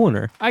you a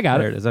corner. I got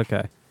there it. it is.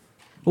 Okay.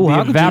 Ooh, The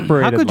how could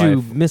evaporated you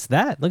life. miss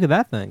that? Look at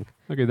that thing.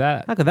 Look at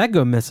that. How could that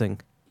go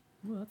missing?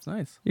 Well, that's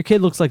nice. Your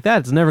kid looks like that.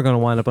 It's never going to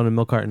wind up on a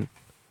milk carton.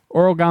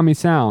 Origami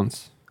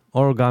Sounds.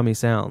 Origami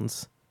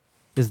Sounds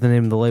is the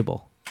name of the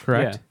label.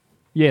 Correct.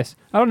 Yeah. Yes.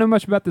 I don't know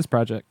much about this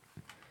project.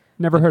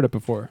 Never heard it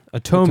before.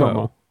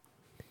 Atomo.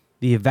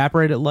 The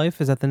Evaporated Life,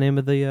 is that the name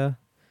of the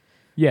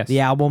Yes. the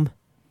album?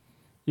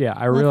 Yeah,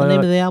 I What's really the name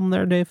like, of the album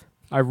there, Dave?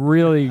 I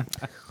really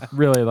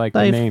really like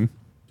the Dave. name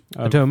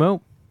of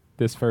Atomo.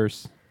 this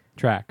first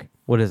track.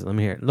 What is it? Let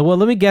me hear it. Well,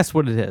 let me guess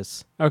what it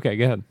is. Okay,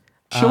 go ahead.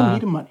 Show me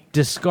the money.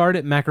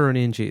 Discarded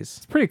macaroni and cheese.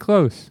 It's pretty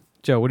close.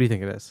 Joe, what do you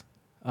think it is?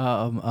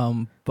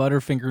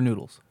 Butterfinger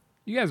noodles.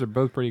 You guys are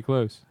both pretty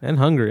close. And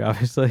hungry,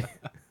 obviously.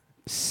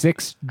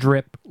 6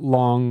 drip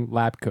long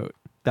lab coat.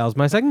 That was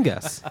my second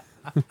guess.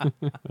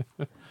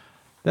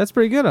 That's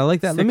pretty good. I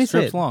like that. 6 Let me say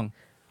strips it. long.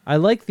 I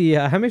like the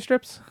how many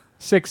strips?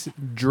 6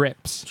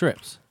 drips.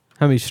 Strips.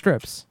 How many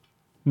strips?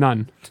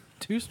 None.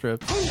 2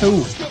 strips.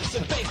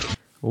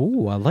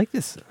 Oh, I like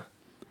this.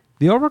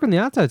 The artwork on the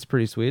outside's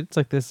pretty sweet. It's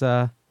like this.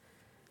 It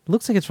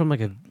looks like it's from like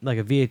a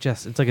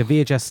VHS. It's like a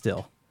VHS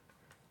still.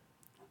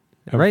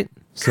 Right?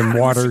 Some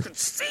water.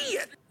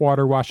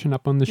 Water washing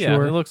up on the Yeah,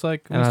 shore. it looks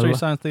like And I Mystery lo-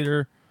 Science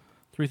Theater.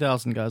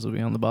 3,000 guys will be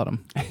on the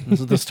bottom. This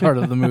is the start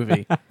of the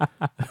movie.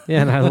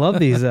 Yeah, and I love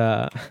these.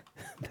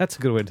 That's a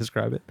good way to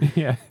describe it.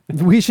 Yeah.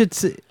 We should.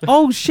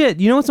 Oh shit!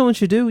 You know what someone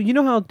should do? You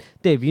know how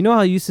Dave? You know how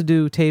I used to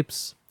do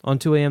tapes on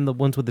 2 a.m. The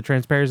ones with the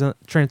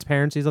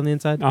transparencies on the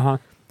inside. Uh-huh.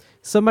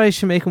 Somebody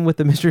should make them with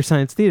the Mystery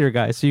Science Theater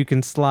guys, so you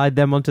can slide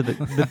them onto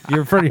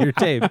your front of your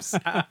tapes.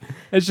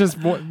 It's just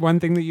one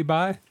thing that you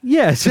buy.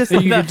 Yeah, it's just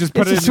You can just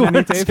put it's it in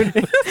any just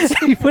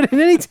tape. you put it in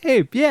any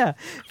tape. Yeah,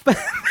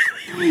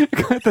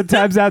 Got the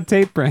Tabs Out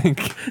tape prank.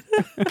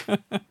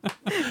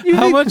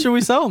 How much are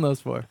we selling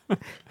those for?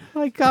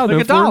 like God,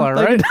 Like $1,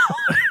 right?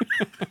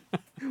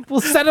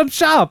 We'll set up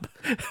shop.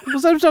 We'll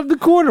set up shop in the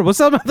corner. We'll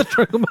sell them out the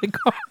trunk of my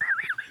car.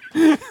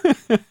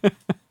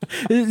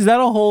 Is that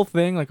a whole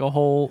thing? Like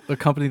a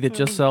company that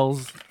just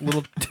sells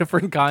little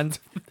different kinds?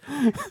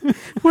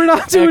 We're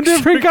not doing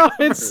Extra different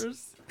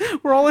kinds.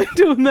 We're only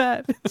doing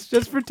that. It's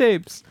just for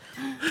tapes.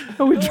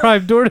 And we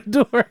drive door to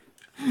door.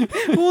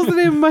 What was the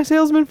name of my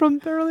salesman from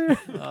earlier?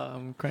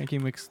 Cranky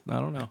Mix. I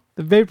don't know.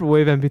 The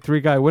Vaporwave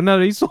MP3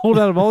 guy. He sold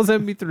out of all his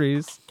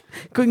MP3s.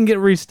 Couldn't get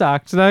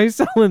restocked. So now he's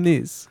selling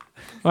these.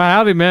 Well,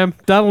 howdy, ma'am.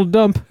 Donald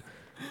Dump.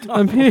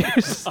 I'm here.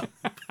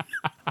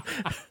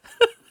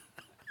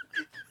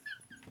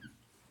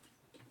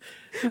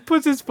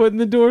 Puts his foot in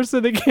the door so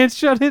they can't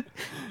shut it.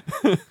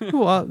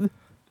 Well,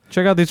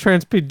 check out these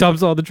he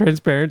dumps all the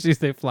transparencies.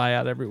 They fly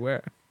out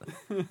everywhere.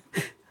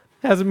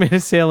 Hasn't made a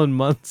sale in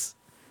months.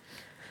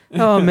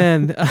 Oh,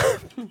 man.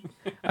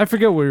 I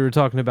forget what we were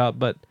talking about,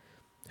 but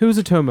who's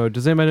Atomo?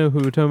 Does anybody know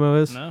who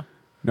Atomo is? No,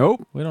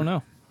 Nope. we don't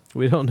know.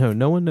 We don't know.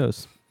 No one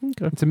knows.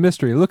 Okay. It's a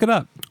mystery. Look it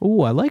up.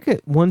 Oh, I like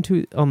it. 1,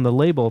 2 on the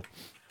label.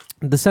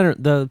 The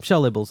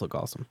shell labels look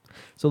awesome.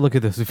 So look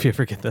at this if you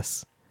ever get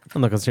this.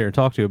 I'm not going to sit here and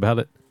talk to you about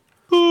it.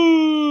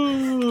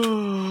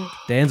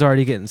 Dan's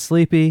already getting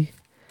sleepy.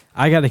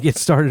 I got to get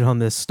started on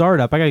this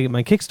startup. I got to get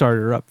my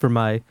Kickstarter up for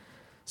my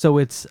So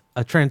it's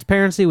a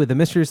transparency with a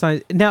Mystery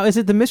Science. Now, is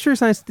it the Mystery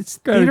Science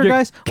Theater get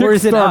guys, or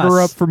is it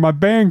Kickstarter us? up for my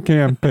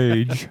Bandcamp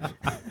page.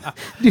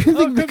 Do you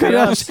think the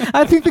cutouts?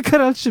 I think the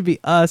cutouts should be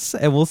us,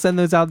 and we'll send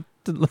those out.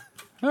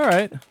 All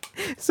right.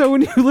 So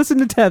when you listen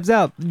to Tabs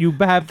Out, you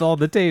have all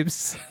the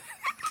tapes.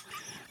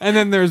 And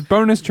then there's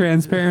bonus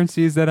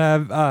transparencies that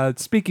have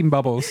speaking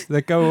bubbles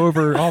that go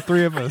over all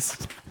three of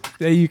us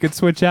that you could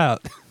switch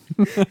out.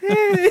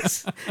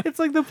 it's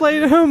like the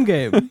play at home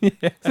game.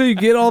 So you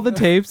get all the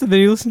tapes, and then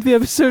you listen to the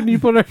episode, and you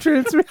put our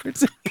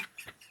transparency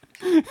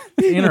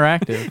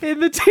Interactive.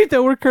 in the tape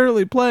that we're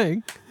currently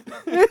playing.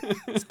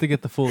 Just to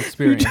get the full You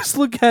experience. just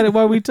look at it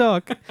while we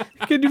talk.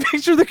 Can you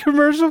picture the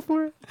commercial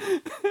for it?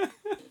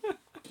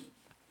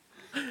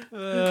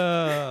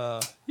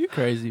 You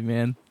crazy,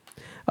 man.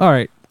 All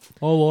right,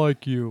 I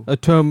like you.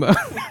 Atomo.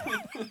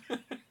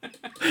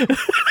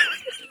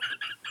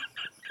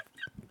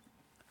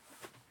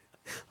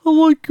 I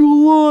like you a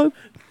lot.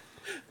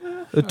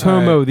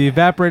 Atomo, right. the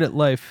evaporated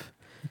life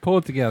Pull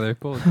it together.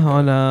 Pull it.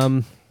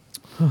 on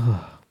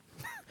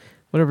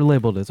whatever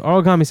label it is.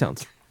 Origami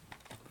Sounds.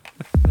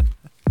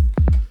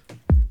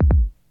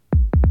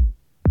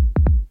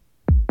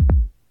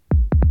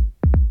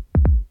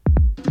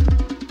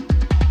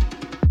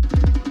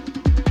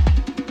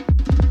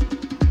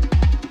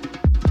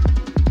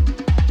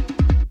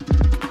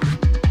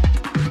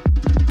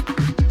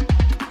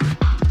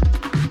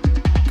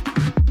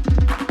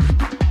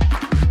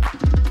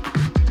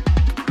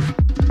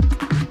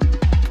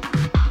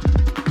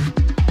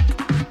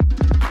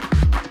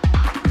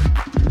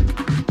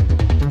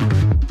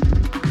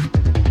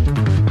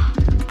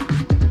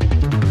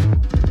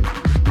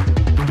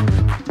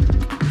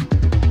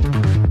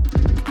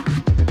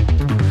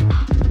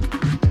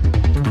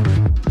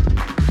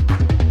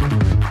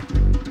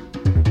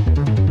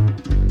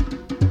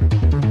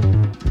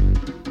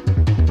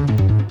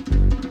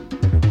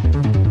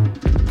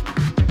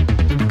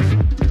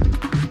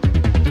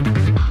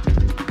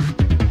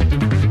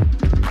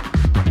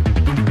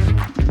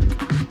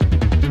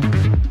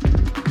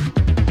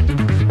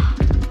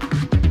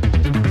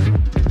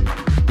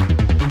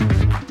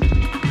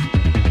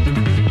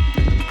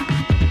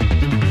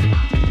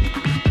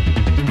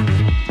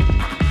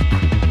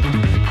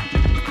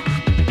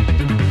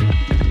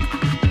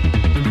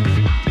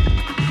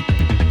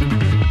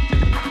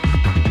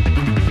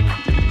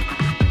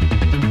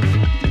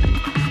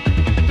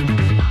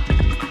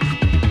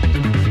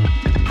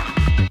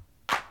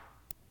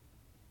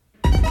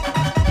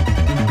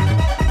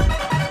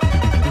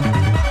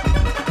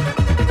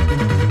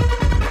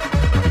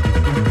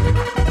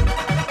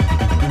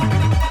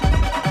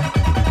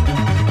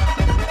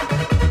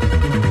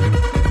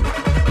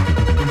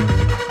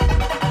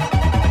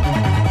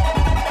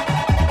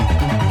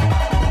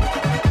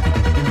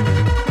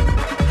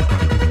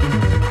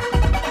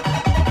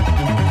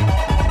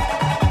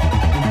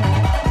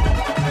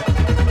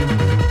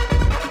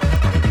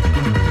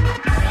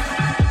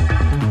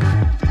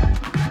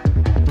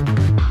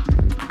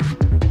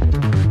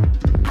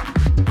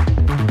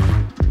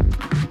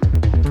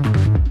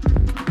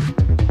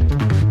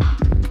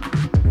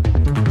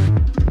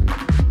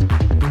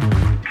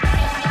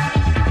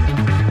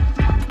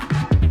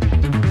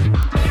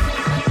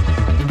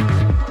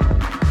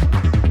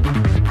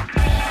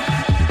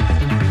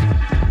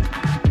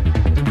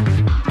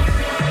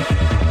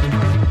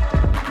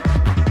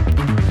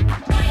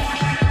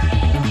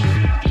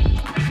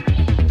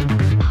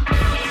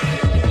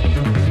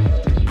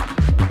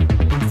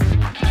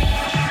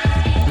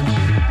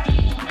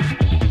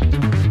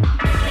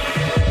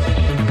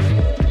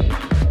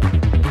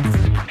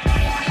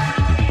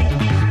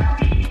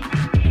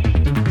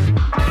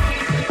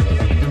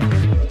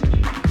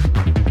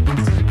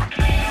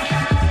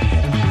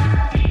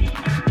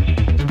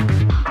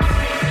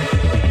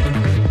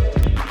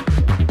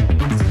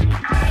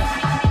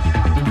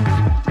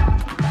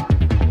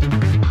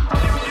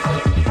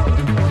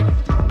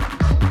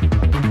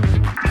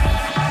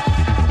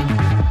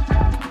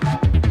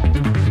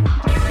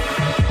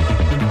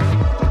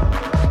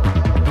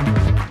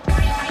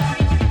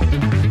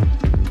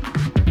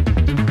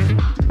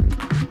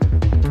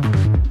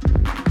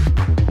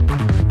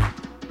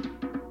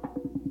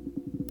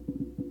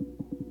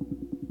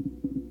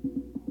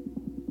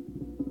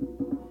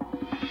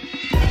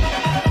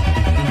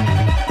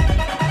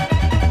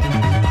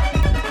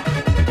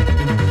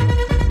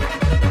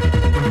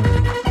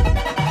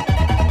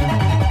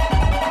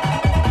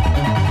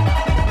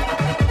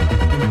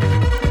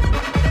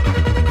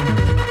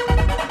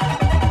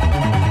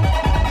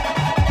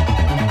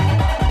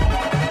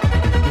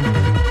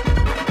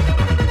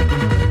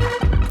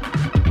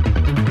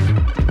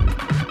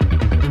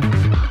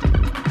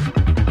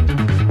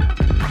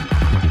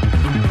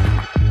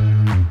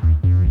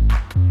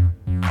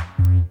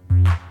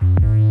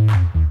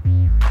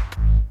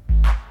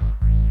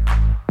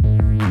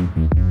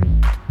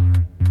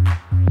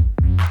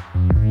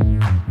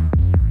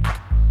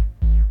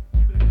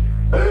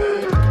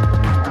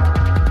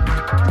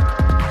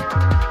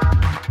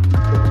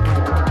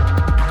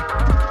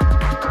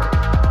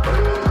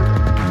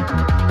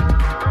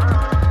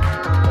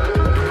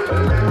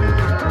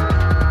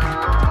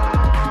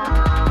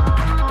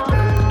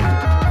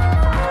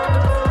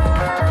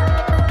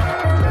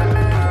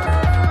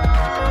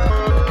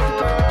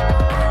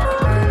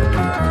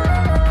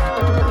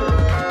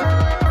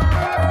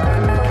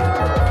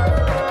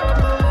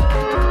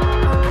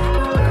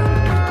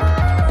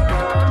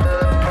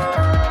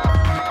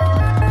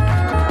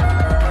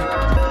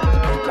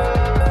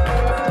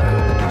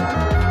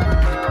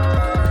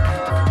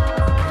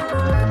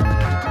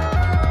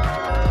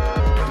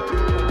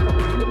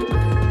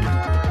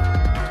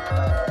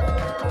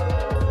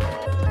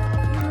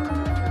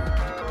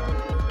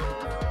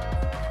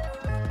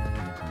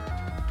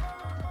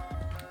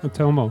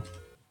 Atomo.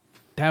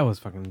 That was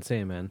fucking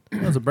insane, man.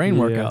 That was a brain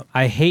workout.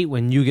 I hate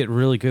when you get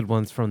really good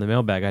ones from the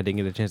mailbag I didn't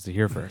get a chance to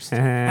hear first.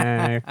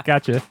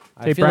 Gotcha.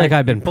 I feel like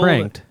I've been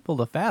pranked.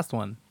 Pulled a fast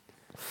one.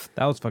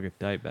 That was fucking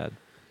tight, bad.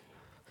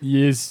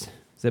 Yes.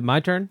 Is it my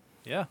turn?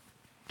 Yeah.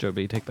 Joe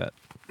B, take that.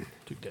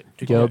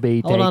 Joe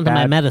B, Hold on to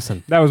my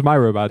medicine. That was my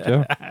robot,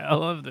 Joe. I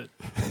loved it.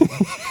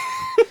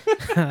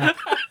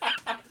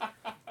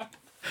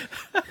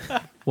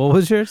 What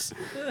was yours?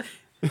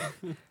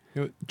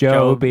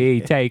 Joe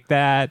B, take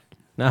that.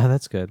 No,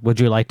 that's good. Would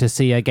you like to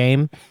see a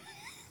game?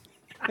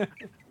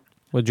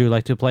 Would you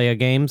like to play a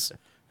games?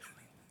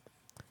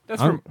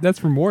 That's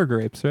from War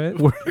Grapes, right?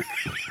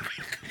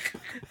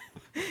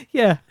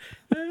 Yeah.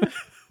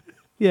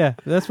 Yeah,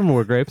 that's from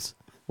War Grapes.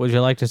 Would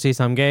you like to see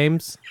some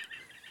games?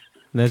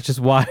 And that's just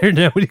wired.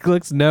 Nobody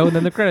clicks no, and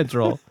then the credits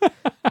roll.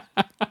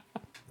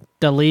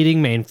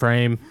 Deleting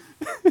mainframe.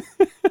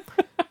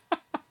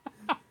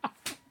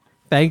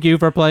 Thank you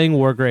for playing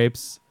War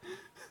Grapes.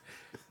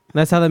 And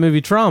that's how that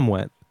movie Trom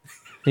went.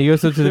 He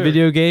goes up to the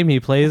video game, he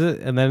plays it,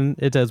 and then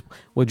it says,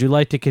 would you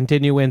like to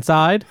continue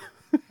inside?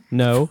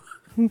 No.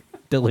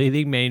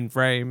 Deleting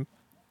mainframe.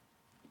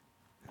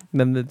 And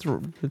then it's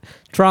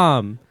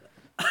Trom.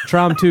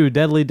 Trom 2,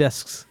 Deadly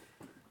Discs.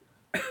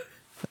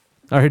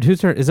 All right, whose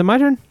turn? Is it my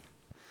turn?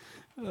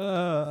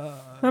 How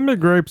many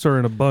grapes are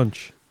in a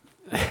bunch?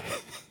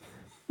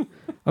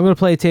 I'm going to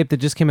play a tape that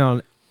just came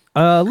out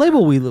on a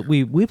label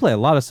we play a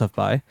lot of stuff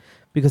by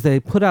because they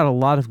put out a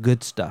lot of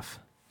good stuff.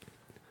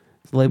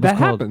 The label's That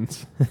called,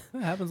 happens.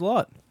 That happens a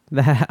lot.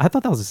 I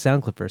thought that was a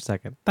sound clip for a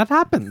second. That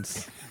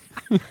happens.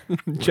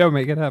 Joe,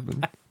 make it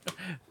happen.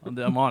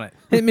 I'm on it.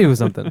 Hit me with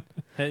something.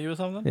 Hit you with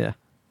something? Yeah.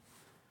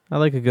 I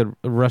like a good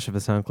rush of a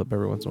sound clip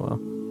every once in a while.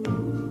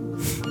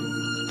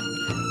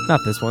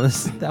 Not this one.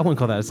 I wouldn't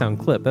call that a sound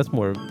clip. That's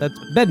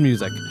bed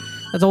music.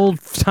 That's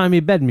old-timey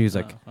bed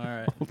music. All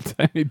right.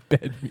 Tiny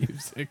bed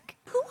music.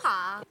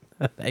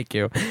 Thank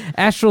you.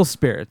 Astral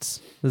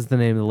Spirits is the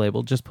name of the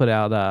label. Just put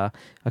out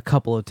a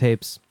couple of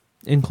tapes,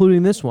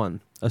 including this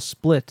one, a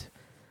split.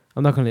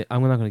 I'm not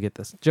gonna get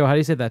this. Joe, how do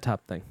you say that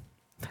top thing?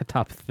 That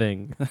top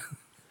thing.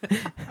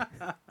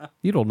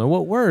 You don't know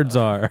what words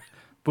are.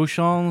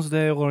 Bouchons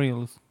de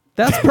Orioles.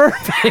 That's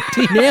perfect.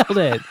 He nailed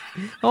it.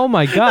 Oh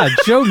my God.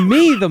 Show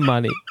me the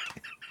money.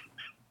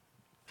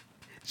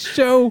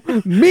 Show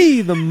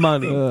me the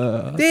money.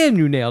 Damn,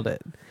 you nailed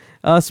it.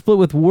 Split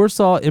with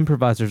Warsaw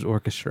Improvisers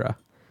Orchestra.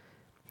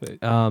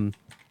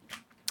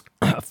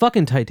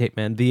 Fucking tight tape,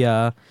 man.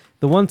 The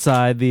one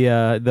side,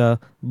 the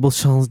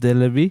Bouchons de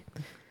la Vie,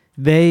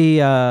 they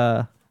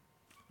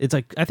it's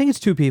like, I think it's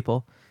two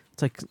people.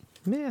 It's like,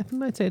 man, I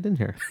might say it in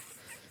here.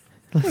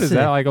 What is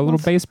that, like a little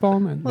baseball?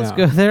 Let's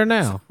go there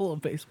now. A little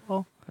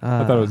baseball.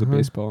 I thought it was a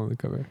baseball on the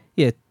cover.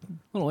 Yeah, A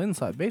little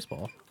inside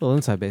baseball. little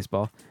inside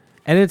baseball,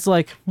 and it's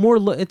like more.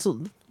 It's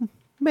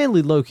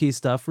mainly low key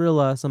stuff.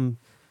 Real some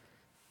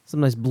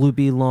nice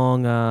bloopy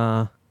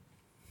long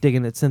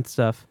digging at synth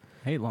stuff.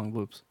 I hate long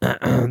loops.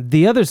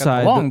 The other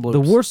side, long the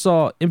bloops.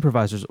 Warsaw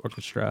Improvisers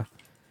Orchestra,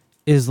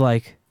 is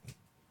like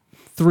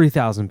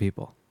 3,000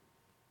 people.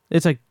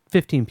 It's like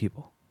 15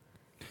 people.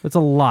 It's a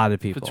lot of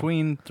people.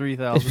 Between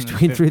 3,000 It's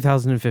between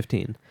 3,000 and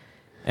 15.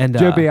 And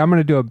Joe B, I'm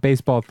going to do a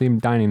baseball-themed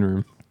dining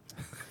room.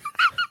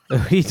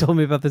 he told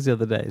me about this the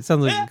other day. It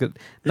sounds like good.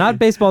 Not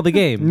baseball the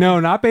game. No,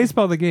 not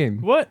baseball the game.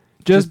 What?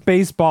 Just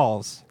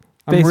baseballs.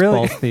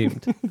 Baseballs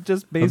themed.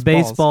 Just A baseballs.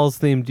 baseballs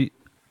themed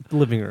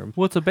living room.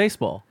 What's a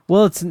baseball?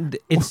 Well, it's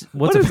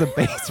What is a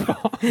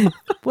baseball?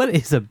 what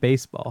is a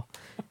baseball?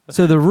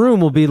 So the room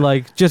will be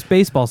like just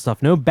baseball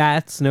stuff. No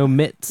bats, no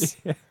mitts,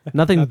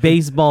 nothing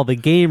baseball the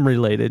game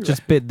related.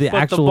 Just the But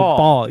actual the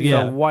ball. The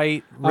Yeah,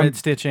 white, red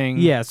stitching.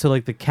 yeah. So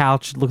like the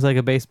couch looks like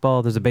a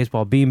baseball. There's a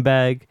baseball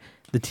beanbag.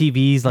 The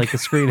TV's like the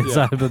screen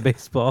inside of a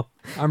baseball.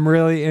 I'm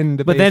really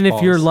into But then if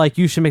you're baseballs. like,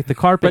 you should make the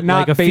carpet but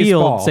not like a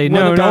baseball. field. Say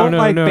Well, no, I no, don't no,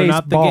 like no,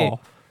 not the game.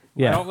 baseball.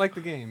 Yeah. I don't like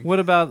the game. What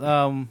about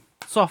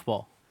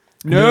softball?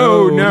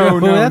 No,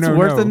 that's no,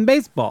 worse no. than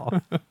baseball.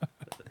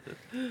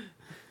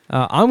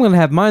 I'm gonna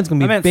have mine's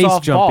gonna I be meant base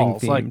jumping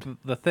softballs, themed. like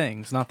the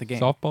things, not the game.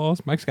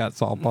 Softballs? Mike's got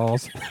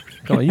softballs.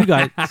 Come on, you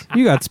got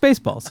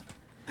spaceballs.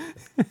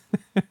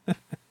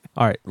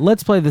 All right,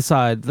 let's play the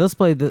side. Let's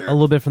play a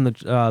little bit from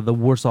the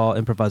Warsaw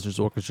Improvisers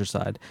Orchestra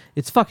side.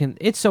 It's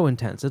so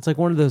intense. It's like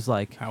one of those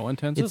like. How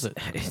intense is it?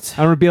 It's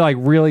I'm going to be like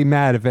really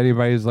mad if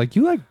anybody's like,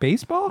 you like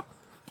baseball?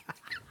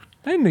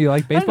 I didn't know you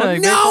like baseball.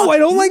 like no, baseball. I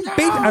don't like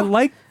baseball. I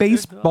like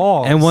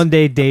baseball. and one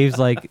day Dave's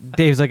like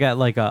at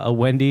like a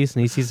Wendy's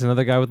and he sees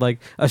another guy with like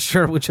a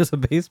shirt with just a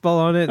baseball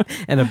on it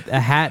and a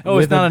hat. Oh,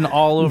 with it's not a, an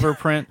all-over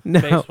print.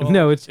 No, baseball?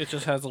 no, It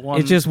just has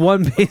one. It's just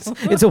one base.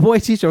 It's a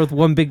white T-shirt with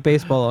one big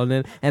baseball on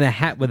it and a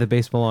hat with a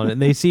baseball on it.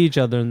 And they see each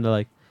other and they're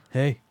like,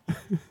 "Hey,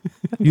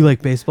 you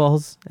like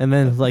baseballs?" And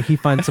then like he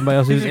finds somebody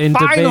else who's into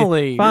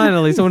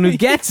finally someone who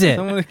gets it.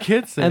 Someone that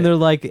gets it. And they're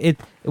like,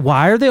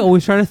 why are they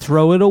always trying to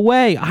throw it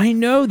away? I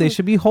know they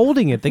should be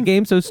holding it. The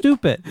game's so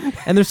stupid.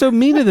 And they're so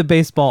mean to the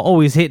baseball,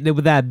 always hitting it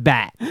with that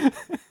bat.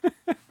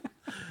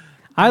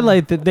 I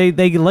like that they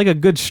like a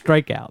good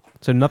strikeout,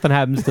 so nothing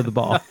happens to the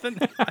ball.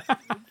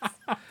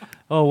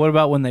 Oh, what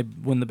about when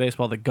the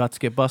baseball, the guts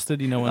get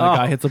busted? You know, when the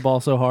guy hits a ball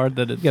so hard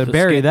that it's You gotta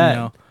bury that. You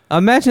know,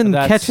 Imagine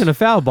That's- catching a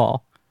foul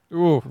ball.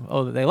 Ooh.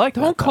 oh, they like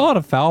Don't call it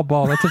a foul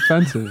ball. That's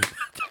offensive.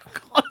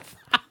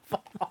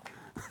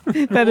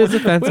 That is We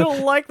offensive.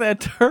 don't like that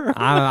term.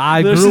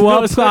 I There's grew no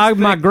up. such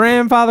My thing.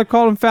 grandfather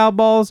called them foul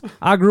balls.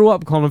 I grew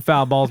up calling them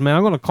foul balls, man.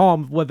 I'm gonna call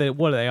them what they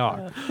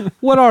are.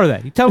 What are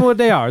they? Tell me what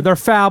they are. They're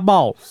foul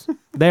balls.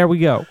 There we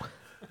go.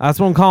 That's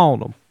what I'm calling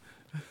them.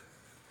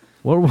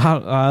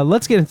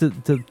 Let's get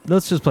into.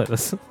 Let's just play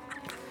this.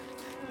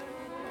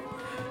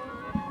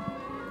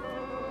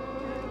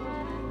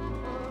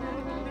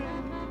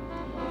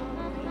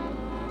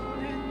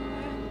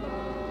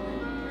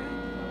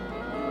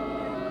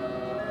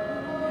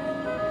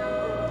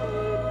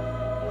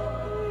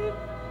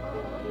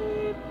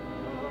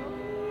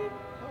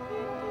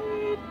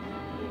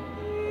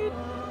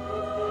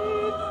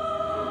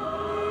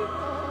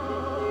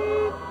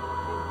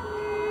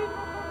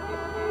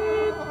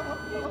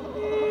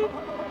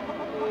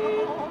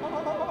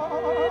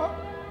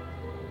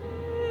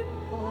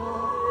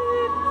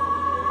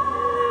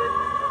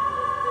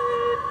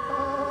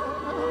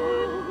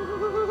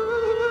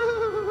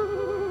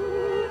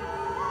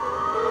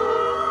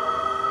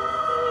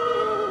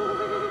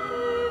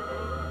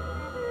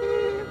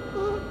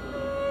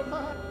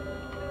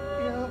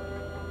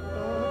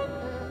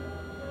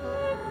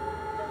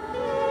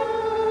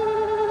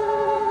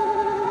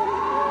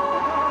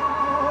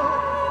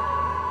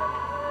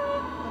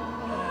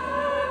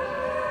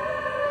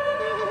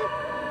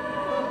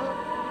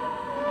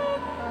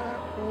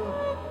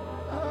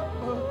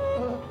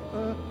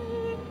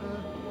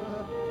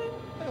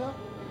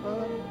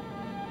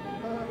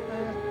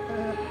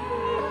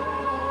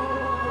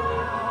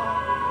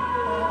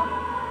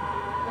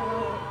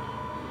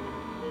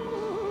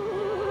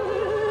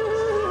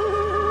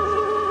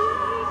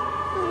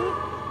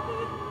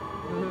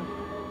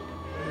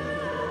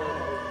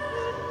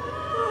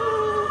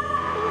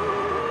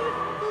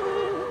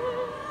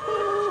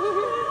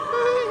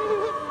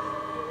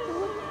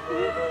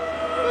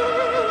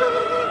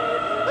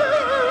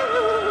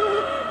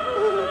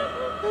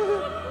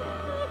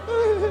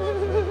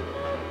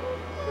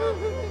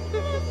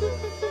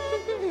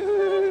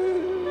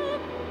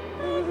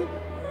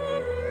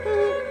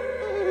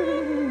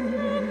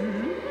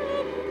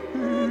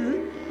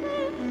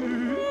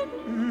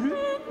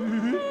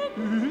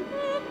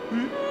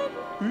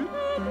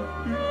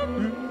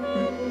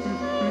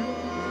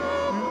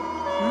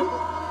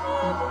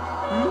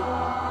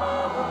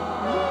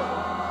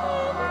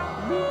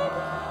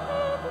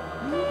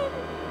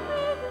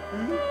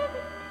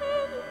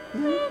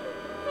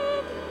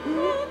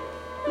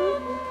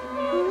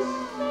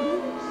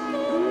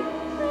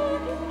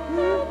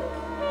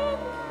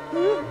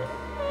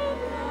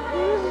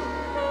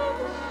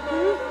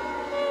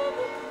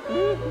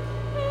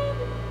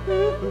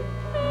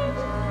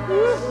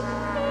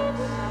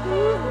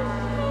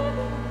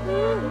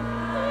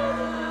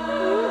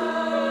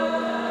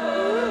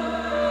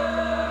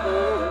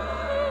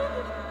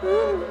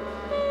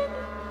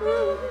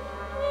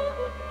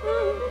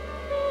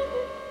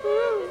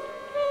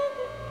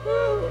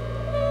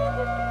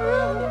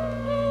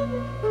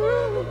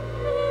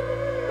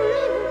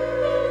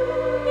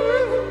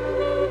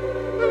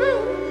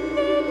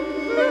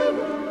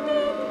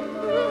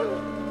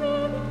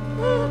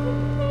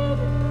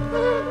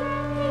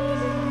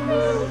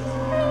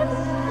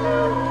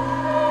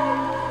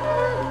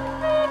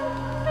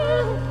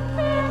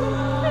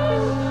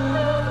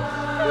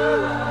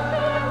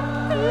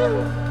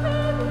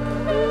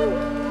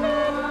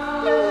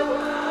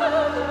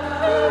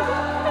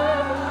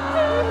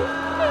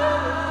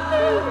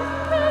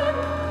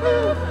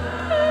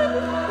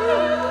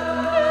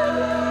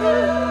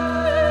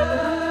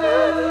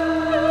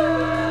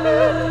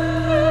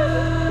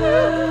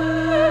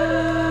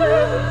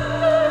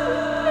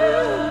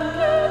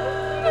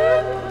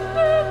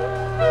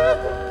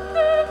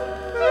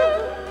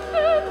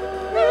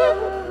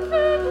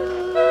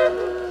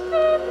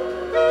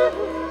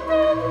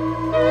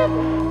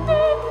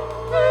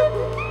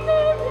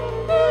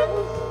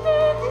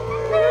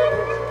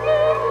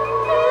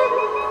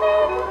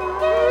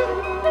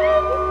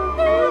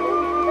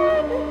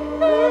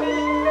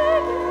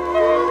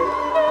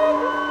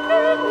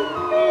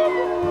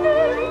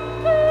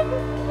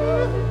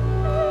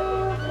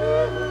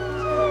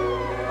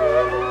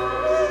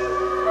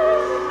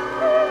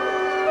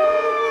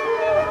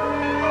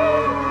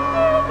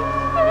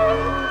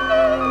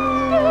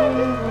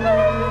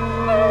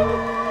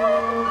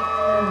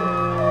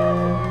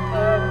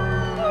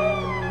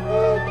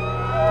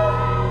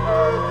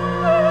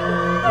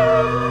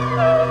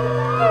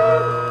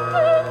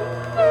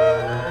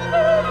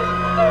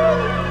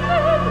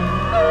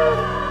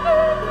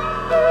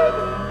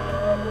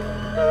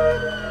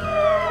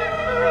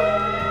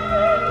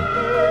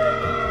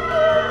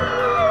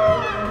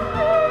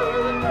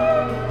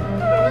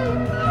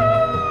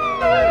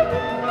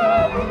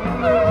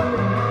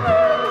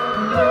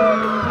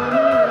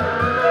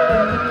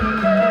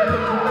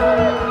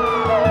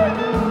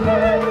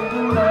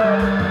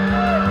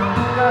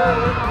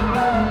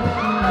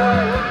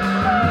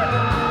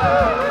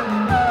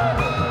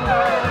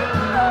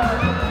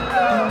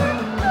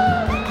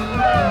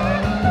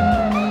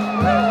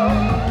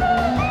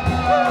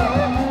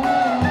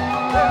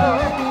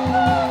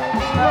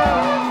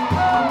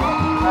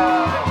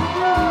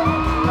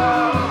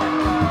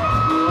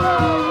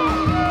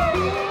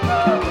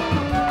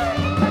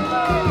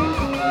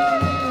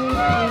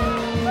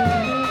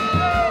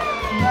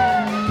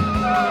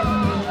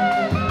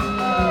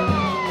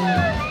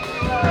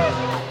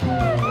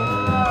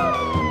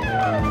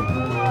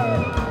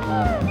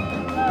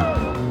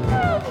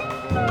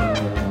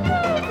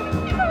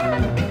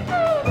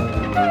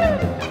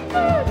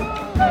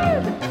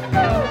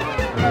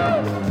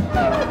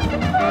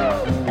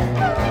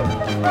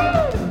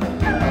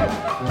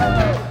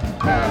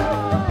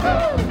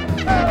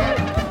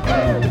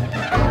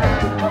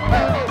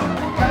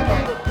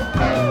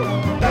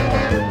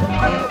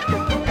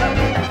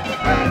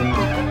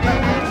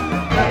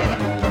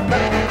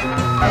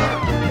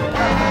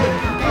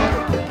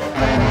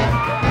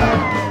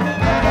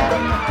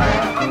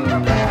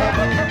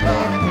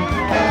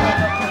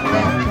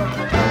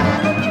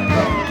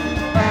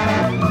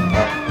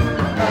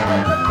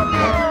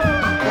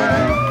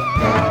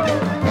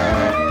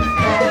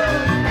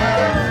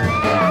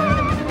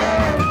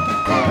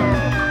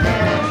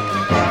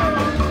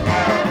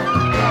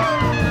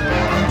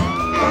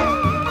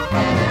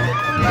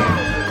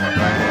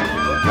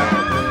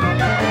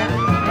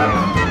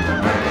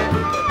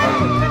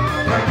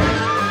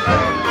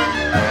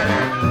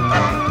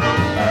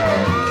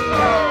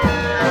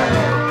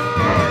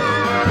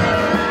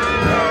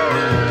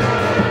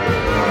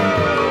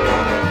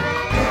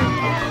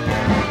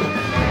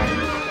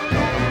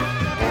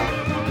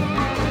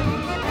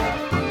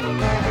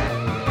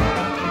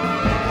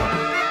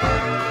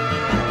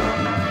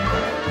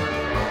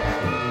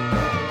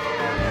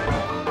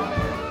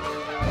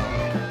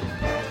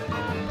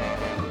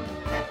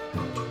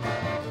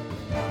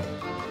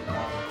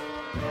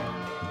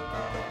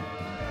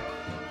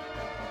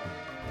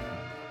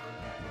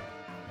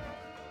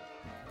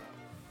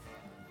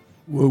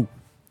 Whoa.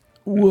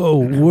 Whoa,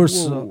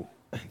 Warsaw.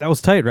 That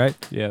was tight, right?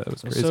 Yeah, that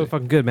was It was crazy. so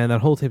fucking good, man.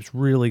 That whole tape's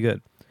really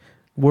good.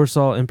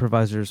 Warsaw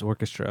Improvisers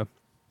Orchestra.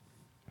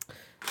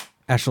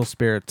 Astral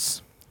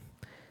Spirits.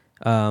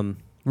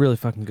 Really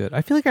fucking good.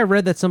 I feel like I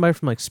read that somebody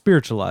from like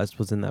Spiritualized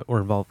was in that or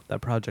involved with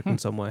that project in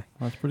some way.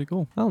 That's pretty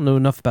cool. I don't know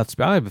enough about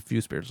I have a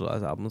few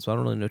Spiritualized albums, so I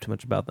don't really know too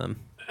much about them.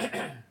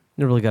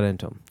 Never really got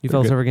into them. You They're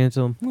fellas good. ever get into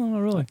them? No, not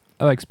really.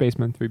 I like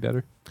Spaceman 3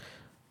 better.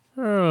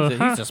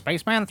 He's a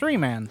Spaceman 3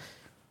 man.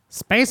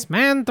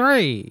 Spaceman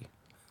 3.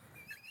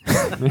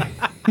 That's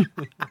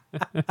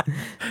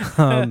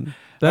All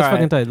fucking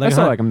right. tight. I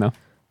still like him though.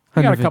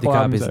 I got a 150 couple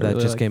albums copies of that I that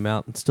really just like. came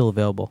out. It's still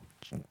available.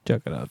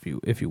 Check it out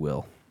if you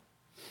will.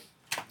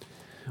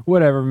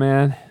 Whatever,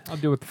 man. I'll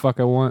do what the fuck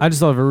I want. I just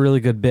thought of a really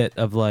good bit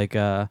of like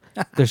there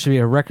should be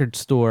a record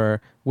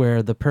store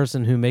where the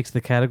person who makes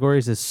the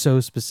categories is so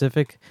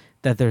specific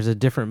that there's a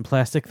different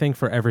plastic thing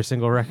for every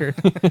single record.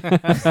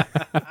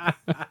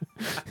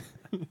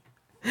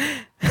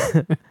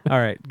 All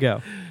right,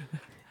 go.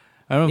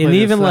 I don't And play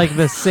even this, like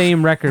the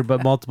same record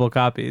but multiple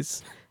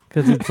copies.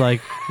 Because it's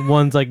like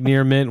one's like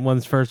near mint,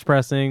 one's first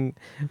pressing,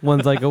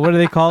 one's like what do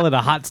they call it, a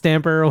hot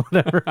stamper or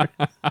whatever.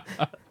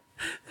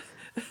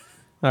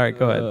 All right,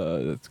 go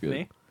ahead. That's good.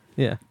 Me?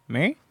 Yeah,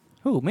 Me?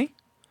 Who? Me?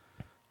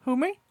 Who?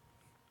 Me?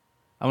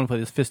 I'm gonna play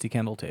this Fisty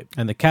Kendal tape.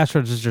 and the cash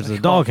register's a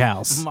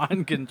doghouse.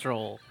 Mind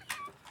Control.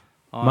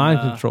 On, Mind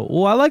Control.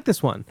 Oh, I like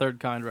this one. Third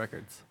Kind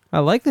Records. I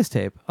like this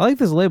tape. I like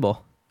this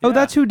label. Oh, Yeah.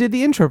 that's who did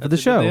the intro for the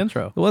That's who show. did the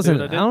intro. It wasn't.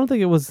 See what I I did? don't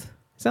think it was. It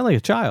sounded like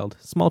a child,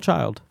 small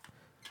child.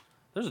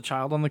 There's a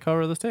child on the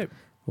cover of this tape.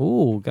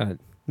 Ooh, God.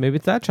 Maybe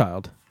it's that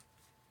child.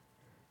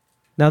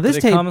 Now this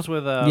It tape. comes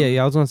with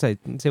yeah. I was gonna say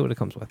what it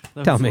comes with.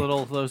 those Tell me.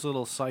 those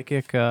little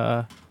psychic.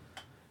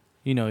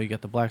 You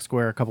get the black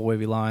square, a couple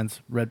wavy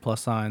lines, red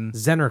plus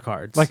signs. Zener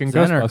cards. Like in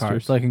Zener Ghostbusters.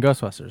 cards, like in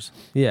Ghostbusters.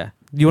 Yeah.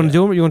 You want to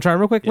do them? You want to try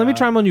them real quick? Let me Yeah.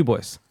 try them on you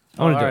boys.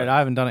 I Oh, want all to do right, it. I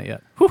haven't done it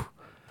yet. Whew.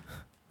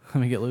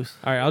 Let me get loose.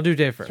 All right, I'll do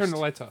Dave first. Turn the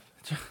lights off.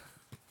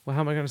 Well,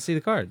 how am I going to see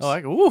the cards? Oh,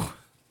 ooh.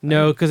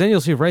 No, because then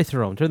you'll see right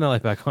through them. Turn the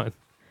light back on.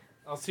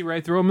 I'll see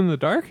right through them in the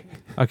dark.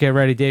 Okay,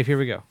 ready, Dave? Here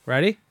we go.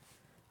 Ready?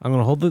 I'm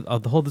gonna I'll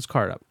hold this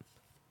card up.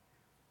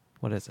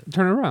 What is it?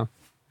 Turn it around.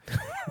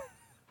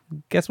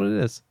 Guess what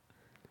it is?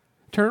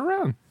 Turn it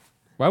around.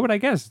 Why would I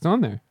guess? It's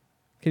on there.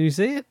 Can you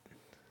see it?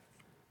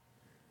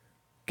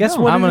 Guess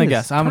No, what? I'm it gonna is.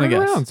 guess. I'm Turn gonna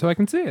it guess. around so I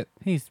can see it.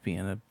 He's being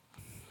a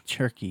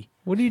jerky.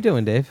 What are you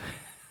doing, Dave?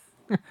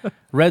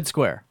 Red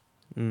square.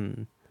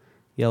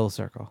 Yellow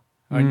circle.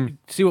 All right,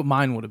 see what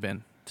mine would have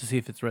been to see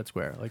if it's red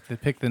square. Like, to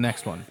pick the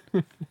next one,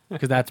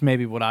 because that's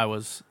maybe what I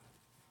was.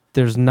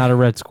 There's not a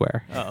red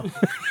square. Oh,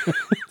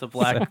 it's a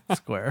black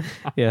square.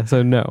 Yeah,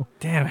 so no.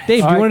 Damn it.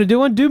 Dave, All you right. want to do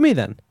one? Do me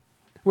then.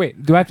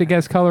 Wait, do I have to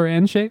guess color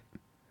and shape?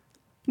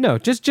 No,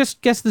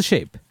 just guess the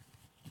shape.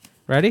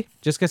 Ready?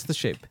 Just guess the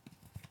shape.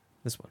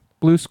 This one.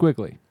 Blue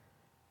squiggly.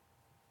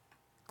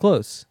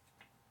 Close.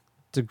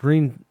 It's a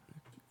green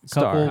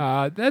star.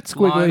 Couple- That's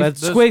squiggly. Lines.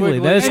 That's The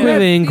squiggly. That is And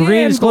squiggly, and that-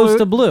 green and is close blue-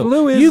 to blue.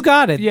 blue is- You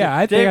got it. Yeah,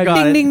 I Dave think got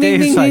I it. Ding, ding,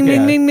 Dave's ding, like, ding, yeah.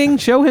 ding, ding, ding.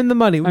 Show him the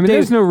money. I mean, Dave,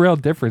 there's no real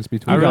difference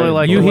between I really them.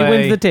 like he the way-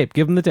 wins the tape.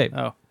 Give him the tape.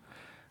 Oh,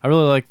 I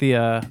really like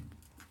the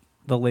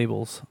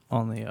labels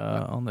on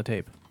the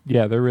tape.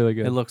 Yeah, they're really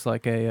good. It looks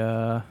like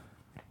a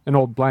An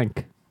old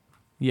blank.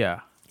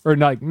 yeah. Or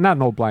not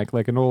an old blank,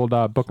 like an old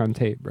book on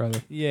tape,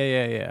 rather.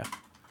 Yeah.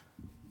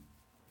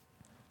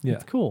 Yeah.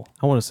 It's cool.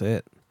 I want to say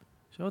it.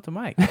 Show it to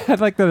Mike. I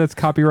like that it's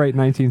copyright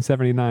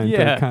 1979.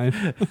 Yeah. Kind.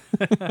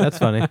 That's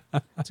funny.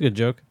 That's a good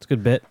joke. It's a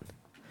good bit.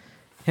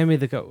 Hand me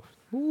the go.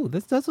 Ooh,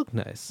 this does look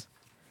nice.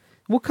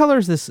 What color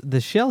is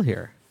this shell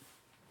here?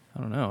 I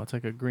don't know. It's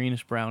like a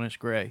greenish, brownish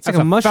gray. It's like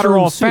a mushroom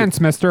federal soup. offense,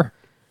 mister.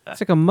 It's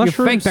like a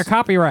mushroom. You faked the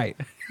copyright.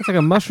 It's like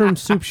a mushroom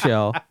soup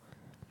shell.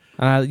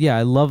 And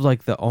I love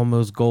like the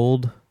almost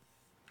gold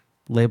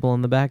label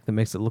on the back that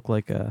makes it look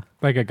like a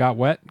Like it got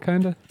wet,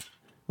 kind of.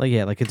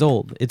 like it's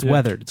old. It's Yeah.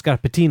 weathered. It's got a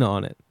patina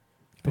on it.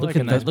 I Look like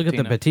at a nice look at the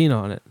patina. patina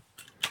on it.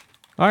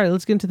 All right,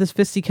 let's get into this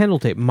Fisty Kendal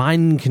tape.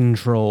 Mind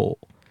Control.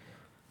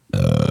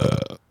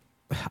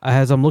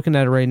 As I'm looking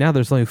at it right now,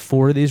 there's only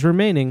 4 of these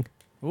remaining.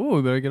 Ooh,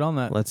 we better get on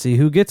that. Let's see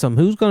who gets them.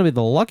 Who's going to be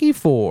the lucky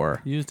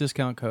 4? Use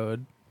discount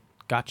code.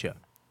 Gotcha.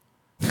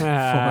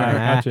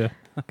 Gotcha.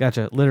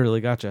 Gotcha.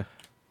 Literally gotcha.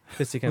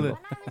 Fisty Kendal.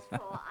 When I was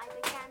 4, I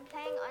began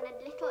playing on a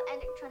little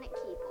electronic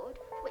keyboard,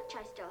 which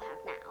I still have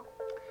now.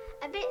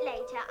 A bit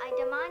later, I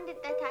demanded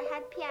that I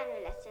had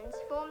piano lessons,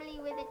 formerly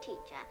with a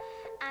teacher,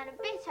 and a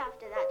bit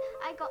after that,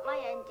 I got my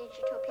own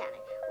digital piano,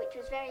 which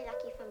was very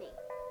lucky for me.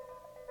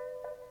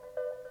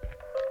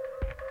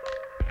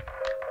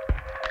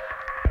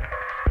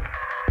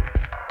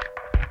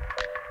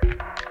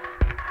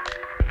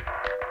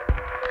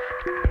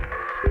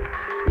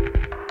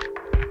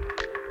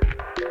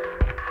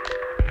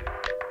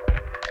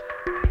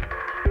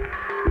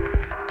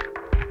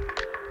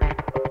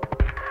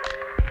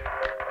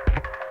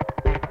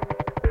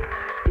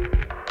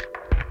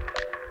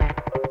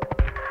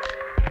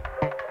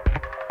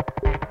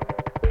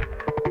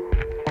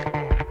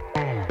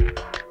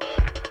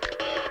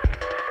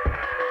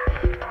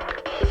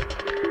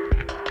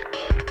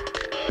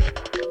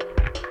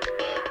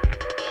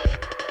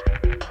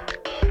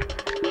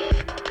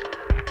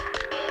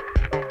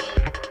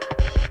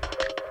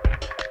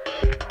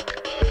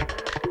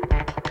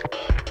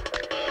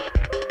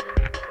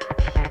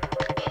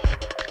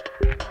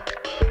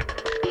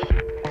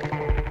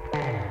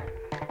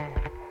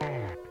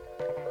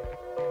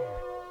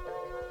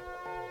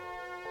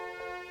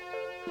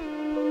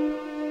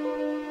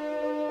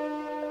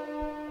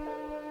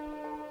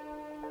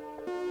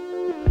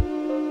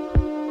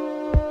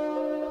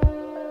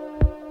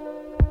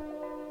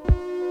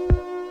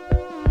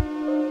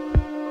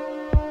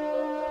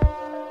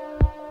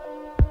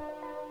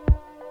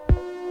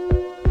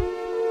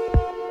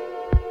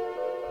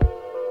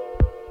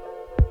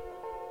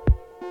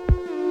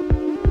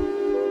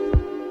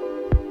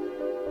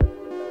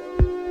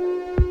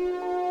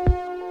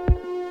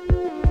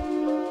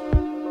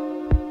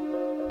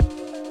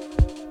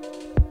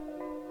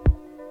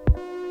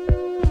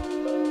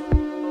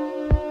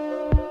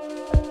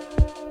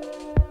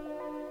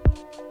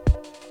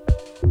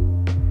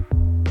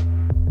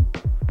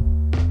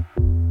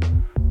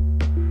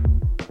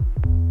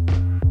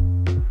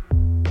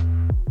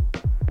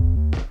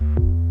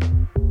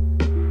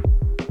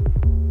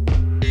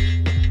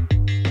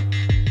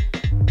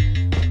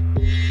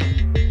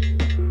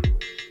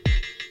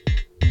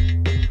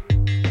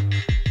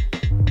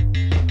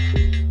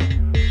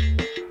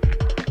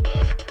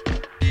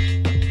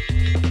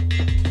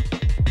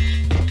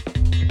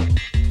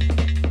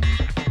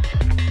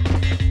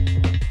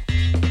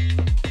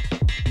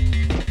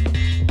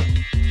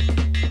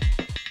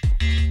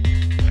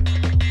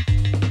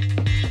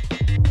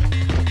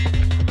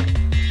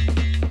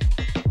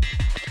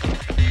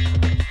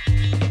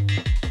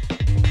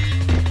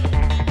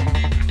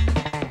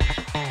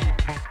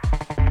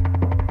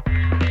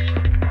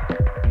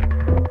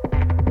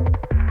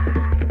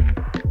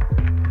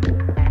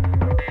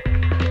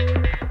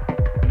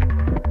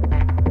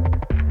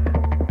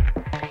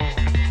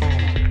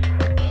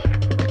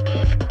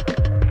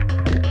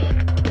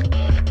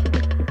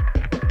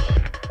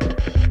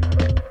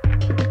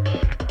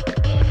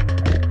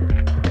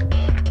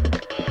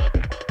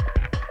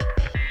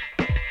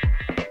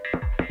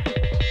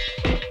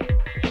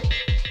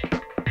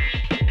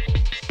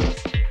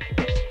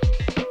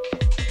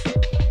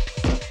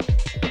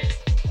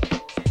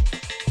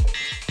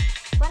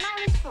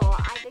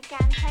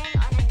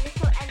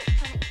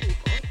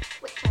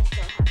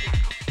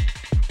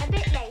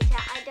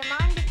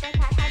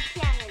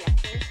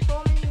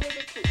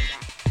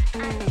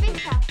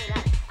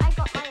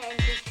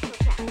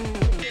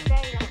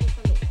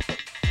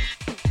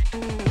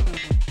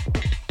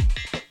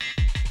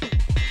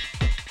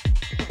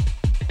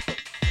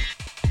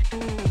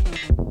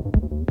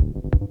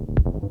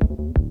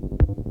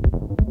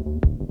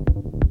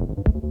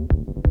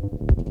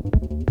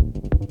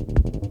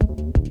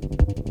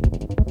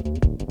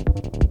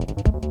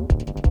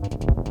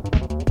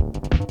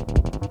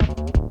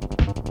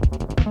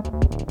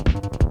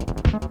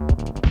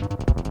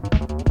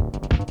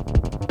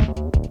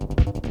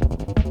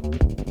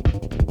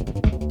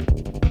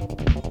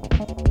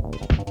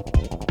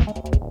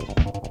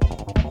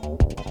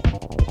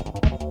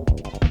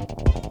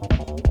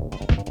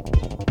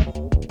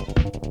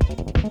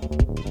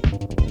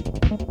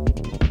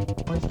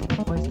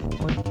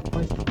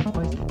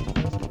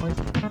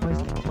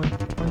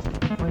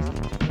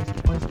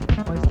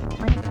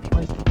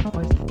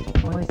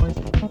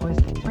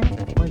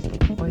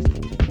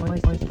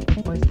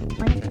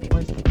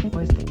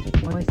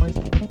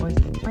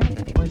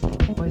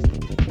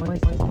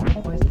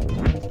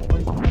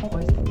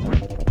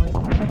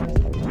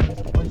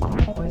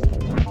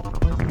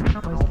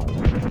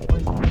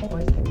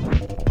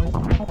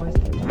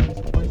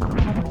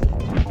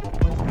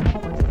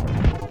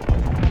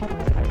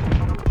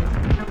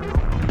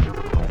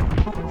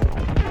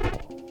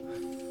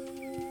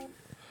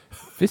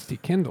 Fisty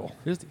Kendal.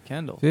 Fisty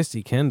Kendal.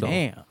 Fisty Kendal.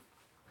 Damn.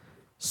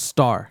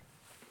 Star.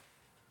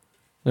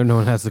 No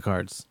one has the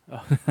cards.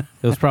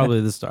 It was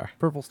probably the star.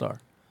 Purple star.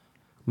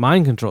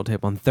 Mind control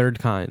tape on third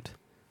kind.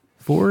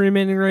 4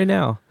 remaining right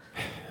now.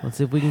 Let's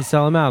see if we can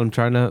sell them out. I'm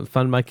trying to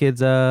fund my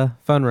kids'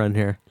 fun run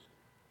here.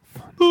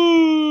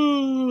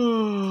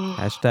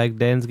 Hashtag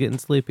Dan's getting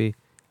sleepy.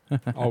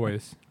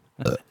 Always.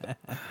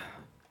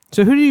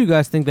 So who do you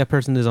guys think that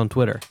person is on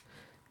Twitter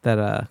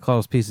that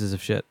calls pieces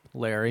of shit?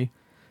 Larry.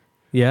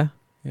 Yeah?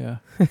 Yeah.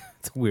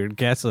 It's a weird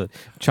guess. A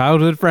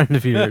childhood friend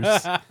of yours.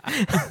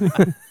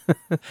 What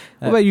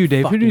about you,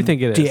 Dave? Who do you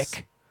think it is?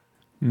 Dick.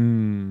 I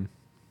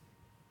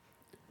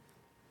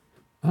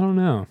don't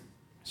know.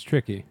 It's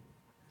tricky.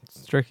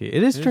 It's tricky.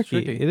 It is tricky.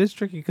 It is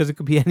tricky because it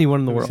could be anyone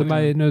in the world.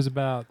 Somebody that knows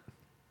about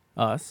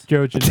Us.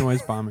 Georgia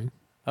noise bombing.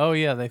 Oh,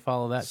 yeah, they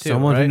follow that too.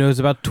 Someone right? who knows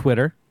about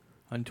Twitter.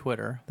 On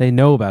Twitter. They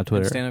know about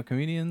Twitter. Stand-up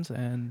comedians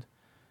and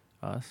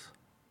us.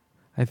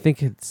 I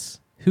think it's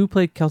who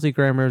played Kelsey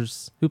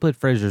Grammer's, who played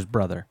Fraser's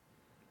brother.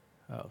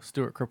 Oh,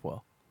 Stuart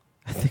Cripwell.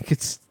 I think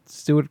it's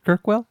Stuart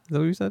Kirkwell. Is that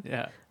what you said?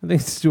 Yeah. I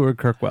think it's Stuart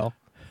Kirkwell.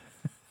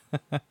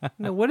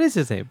 No, what is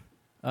his name?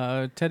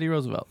 Teddy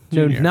Roosevelt.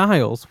 No, Jr.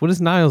 Niles. What is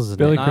Niles'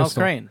 Billy name? Niles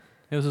Crystal. Crane.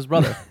 It was his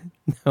brother.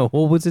 No,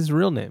 what was his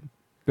real name?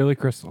 Billy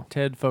Crystal.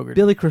 Ted Fogarty.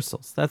 Billy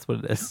Crystals. That's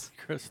what it is.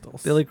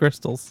 Crystals. Billy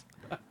Crystals.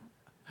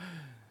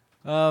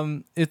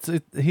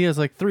 He has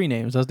like 3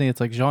 names, doesn't he? It's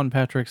like Jean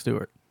Patrick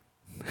Stewart.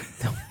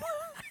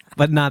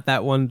 But not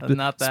that one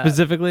Not that.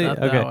 specifically? Not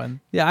okay. that one.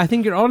 Yeah, I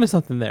think you're onto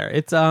something there.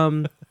 It's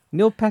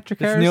Neil Patrick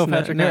Harris. It's Neil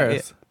Patrick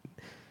Harris.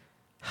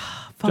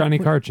 Fuck, Johnny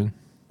what- Carchin.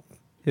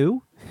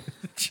 Who?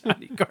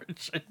 Johnny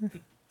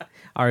Carchin.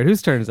 All right,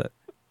 whose turn is it?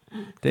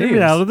 Dave's.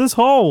 Get out of this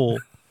hole.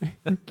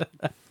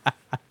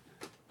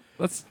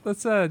 Let's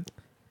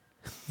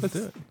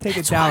take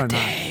it down a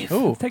notch.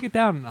 Ooh, Let's take it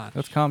down a notch.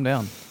 let's calm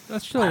down.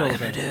 Let's chill a little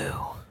bit.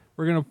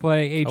 We're gonna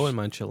play I wouldn't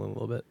mind chilling a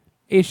little bit.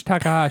 H.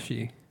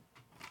 Takahashi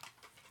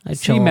I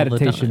C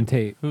meditation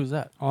tape Who's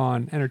that?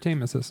 on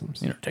entertainment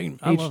systems.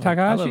 Entertainment. H. I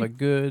Takahashi? love a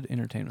good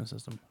entertainment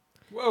system.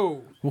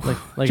 Whoa,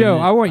 Like Joe,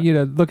 I want you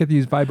to look at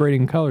these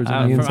vibrating colors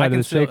on the inside of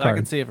the shake I can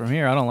card. see it from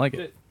here. I don't like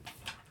it.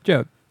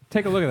 Joe,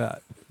 take a look at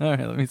that. All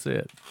right, let me see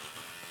it.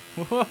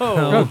 Whoa.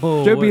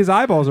 Oh, Joe B's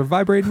eyeballs are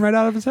vibrating right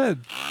out of his head.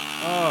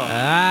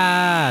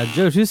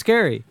 Joe, too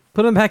scary.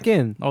 Put him back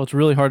in. Oh, it's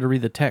really hard to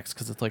read the text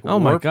because it's like Oh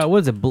my warped. god, what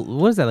is it?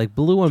 What is that, like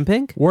blue and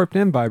pink? Warped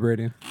and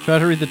vibrating. Try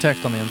to read the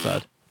text on the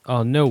inside.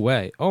 Oh, no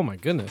way. Oh my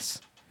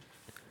goodness.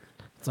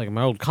 It's like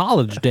my old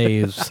college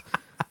days.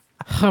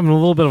 Having a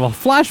little bit of a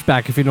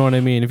flashback, if you know what I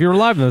mean. If you were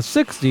alive in the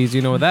 60s,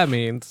 you know what that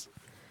means.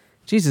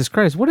 Jesus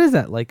Christ, what is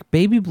that? Like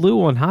baby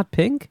blue on hot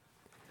pink?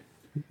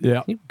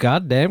 Yeah. You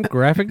goddamn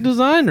graphic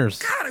designers.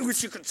 God, I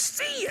wish you could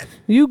see it.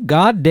 You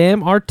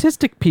goddamn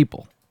artistic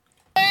people.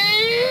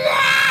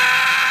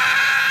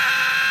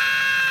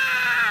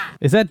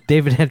 Is that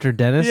David Enter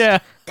Dennis? Yeah.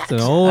 It's an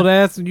old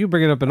ass. You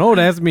bringing up an old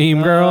ass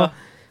meme, girl.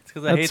 It's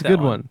because I hate That's a that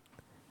good one.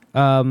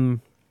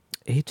 one.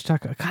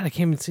 God, I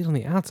can't even see it on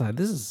the outside.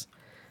 This is,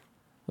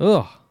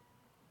 ugh.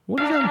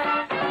 What is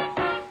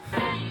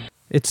that?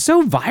 It's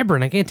so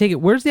vibrant. I can't take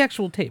it. Where's the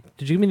actual tape?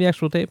 Did you give me the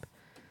actual tape?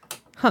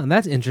 Huh,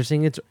 that's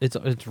interesting. It's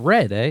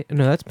red, eh?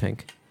 No, that's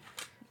pink.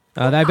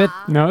 I bet.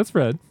 No, it's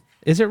red.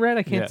 Is it red?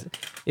 I can't. Yeah.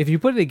 If you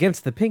put it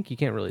against the pink, you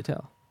can't really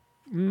tell.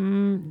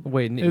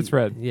 Wait, It's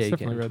red. Yeah, It's you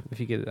definitely can. red. If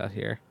you get it out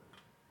here.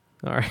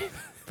 All right,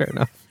 fair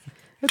enough.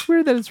 It's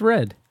weird that it's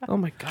red. Oh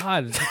my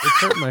god, it's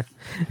hurt my.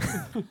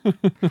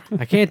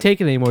 I can't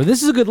take it anymore.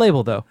 This is a good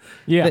label though.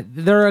 Yeah.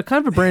 They're a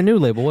kind of a brand new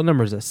label. What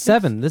number is this?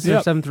 7. This is their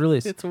Yep. 7th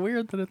release. It's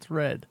weird that it's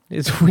red.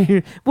 It's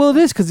weird. Well, it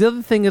is because the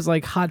other thing is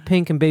like hot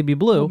pink and baby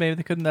blue. Well, maybe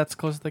they couldn't. That's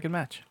close as they can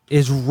match.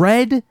 Is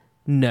red?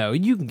 No,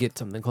 you can get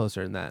something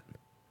closer than that.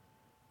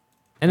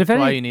 And That's if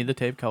why any, you need the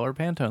tape color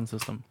Pantone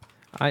system.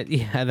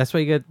 that's why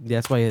you get.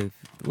 That's why.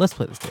 Let's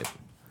play this tape.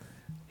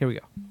 Here we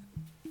go.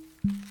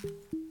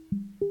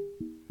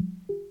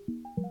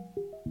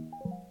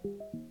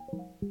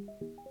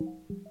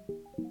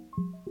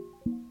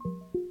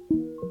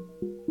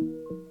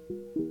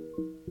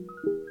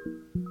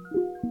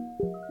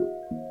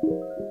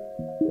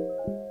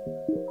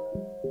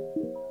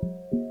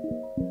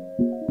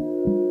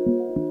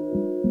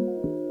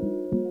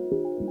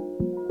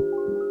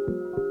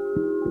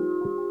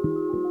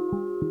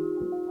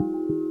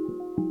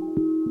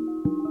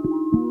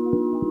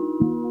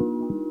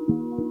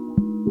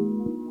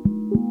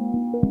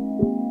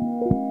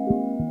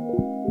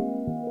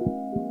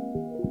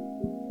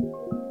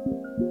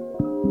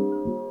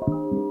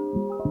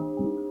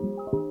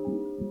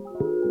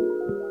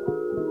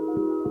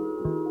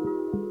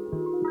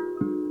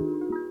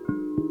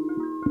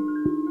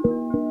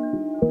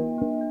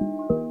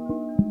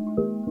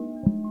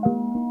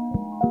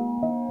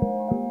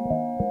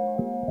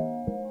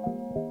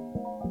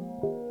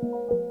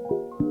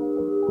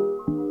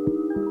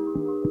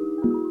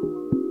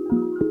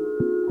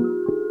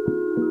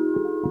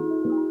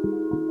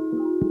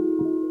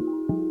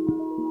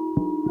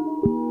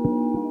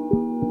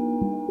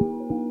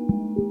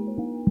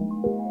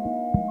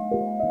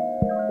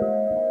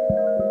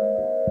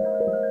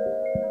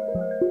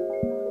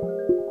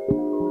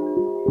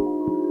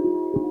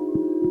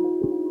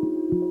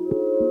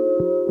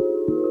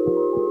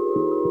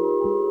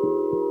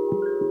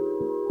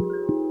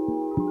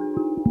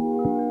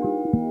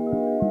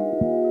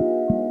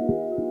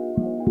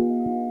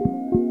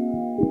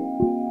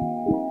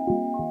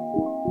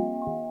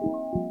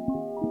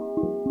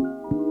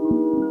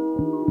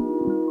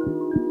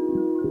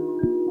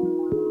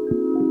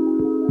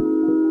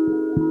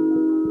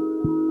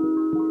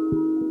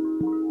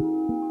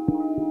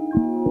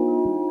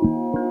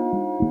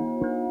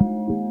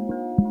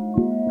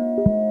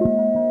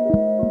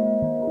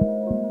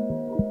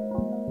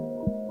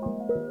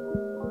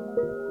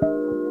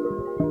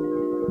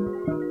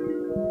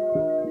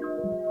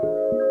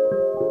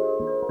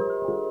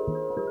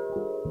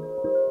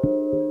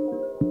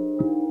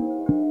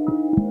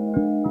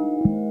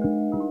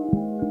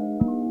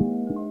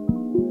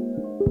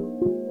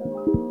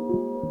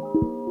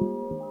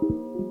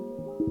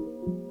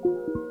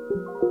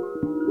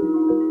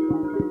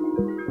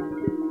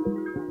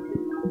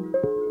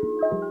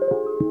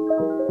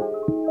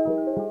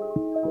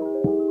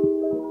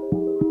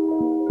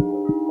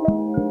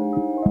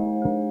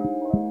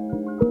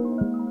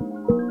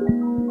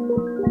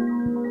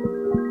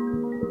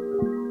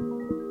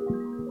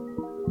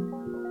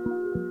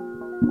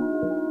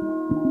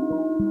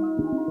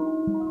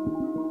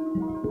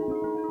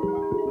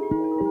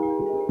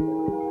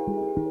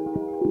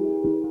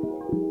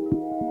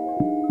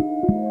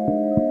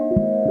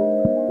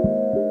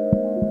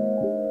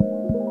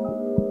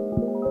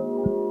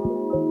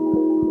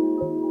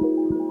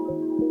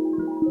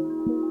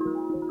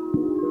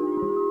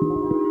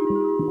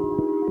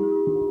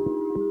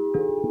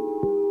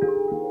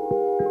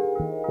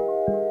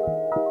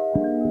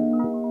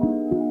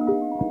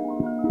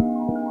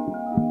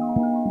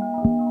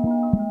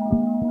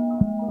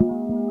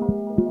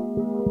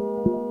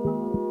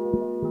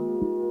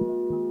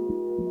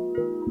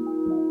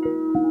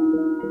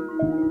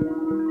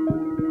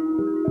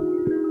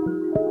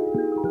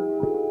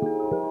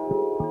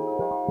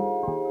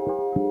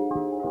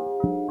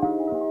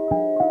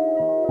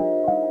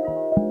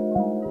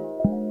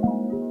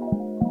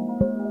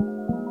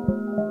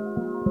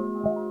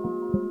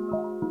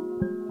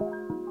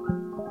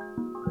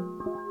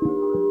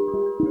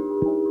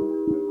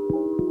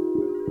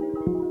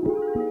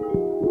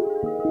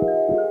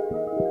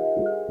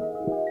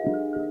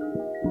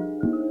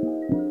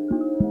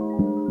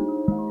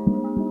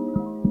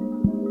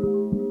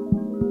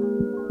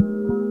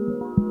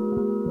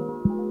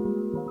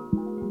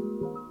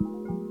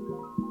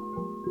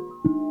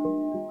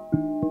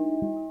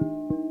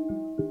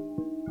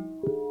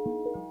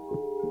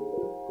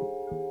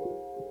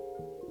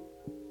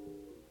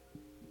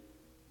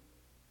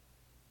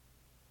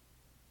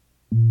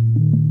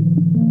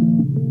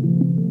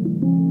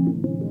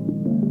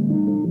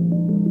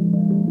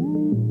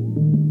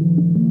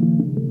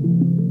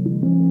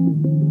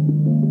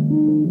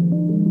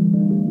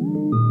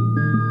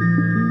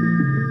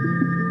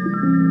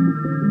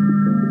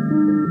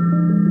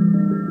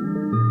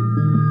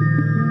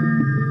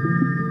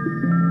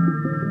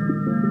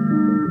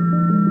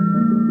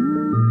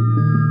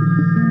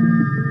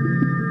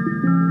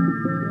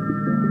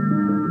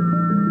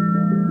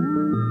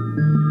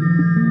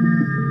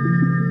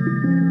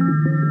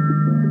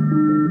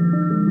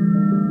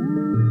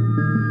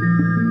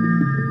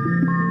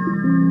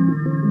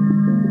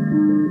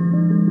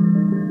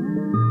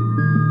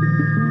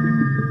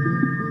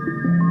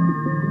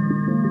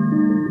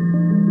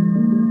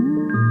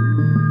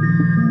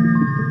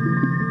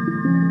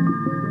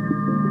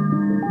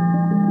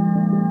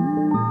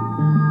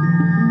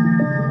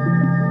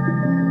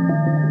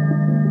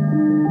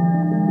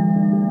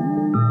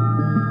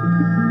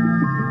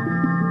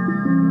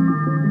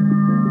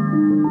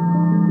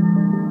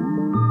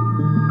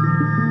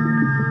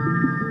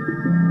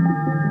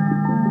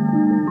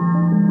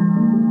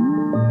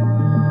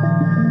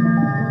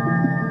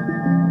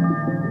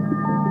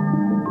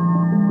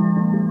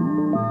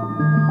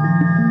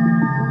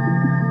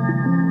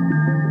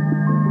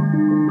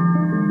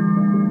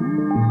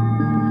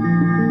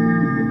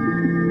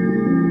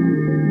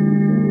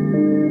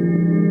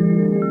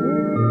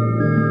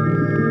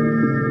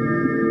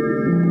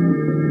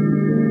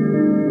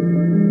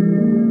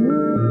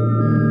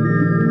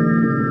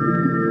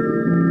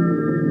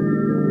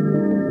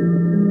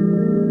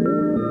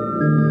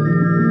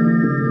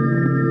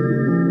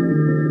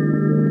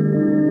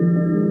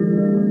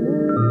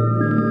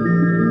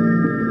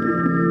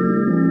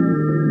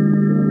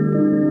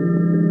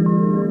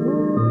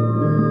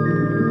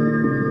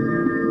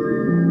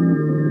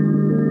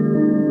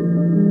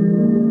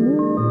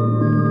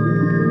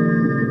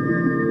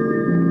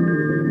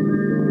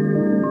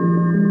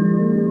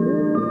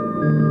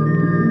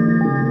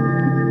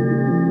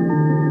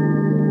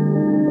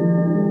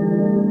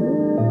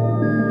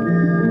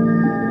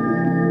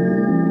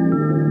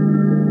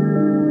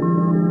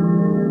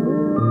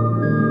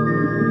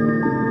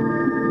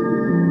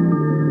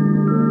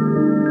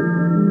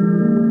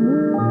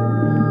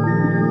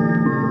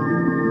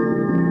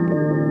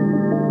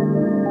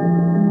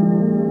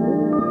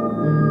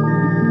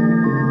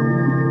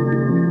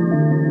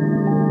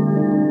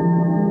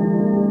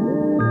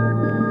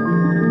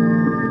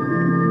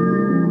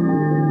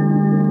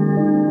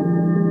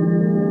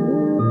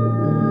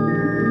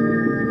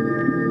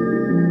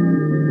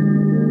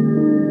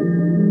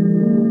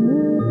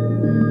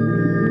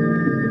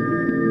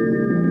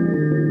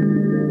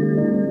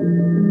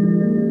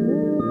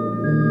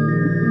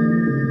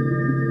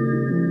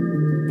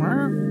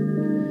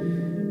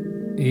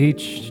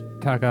 H.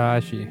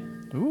 Takahashi.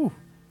 Ooh.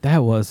 That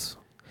was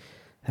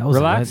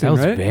Relaxing, That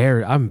was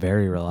right? I'm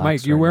very relaxed.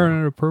 Mike, you're right wearing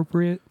now. an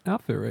appropriate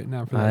outfit right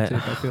now for that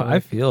tape. I feel like. I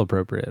feel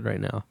appropriate right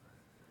now.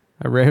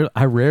 I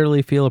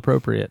rarely feel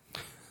appropriate.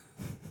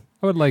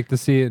 I would like to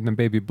see it in the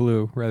baby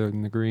blue rather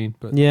than the green,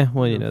 but Yeah,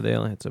 well, you know, they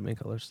only had so many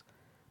colors.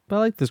 But I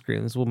like this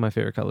green. This is one of my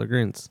favorite color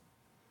greens.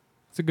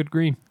 it's a good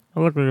green. I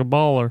look like a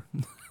baller.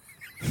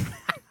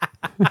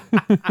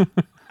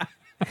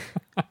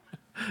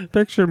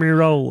 Picture me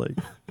rolling.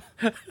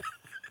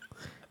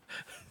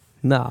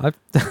 Nah,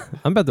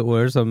 I'm about to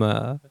order some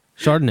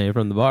Chardonnay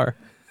from the bar.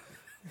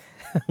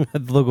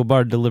 The local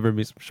bar delivered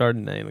me some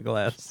Chardonnay in a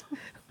glass.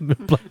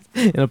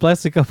 In a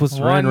plastic cup with saran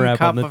One wrap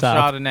cup on the of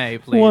top.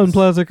 Chardonnay, please. One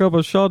plastic cup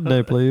of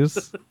Chardonnay,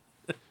 please.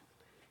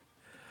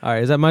 All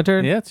right, is that my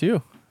turn? Yeah, it's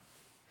you.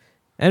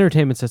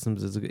 Entertainment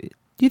systems is. Do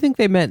you think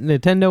they meant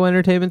Nintendo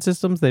Entertainment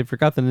Systems? They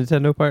forgot the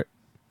Nintendo part.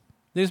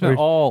 They just meant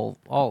all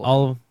All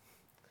of them.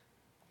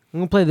 I'm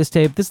gonna play this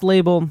tape. This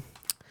label.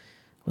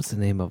 What's the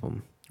name of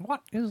them?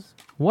 What is?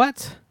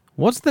 What?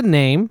 What's the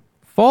name?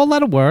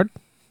 Four-letter word.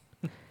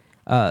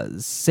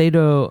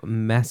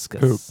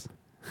 Sadomascus.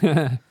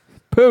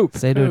 Poop.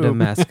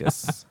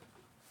 Sadodamascus.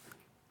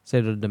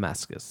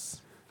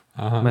 Sadodamascus.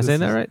 Am I saying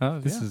that right? Oh,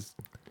 This yeah. is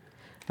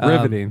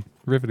riveting.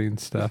 Riveting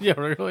stuff. Yeah,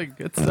 really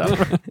good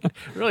stuff.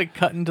 Really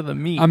cutting to the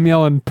meat. I'm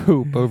yelling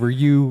poop over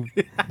you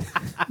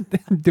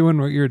doing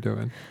what you're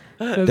doing.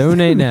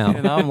 Donate now.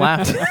 and I'm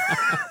laughing.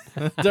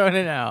 Doing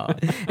it now.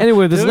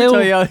 Anyway, this Let me label.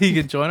 tell you how you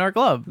can join our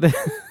club.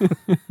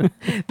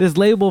 This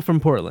label from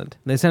Portland.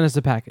 They sent us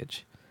a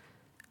package,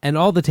 and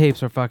all the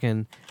tapes are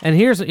fucking. And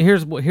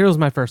here's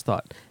my first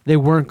thought. They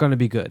weren't going to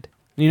be good.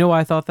 You know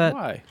why I thought that?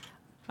 Why?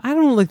 I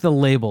don't like the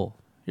label.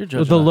 You're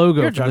judging the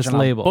logo you're for this judging a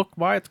label. book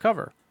by its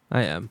cover.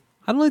 I am.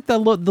 I don't like the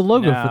logo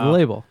for the No.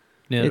 label.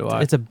 Neither do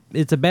I.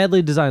 It's a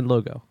badly designed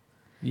logo.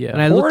 Yeah.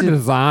 And I Poor looked at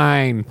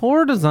design.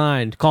 poor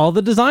designed. Call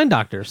the design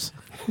doctors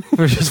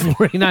for just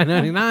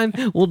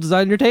 $49.99. We'll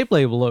design your tape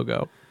label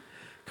logo.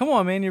 Come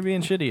on, man. You're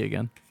being shitty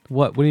again.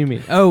 What? What do you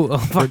mean? Oh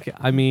fuck.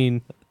 I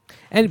mean,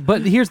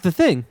 but here's the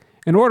thing.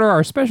 And order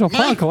our special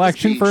font Mike,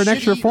 collection this for an being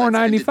extra shitty,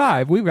 let's end it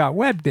 $4.95. We've got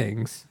web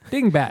dings,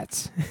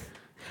 dingbats.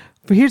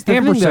 But here's the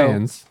thing, though.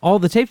 Ampersands. All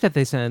the tapes that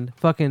they send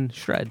fucking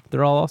shred.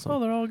 They're all awesome. Oh,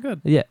 they're all good.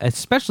 Yeah,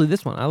 especially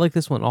this one. I like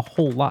this one a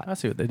whole lot. I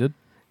see what they did.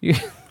 You-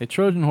 They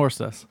Trojan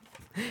horsed us.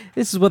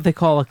 This is what they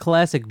call a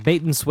classic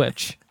bait and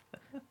switch.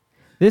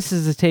 This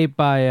is a tape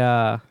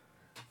by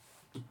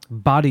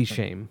Body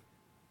Shame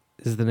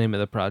is the name of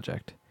the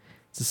project.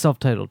 It's a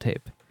self-titled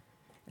tape.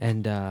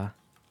 And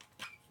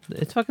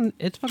it's fucking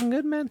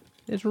good, man.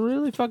 It's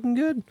really fucking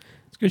good.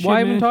 It's good Why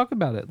shit, even man. talk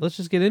about it? Let's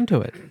just get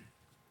into it.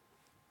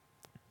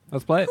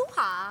 Let's play it.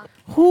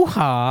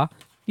 Hoo-ha.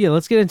 Yeah,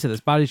 let's get into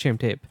this Body Shame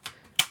tape.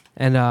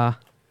 And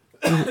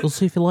we'll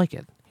see if you like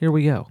it. Here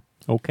we go.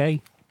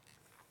 Okay.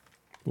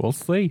 We'll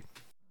see.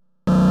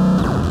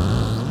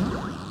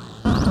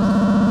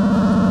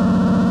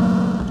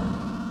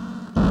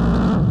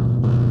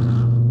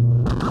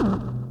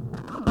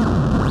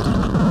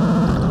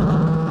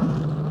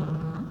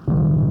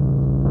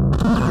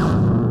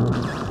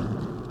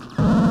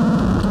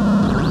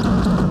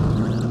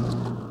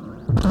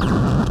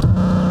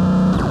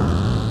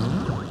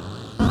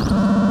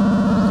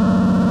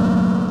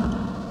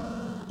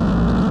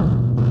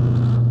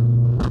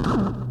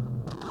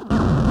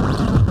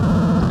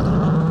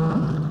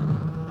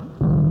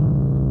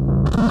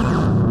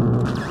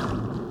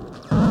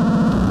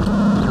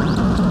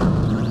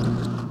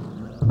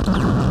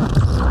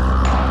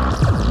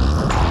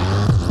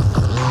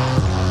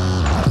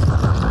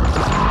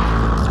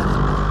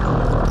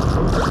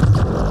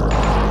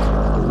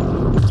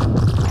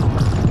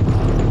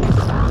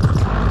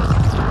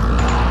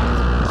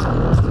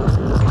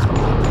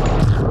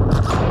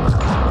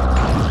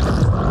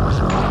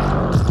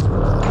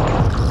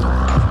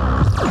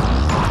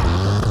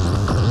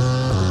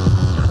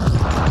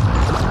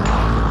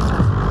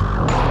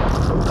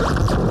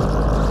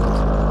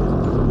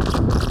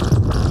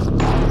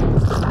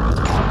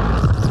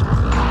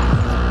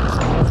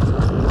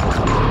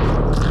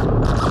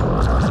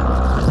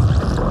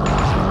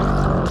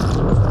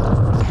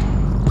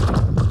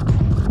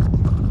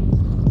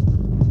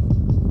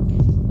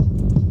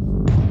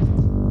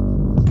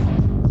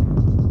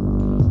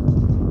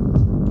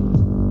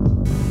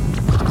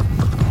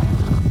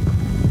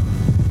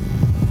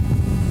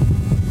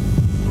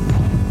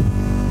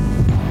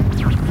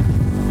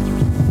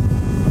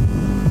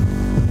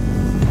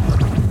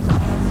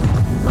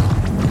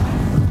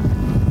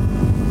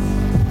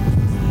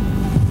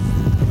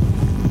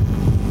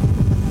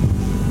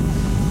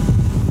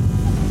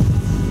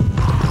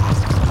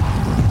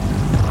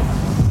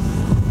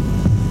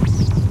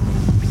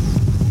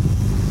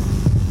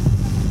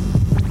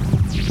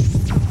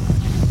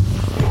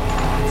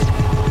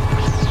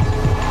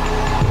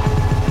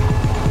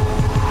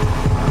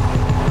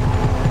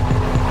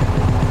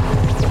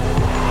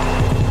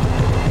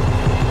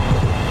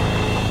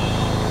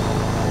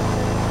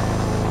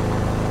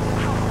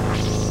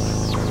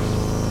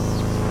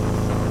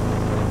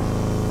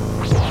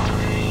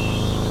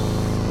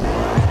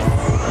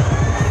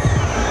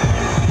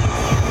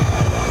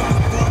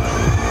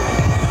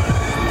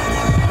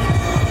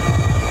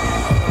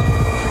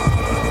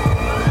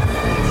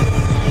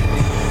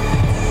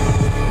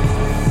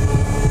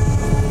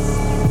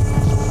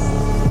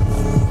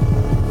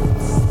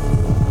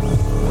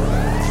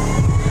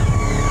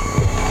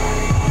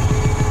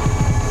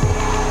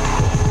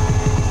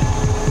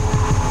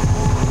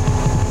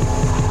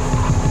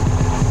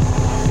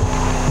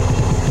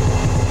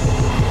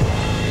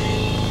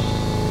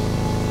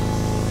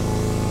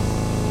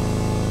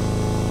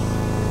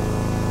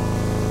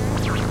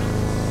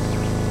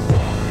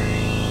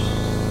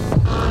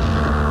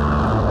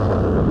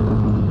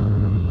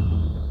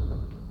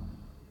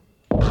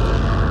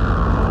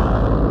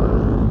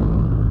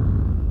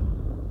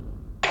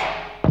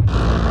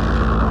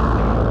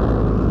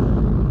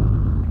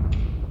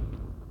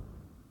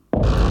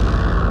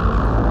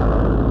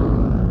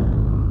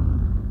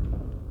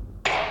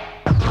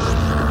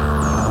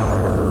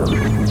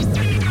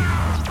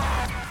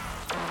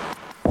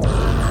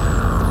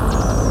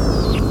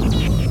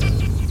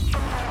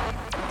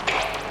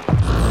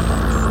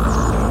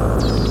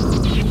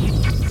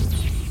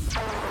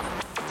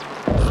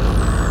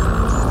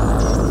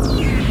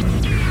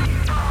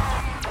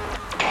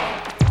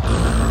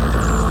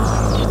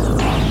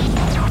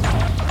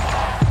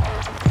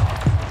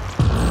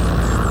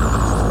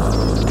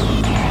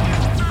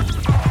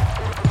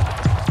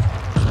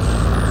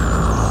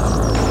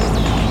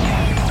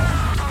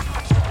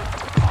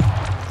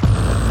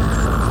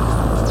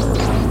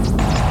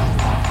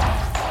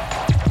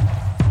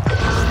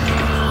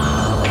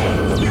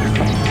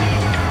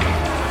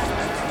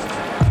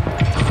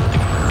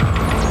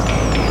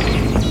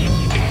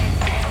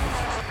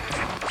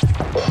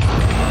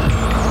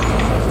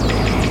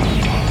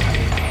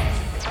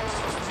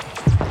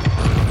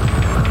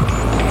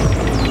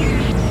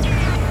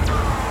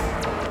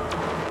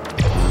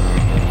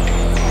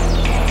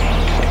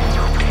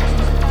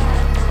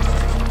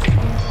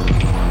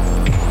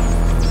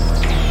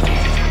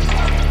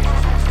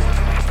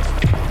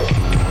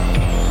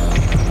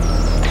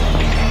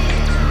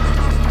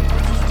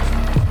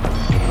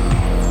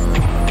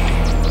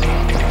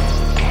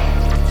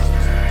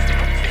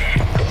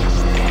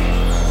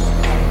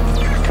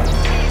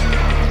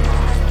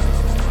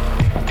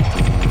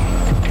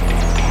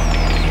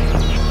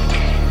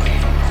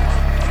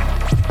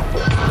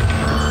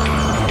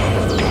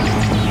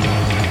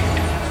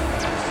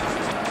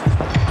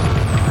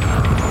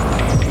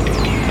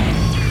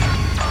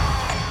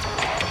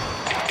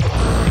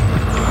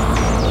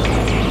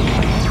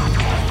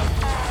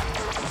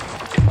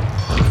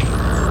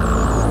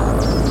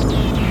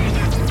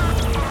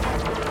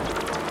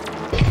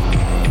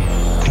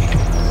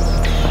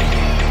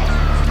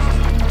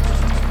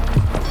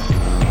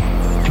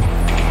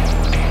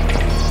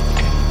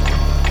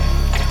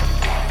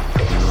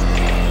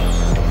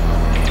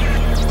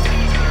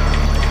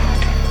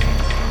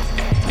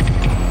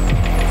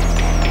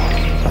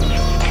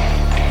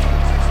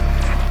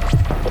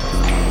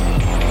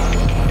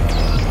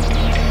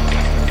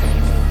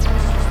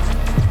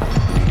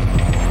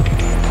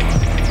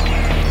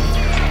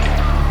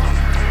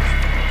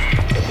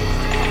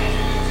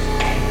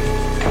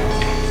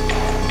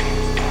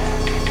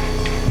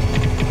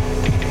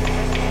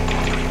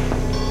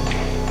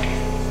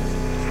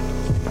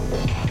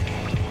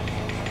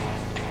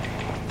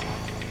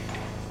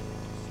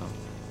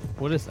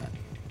 What is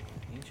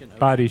that?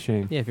 Body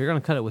shame. Yeah, if you're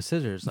gonna cut it with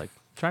scissors, like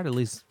try to at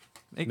least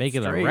make it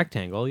a straight.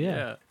 rectangle. Yeah.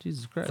 Yeah.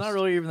 Jesus Christ. It's not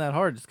really even that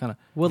hard. Just kind of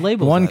What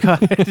label? one is that?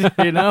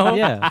 cut, you know?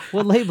 Yeah.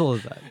 What label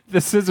is that? The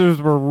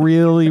scissors were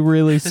really,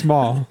 really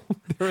small.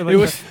 They were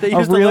like They a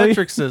used really-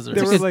 electric scissors. They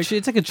It's were like, like-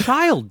 it's like a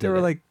child. They did were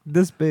it. like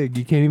this big.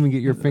 You can't even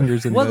get your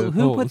fingers in What, the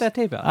who holes. put that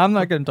tape out? I'm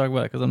not going to talk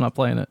about it because I'm not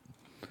playing it.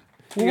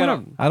 Well, what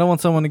up? I don't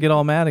want someone to get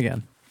all mad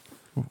again.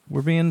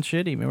 We're being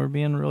shitty, man. We're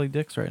being really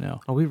dicks right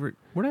now. Are we're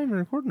not even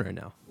recording right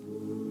now.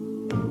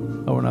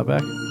 Oh, we're not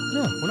back?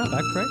 No, we're not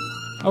back, right?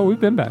 Oh, we've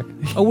been back.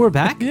 Oh, we're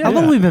back? Yeah. How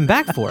long have we been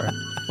back for?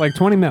 Like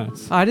 20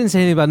 minutes. I didn't say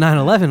anything about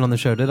 9/11 on the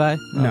show, did I?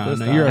 No, this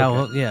no, time. you're Oh, okay.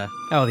 well, yeah.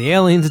 Oh, the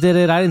aliens did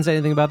it. I didn't say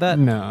anything about that?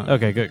 No.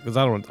 Okay, good, because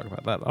I don't want to talk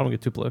about that. I don't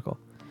get too political.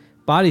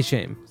 Body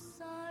Shame.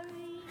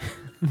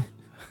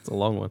 It's a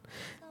long one.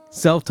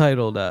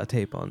 Self-titled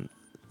tape on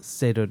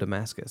Sado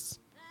Damascus.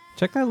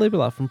 Check that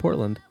label out from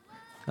Portland.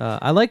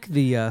 I like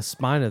the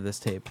spine of this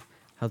tape.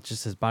 How it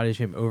just says Body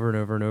Shame over and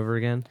over and over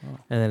again,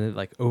 and then it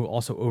like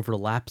also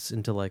overlaps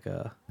into like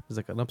is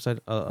like an upside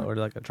or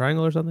like a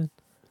triangle or something.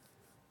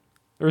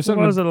 Or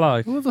something. What is it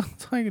like?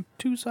 It's like a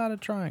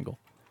two-sided triangle.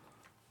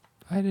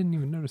 I didn't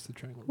even notice the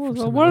triangle. What,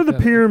 First time I what do the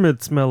looked at it.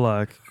 pyramids smell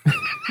like?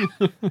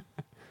 All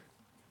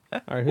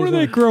right, What do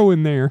they grow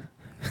in there?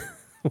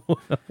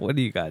 What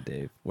do you got,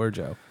 Dave? Where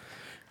Joe?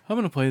 I'm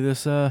going to play this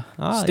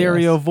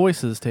Stereo yes.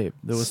 Voices tape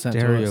that was sent to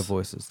Stereo us.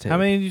 Voices tape. How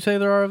many did you say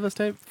there are of this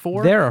tape?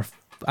 4? There are,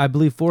 I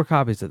believe, 4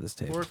 copies of this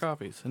tape. 4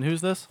 copies. And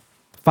who's this?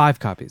 5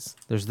 copies.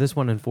 There's this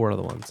one and 4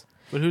 other ones.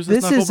 But who's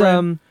this? This is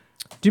knuckle-brain?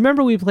 do you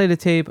remember we played a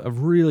tape, a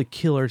really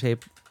killer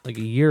tape, like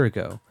a year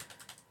ago,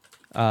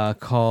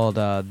 called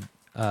The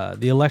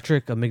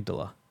Electric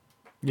Amygdala?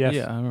 Yes.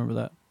 Yeah, I remember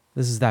that.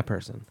 This is that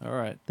person. All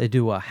right. They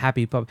do a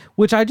Happy Puppy,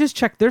 which I just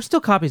checked. There's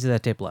still copies of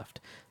that tape left.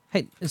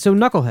 Hey, so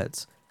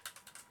knuckleheads,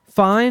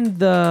 find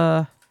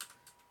the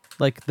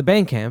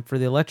Bandcamp for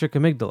The Electric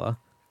Amygdala.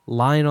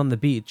 Lying on the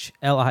Beach,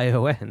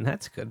 Lion.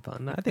 That's good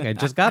fun. I think I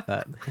just got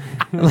that.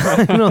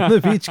 Lying on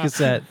the Beach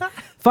cassette.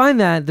 Find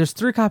that. There's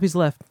 3 copies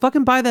left.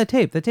 Fucking buy that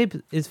tape. That tape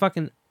is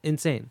fucking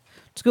insane.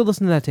 Just go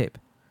listen to that tape.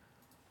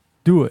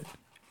 Do it.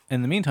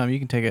 In the meantime, you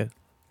can take a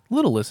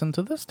little listen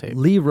to this tape.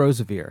 Lee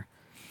Rosevier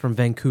from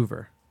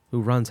Vancouver,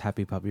 who runs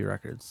Happy Puppy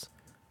Records.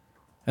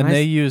 And Nice.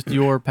 they used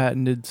your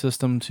patented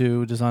system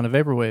to design a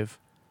vaporwave.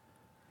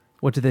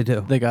 What did they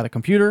do? They got a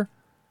computer,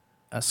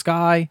 a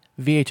Sky,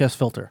 VHS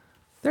filter.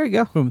 There you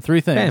go. Boom,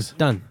 3 Bam, things.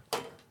 done.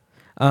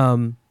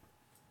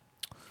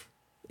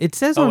 It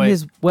says Oh, on wait.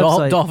 his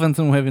website. Dolphins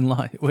and wavy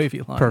lines.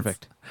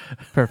 Perfect.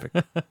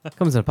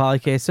 Comes in a poly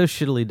case, so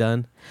shittily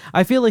done.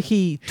 I feel like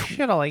he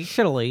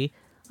shittily.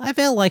 I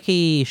feel like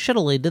he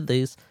shittily did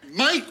these.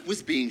 Mike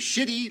was being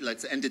shitty.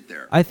 Let's end it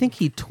there. I think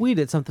he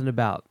tweeted something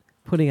about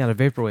putting out a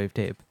vaporwave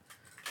tape,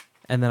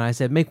 and then I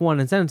said make 1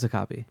 and send us a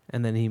copy,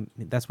 and then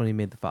that's when he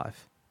made the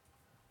 5.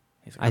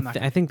 He's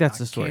I think that's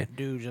the story. Can't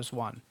do just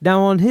one.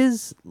 Now on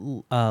his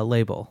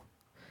label,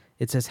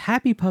 it says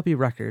Happy Puppy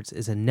Records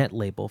is a net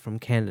label from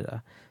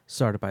Canada,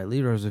 started by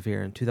Lee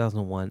Rosevier in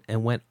 2001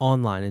 and went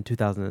online in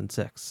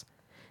 2006.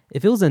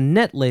 If it was a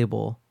net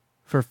label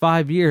for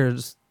 5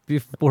 years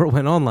before it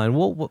went online,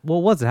 what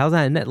was it? How's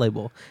that a net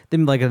label?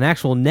 Then like an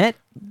actual net,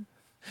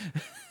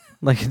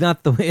 like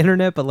not the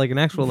internet, but like an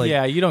actual like.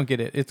 Yeah, you don't get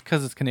it. It's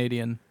because it's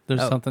Canadian. There's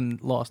Oh. something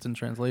lost in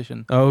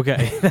translation. Oh,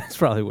 okay, that's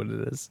probably what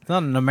it is. It's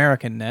not an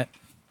American net.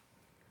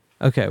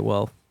 Okay,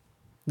 well,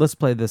 let's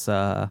play this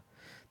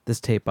this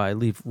tape by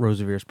Lee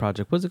Rosevier's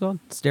project. What's it called?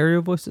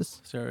 Stereo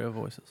Voices? Stereo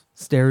Voices.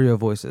 Stereo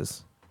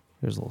Voices.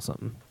 Here's a little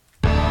something.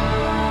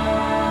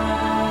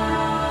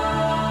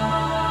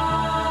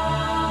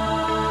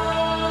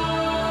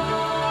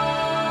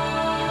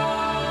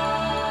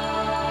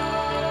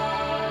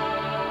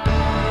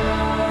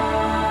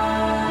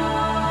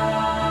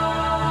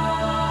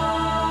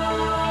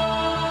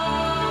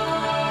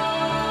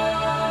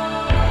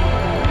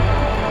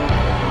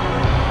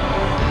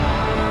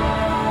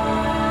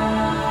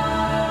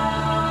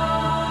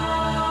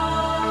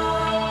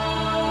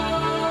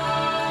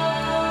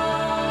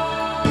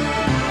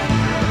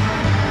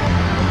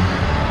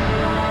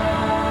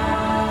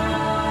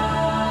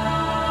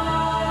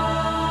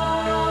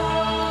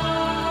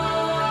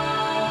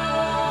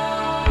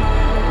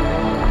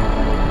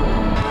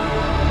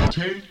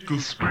 Take a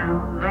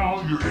spin,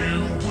 now you're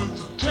in with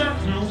the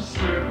techno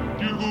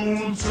set. You're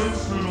going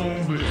surfing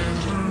on the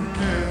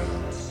internet.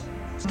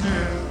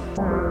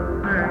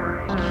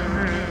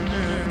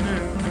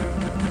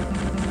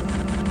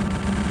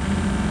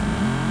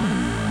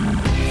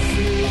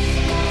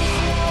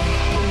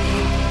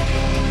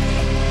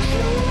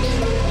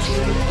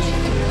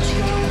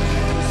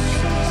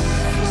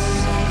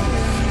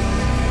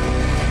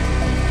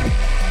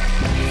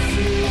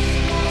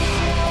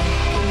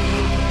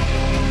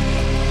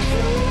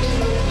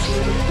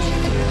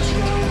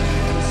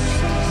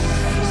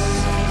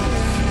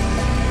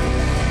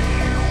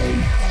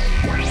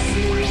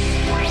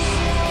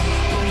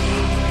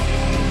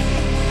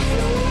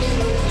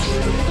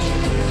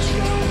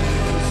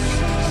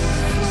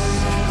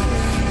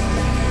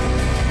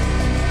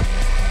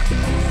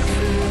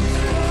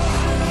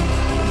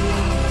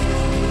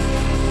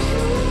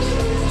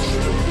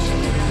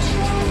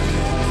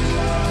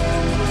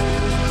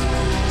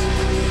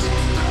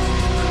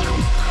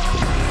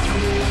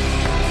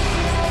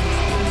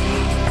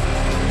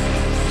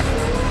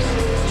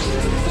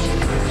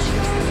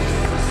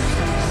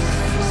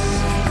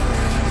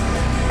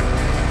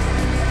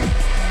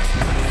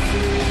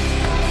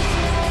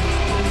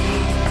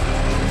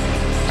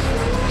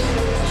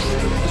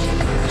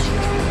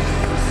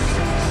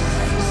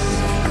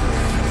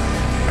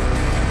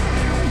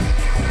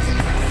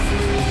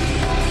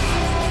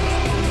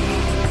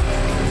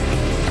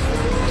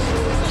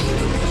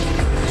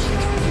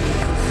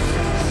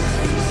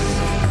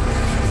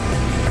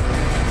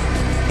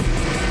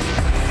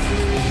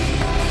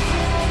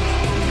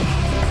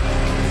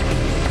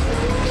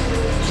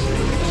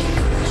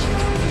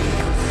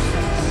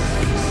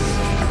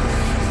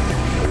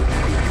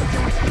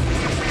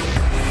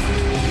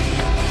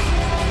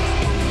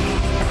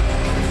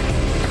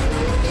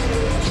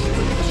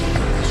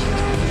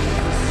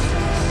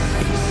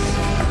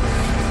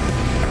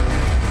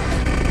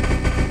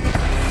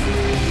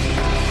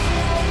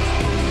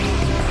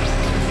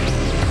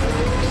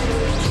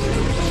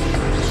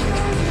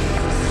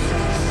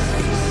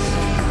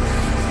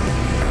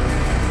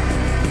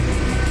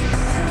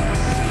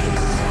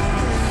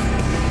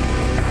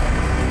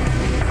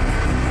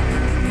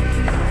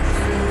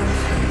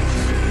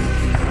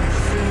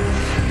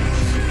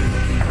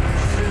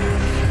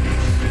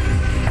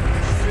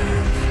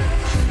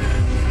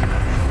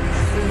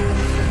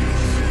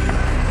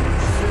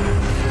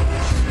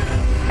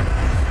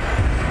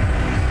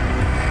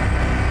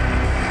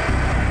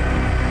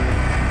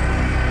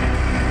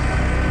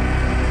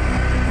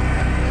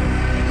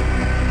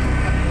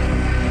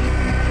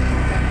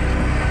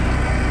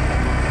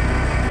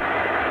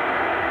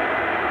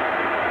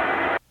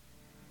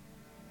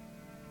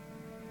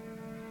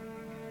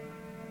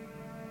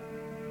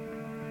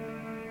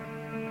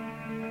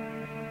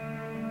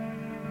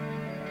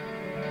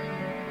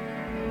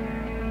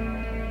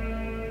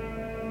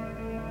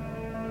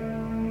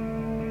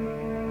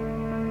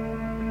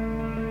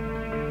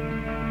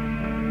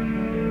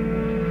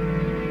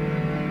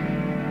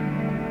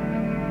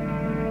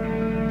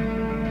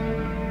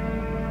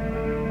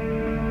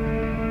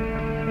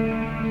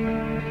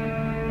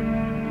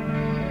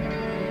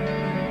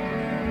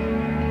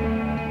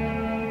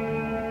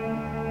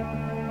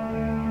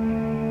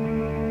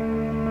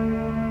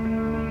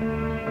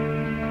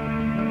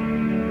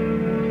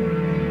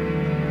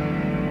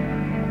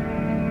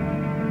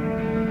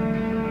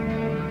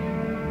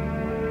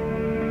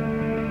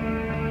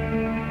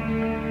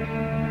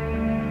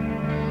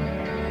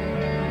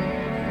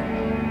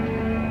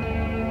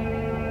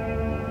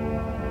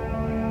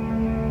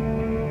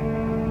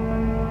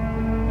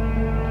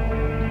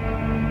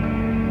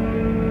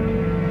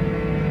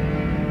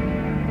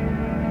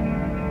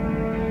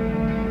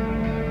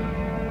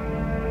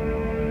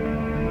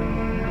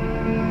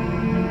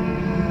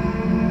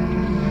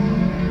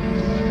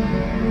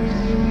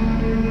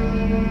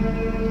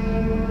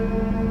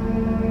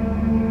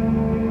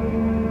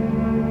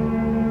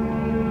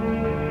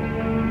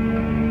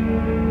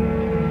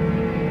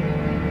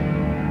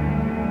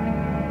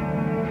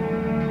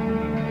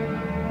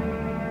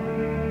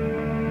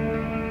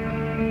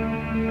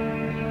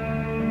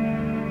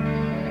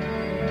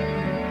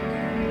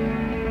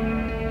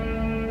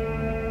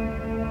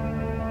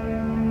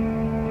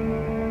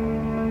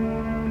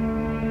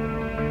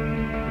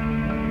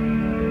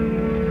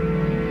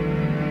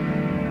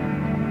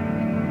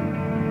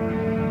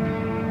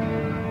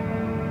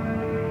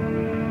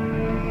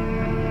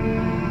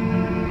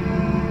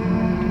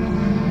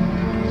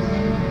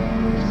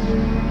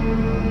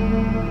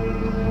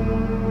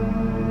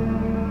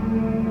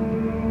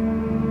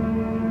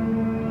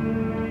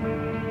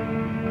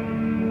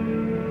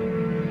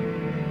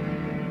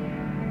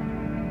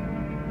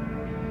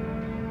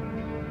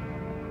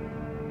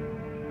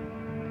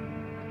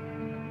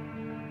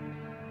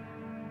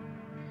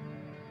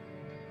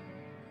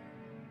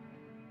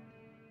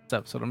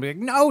 episode. I'm be like,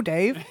 no,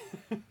 Dave.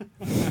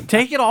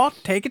 Take it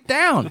off. Take it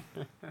down.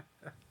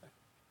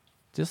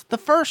 Just the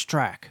first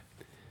track.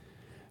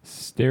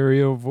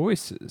 Stereo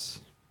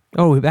voices.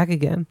 Oh, we back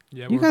again?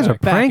 Yeah, you we're guys are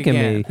back. pranking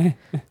Back me.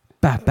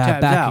 Back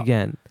Tabs out.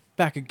 again.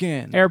 Back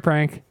again. Air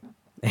prank.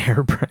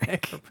 Air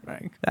prank.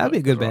 Prank. That'd be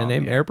a good What's band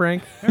wrong? name. Air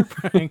prank.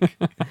 Prank.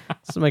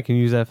 Somebody can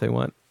use that if they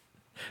want.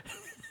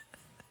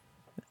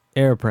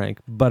 Air prank.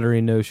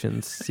 Buttery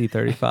notions.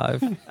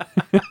 C35.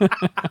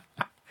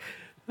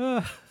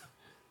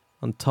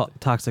 On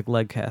toxic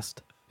leg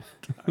cast.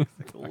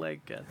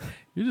 Leg cat.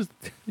 You're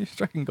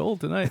striking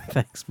gold tonight.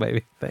 Thanks,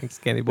 baby. Thanks,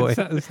 Kenny boy.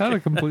 It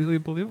sounded completely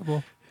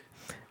believable.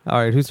 All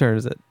right, whose turn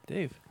is it?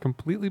 Dave.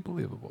 Completely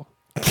believable.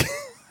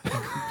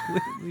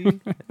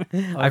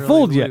 I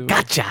fooled you.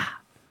 Gotcha.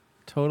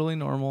 Totally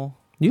normal.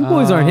 You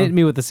boys aren't hitting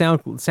me with the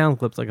sound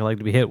clips like I like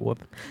to be hit with.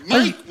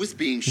 Mike was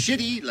being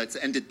shitty. Let's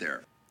end it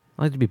there.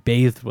 I like to be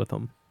bathed with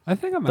them. I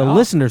think I'm The out.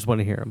 listeners want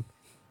to hear them.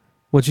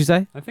 What'd you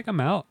say? I think I'm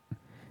out.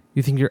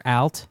 You think you're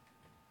out?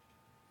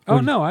 Oh,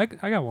 no, I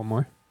got one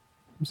more.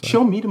 I'm sorry.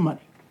 Show me the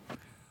money.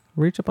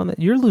 Reach up on that.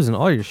 You're losing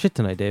all your shit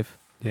tonight, Dave.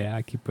 Yeah,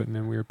 I keep putting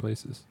in weird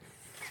places.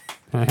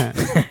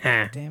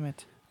 Damn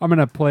it. I'm going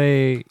to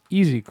play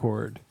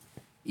Easychord.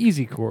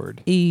 Easychord.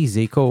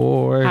 Easy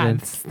chord.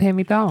 It's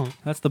Tammy Dong.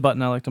 That's the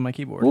button I liked on my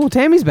keyboard. Oh,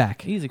 Tammy's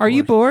back. Easy. Are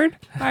you bored?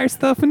 Buy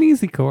yourself an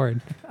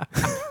Easychord.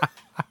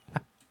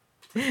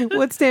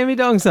 What's Tammy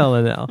Dong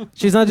selling now?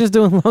 She's not just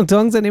doing long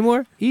tongues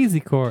anymore?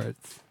 Easychords.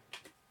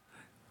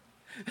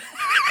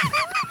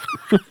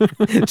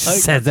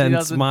 Says that she and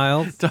doesn't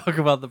smiles. talk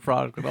about the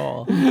product at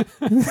all?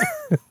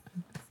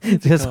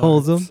 Just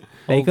holds them.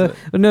 Holds Aycock.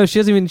 No, she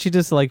doesn't even. She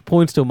just like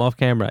points to him off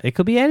camera. It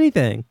could be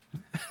anything.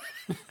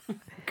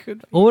 Could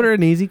be. Order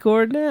an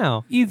Easychord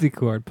now.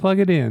 Easychord. Plug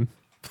it in.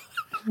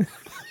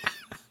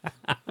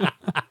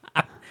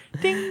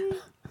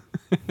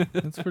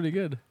 That's pretty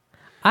good.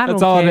 I don't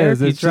That's all it care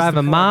is. if you It's just drive a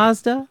a chord.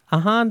 Mazda, a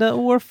Honda,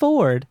 or a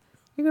Ford.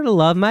 You're gonna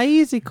love my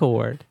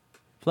Easychord.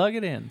 Plug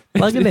it in.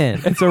 Plug it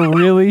in. It's a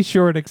really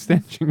short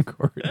extension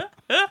cord.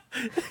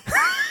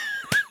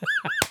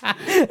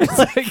 It's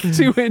like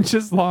 2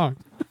 inches long.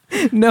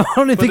 No, I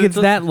don't even think it it's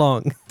that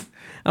long.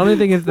 I don't even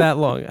think it's that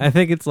long. I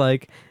think it's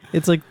like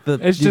the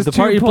It's just the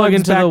part two you plug plugs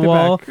into back the to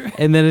wall, back.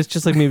 and then it's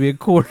just like maybe a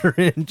quarter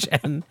inch,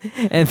 and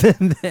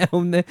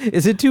then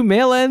is it two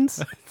male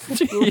ends?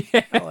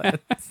 Yeah.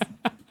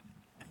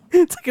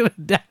 It's like an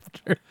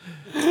adapter.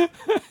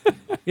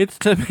 It's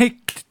to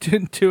make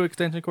two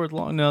extension cords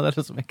long. No, that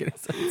doesn't make any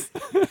sense.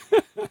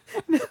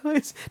 No,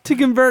 it's to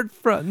convert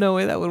from. No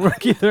way that would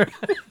work either.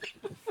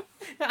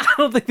 I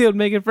don't think they would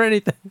make it for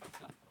anything.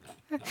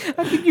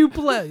 I think you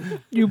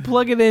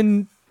plug it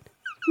in.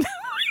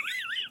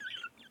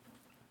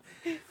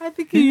 I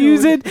think you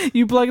use it.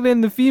 You plug it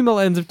in the female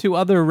ends of two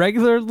other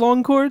regular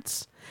long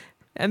cords,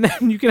 and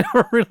then you can have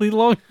a really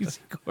long easy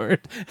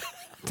cord.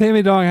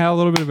 Tammy Dong had a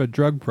little bit of a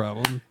drug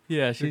problem.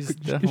 Yeah, she's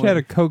She had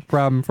a coke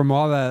problem from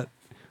all that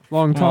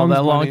long all tongue.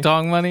 that long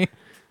tongue money.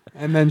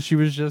 And then she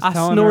was just I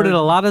telling snorted her,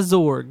 a lot of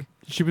Zorg.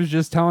 She was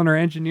just telling her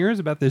engineers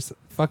about this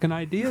fucking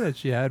idea that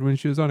she had when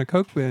she was on a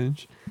coke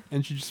binge,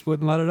 and she just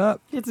wouldn't let it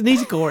up. It's an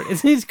easy cord.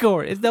 It's an easy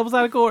cord. It's double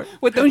sided cord.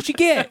 What don't you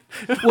get?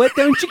 What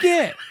don't you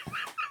get?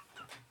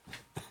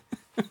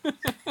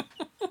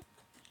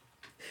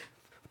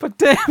 But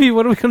Tammy,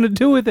 what are we gonna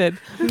do with it?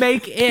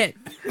 Make it.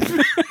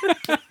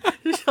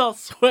 You're all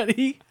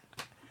sweaty.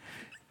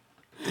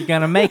 You're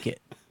gonna make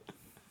it.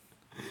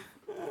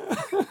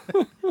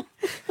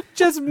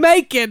 Just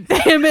make it,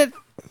 damn it.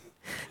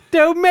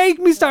 Don't make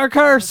me start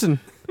cursing.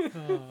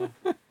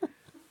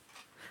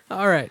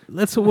 All right,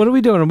 what are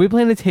we doing? Are we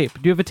playing a tape?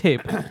 Do you have a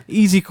tape?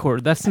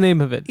 Easychord, that's the name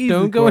of it.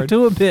 Don't go Easychord.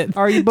 into a bit.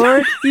 Are you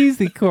bored?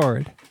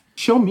 Easychord.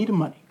 Show me the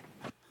money.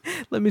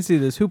 Let me see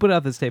this. Who put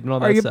out this tape and all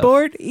that Are you stuff?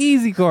 bored?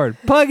 Easychord.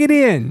 Plug it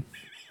in.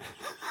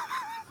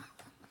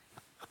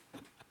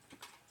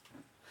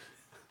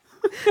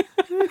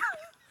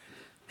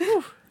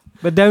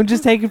 But don't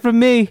just take it from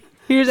me.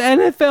 Here's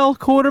NFL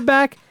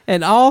quarterback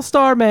and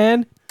all-star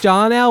man,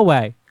 John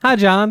Elway. Hi,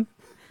 John.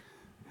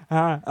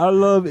 I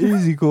love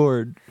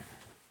Easychord.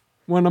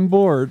 When I'm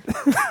bored,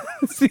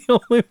 It's the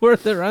only word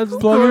that rhymes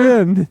with plug bored. it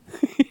in.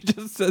 He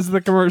just says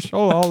the commercial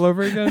all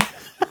over again.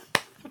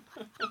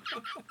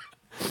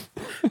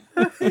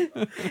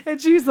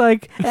 And she's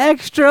like,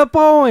 extra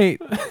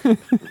point.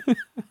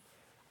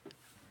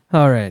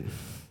 All right.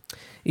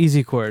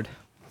 Easychord.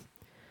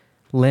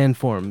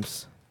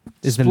 Landforms.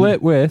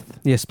 Split with.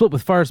 Yeah, split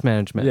with forest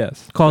management.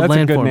 Yes. Called That's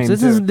a good landforms. name,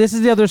 This too.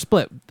 is the other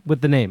split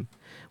with the name.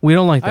 We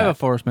don't like I have a that.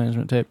 forest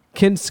management tape.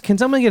 Can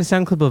someone get a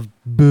sound clip of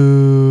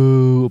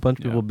boo? A bunch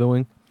of people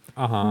booing,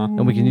 Uh-huh.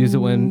 and we can use it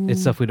when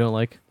it's stuff we don't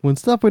like. When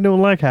stuff we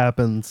don't like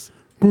happens.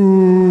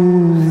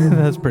 Boo.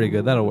 That's pretty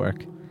good. That'll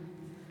work.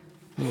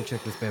 Let me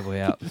check this bad boy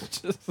out.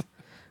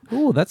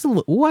 Ooh, that's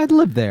ooh, I'd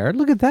live there.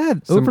 Look at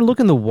that.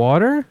 Overlooking the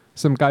water.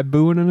 Some guy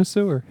booing in a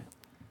sewer.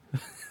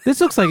 This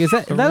looks like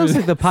that looks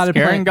like the potted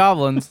Scaring plant.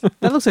 goblins.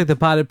 That looks like the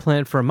potted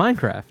plant for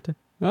Minecraft.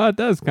 Oh, it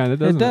does kind of,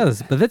 doesn't It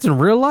does, but that's in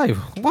real life.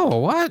 Whoa,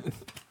 what?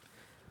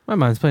 My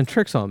mind's playing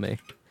tricks on me.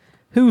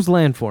 whose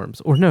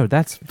landforms? Or no,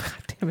 that's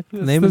God damn it.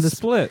 The name of the the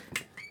split.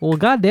 Well,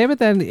 God damn it,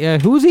 then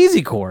who's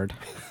Easychord?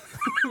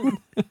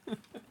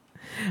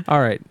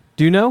 All right.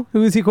 Do you know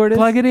who Easychord is?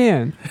 Plug it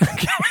in.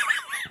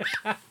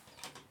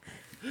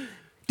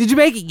 Did you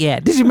make it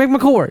yet? Did you make my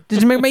chord?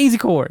 Did you make my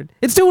Easychord?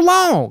 It's too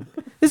long.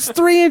 It's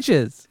 3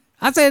 inches.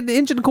 I said 1.25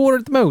 inches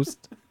at the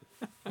most.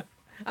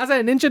 I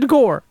said 1.25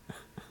 inches.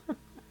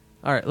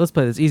 All right, let's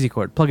play this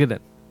Easychord. Plug it in.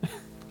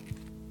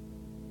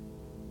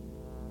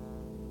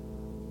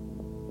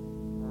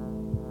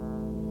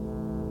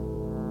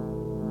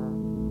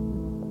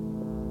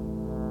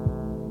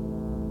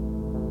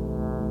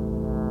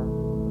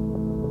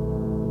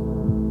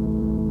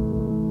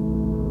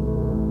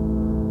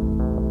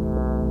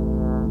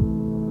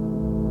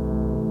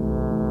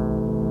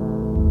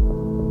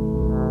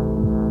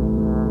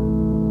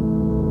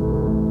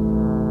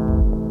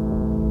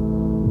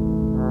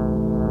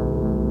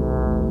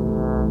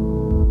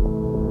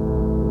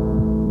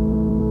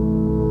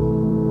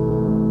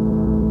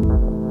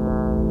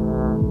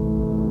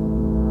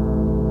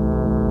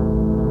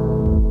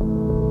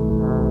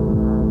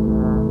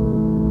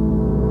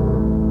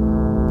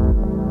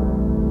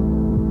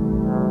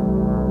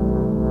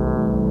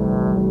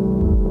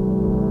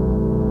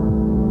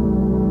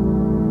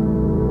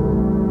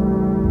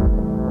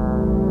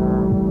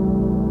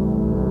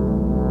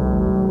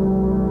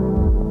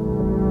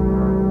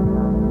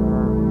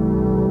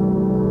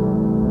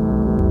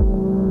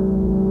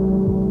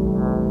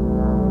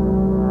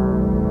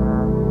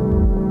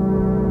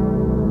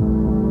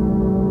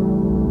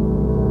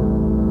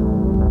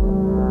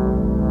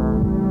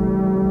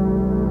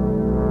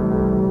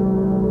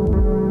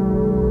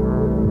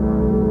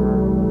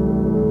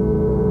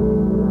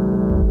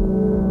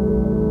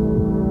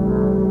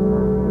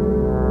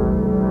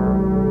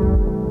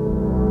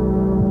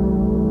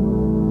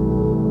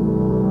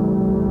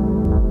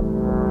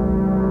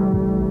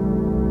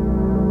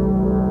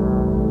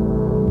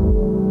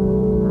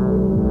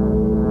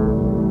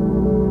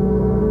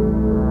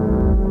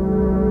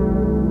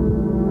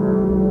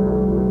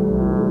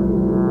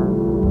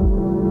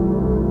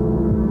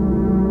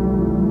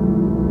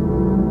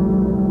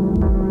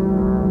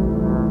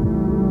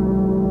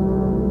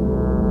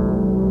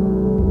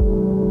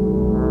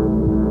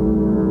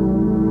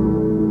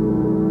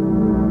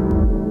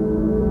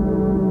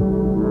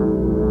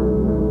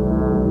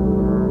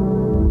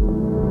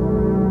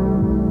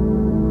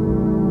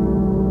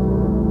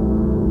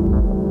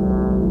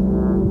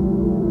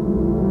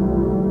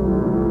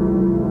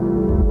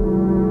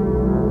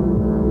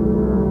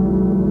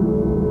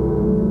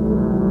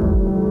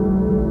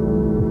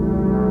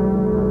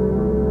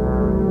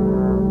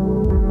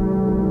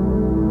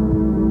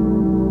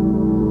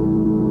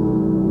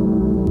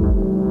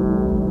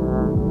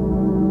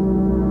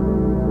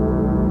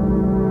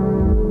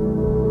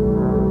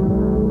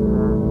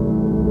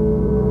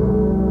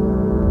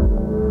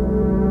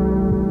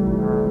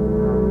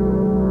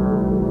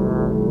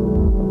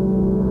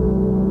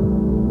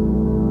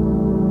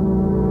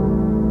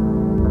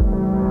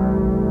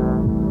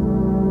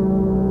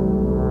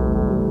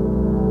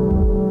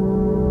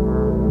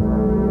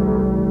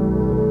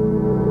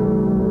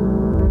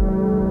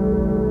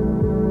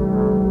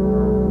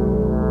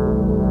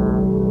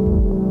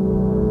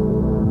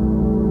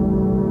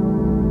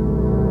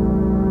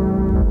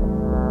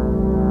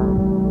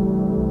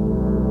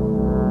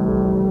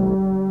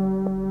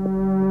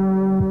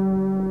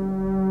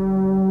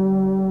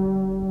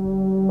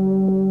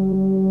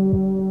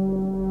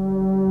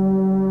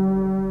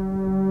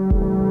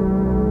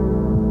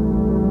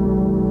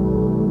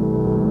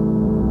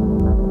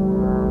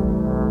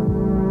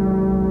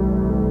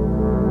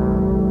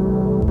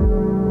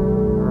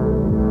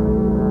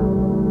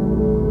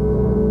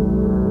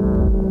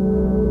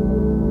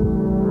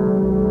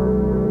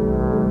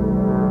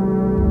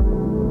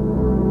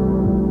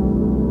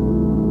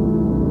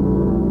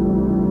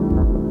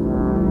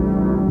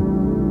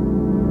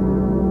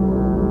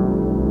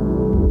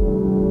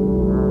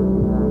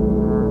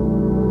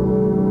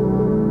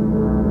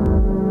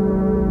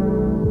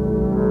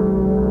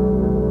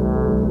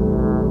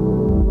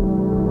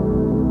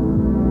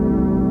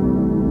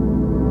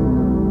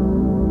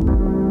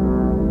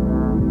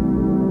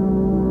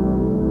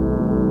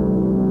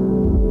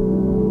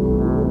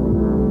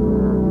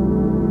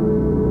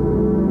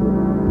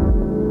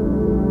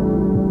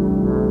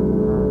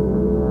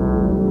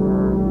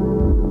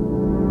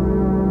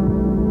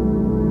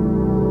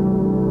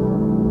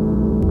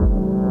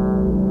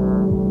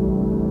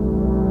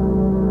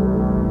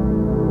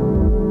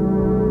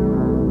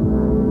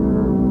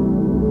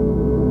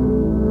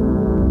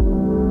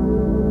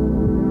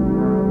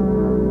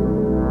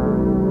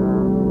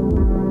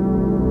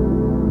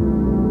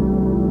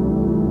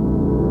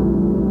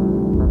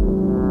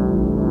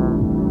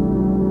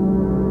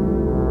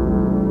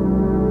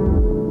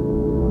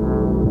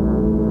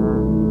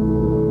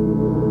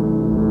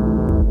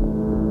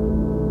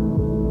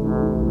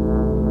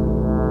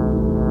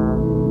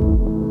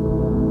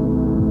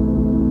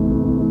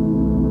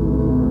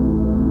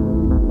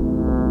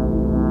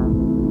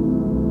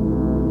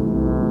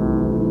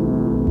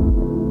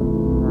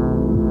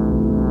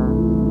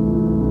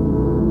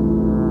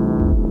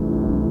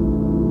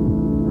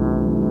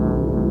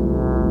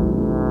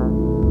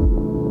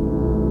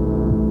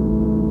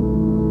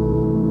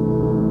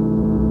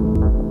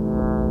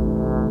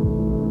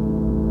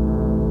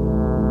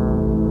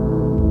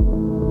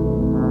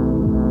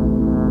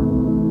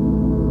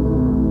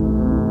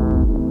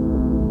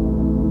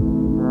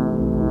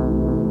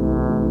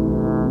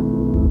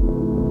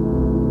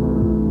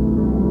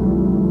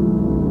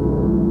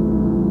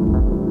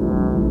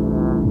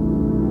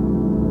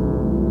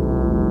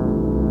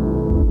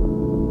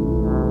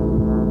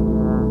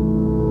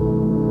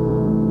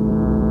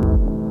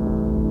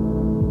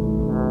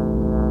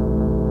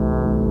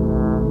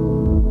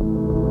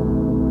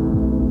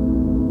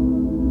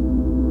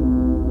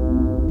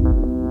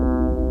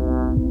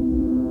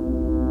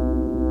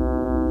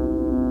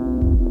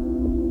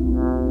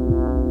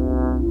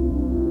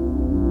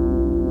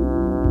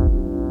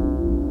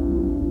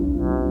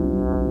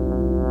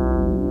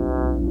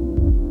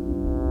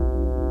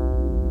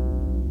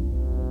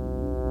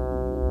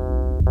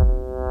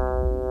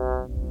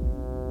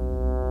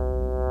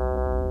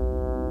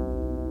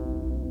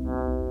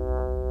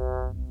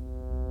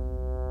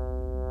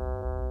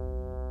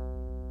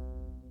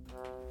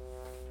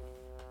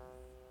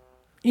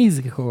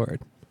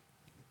 Easychord.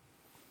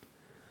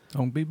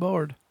 Don't be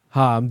bored.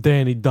 Hi, I'm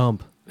Danny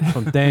Dump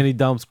from Danny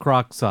Dump's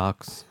Croc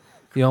Socks.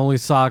 The only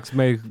socks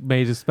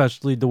made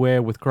especially to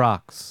wear with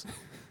Crocs.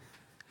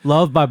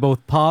 Loved by both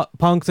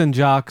punks and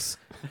jocks.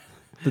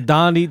 The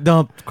Danny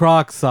Dump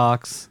Croc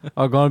Socks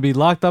are going to be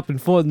locked up in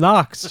Fort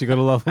Knox. You're going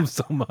to love them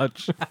so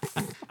much.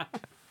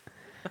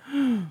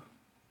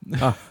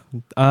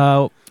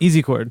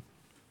 Easychord.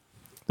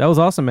 That was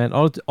awesome, man.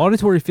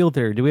 Auditory Field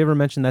Theory. Did we ever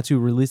mention that's who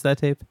released that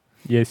tape?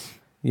 Yes.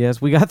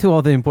 Yes, we got through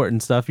all the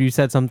important stuff. You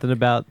said something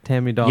about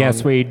Tammy Dong.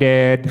 Yes, we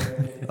did.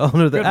 Oh,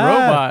 no, Good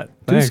robot. Too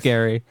Thanks.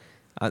 scary.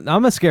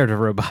 I'm scared of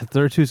robots.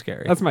 They're too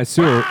scary. That's my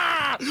sewer.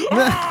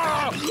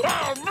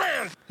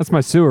 That's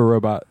my sewer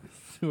robot.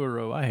 Sewer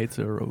robot. I hate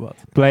sewer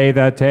robots. Play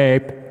the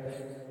tape.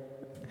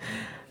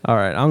 All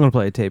right, I'm going to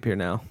play a tape here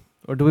now.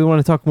 Or do we want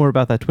to talk more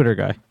about that Twitter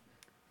guy?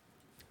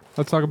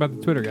 Let's talk about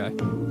the Twitter guy.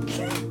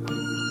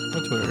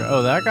 What Twitter guy?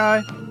 Oh, that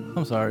guy?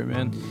 I'm sorry,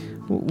 man.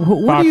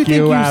 What Fuck do you think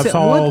you, you said?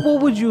 asshole.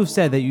 What would you have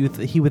said that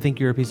he would think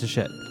you're a piece of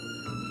shit?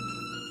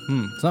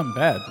 Something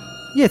bad.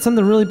 Yeah, it's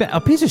something really bad. A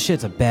piece of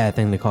shit's a bad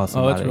thing to call Oh,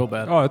 somebody. it's real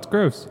bad. Oh, it's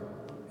gross.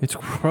 It's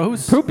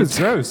gross. Poop is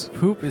gross.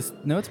 Poop is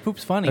it's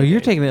poop's funny. Oh,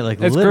 you're taking it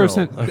like It's literal.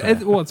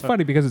 gross. Well, it's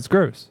funny because it's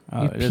gross.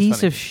 Oh, You it is piece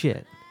funny. of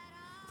shit.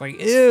 Like,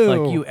 ew.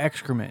 Like you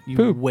excrement. You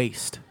Poop.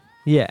 waste.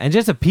 Yeah, and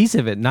just a piece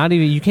of it. Not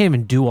even. You can't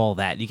even do all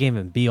that. You can't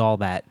even be all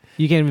that.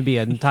 You can't even be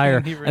an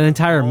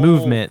entire whole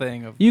movement.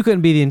 thing of- You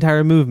couldn't be the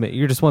entire movement.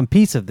 You're just one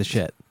piece of the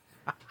shit.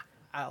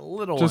 A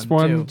little Just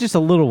one. one- Too. Just a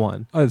little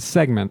one. A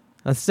segment.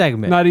 A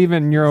segment. Not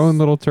even your own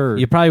little turd.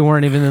 You probably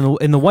weren't even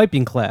in the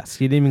wiping class.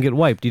 You didn't even get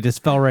wiped. You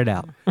just fell right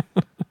out.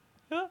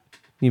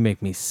 You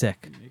make me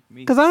sick.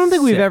 Because I don't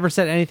think we've ever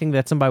said anything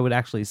that somebody would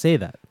actually say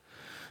that.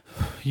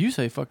 You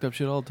say fucked up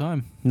shit all the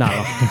time. Not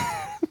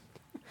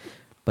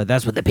But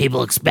that's what the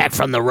people expect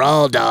from the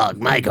Roll Dog.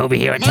 Mike over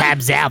here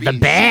tabs out the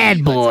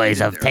bad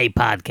boys of tape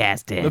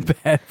podcasting. The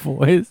bad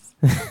boys.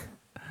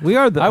 We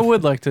are the I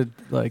would like to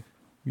be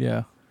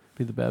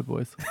the bad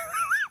boys.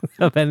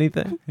 of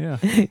anything. Yeah.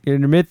 You're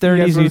in your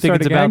mid-30s and you think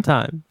start it's a gang? about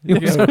time. You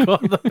want call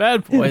the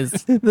bad boys.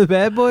 The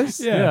bad boys?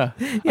 Yeah.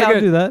 Yeah, I'll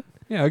do that.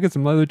 Yeah, I'll get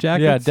some leather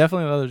jackets. Yeah,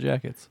 definitely leather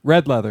jackets.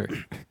 Red leather.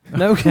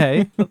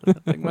 Okay.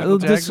 Like Michael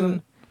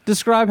Jackson.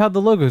 Describe how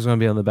the logo is going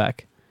to be on the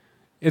back.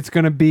 It's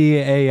going to be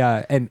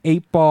an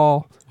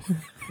 8-ball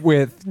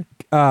with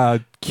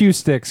cue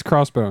sticks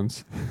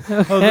crossbones.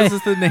 Oh, this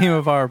is the name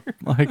of our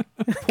pool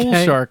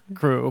Okay. shark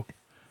crew.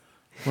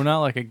 We're not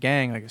like a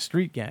gang, like a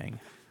street gang.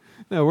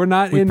 No, we're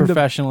not We in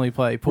professionally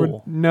play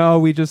pool. No,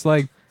 we just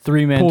like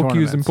 3-man pool tournaments.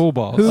 cues and pool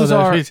balls. Who's that's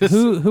our what we just-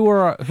 who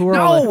are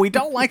No, like, we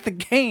don't like the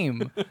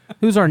game.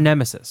 who's our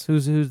nemesis?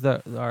 Who's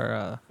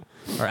our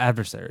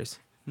adversaries?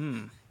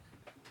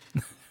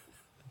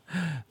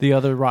 The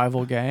other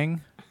rival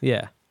gang?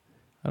 Yeah,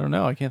 I don't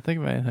know. I can't think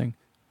of anything.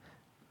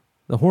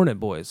 the Hornet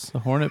Boys. The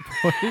Hornet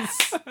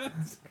Boys.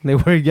 They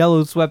wear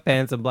yellow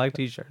sweatpants and black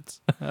t-shirts.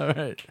 All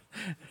right.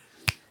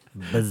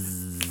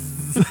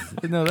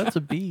 No, that's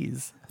a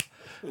bees.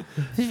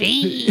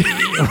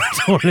 What's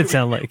Hornet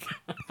sound like?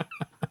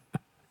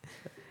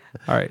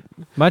 All right,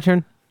 my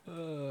turn.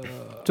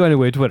 So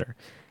anyway, Twitter.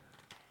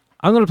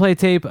 I'm going to play a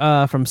tape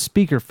from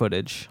speaker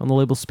footage, on the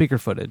label speaker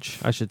footage,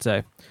 I should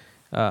say.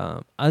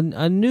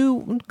 A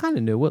new, kind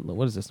of new,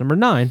 what is this, number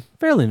 9?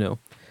 Fairly new.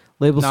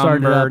 Label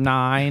started Number up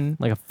 9.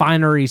 like a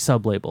finery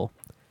sub-label.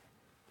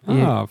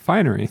 Oh,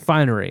 finery.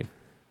 Finery.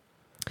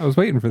 I was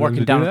waiting for them Working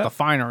to down do at that. the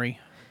finery.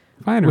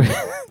 Finery.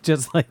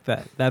 Just like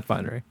that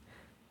finery.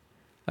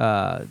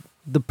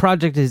 The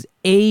project is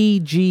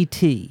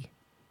AyGeeTee.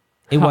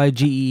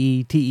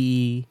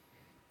 AyGeeTee.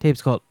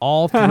 Tape's called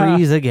All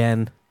Threes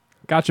Again.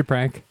 Gotcha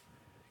prank.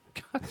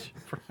 Gotcha,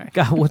 Frank.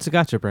 God, what's a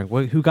gotcha prank?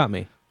 Who got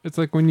me? It's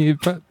like when you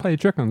play a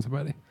trick on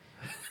somebody.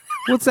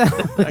 What's that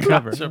on the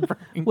cover? Gotcha,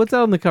 Frank. What's that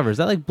on the cover? Is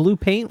that like blue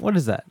paint? What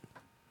is that?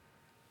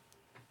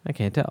 I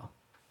can't tell.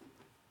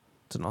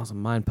 It's an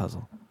awesome mind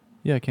puzzle.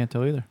 Yeah, I can't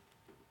tell either.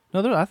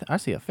 No, there, I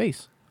see a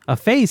face. A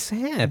face?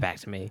 Hand it back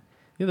to me.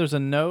 Yeah, there's a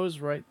nose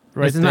right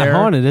It's there. not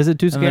haunted, is it?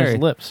 Too And scary. there's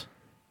lips.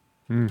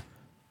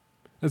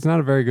 That's not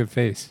a very good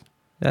face.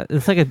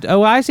 It's like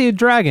I see a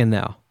dragon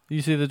now.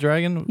 You see the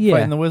dragon Yeah.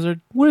 fighting the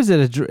wizard? What is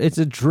it? It's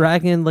a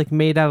dragon like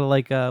made out of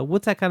like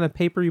what's that kind of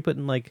paper you put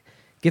in like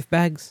gift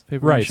bags?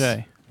 Paper Rice.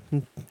 mache.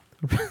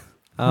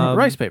 Um,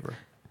 Rice paper.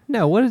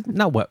 No, what is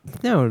not what?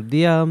 No,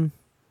 the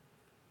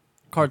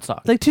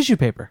Cardstock. like tissue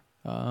paper.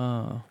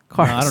 Oh.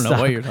 Cardstock. I don't know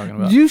what you're talking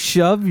about. You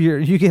shove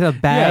you get a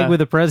bag Yeah.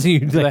 with a present. You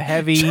the like,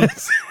 heavy,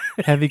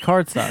 heavy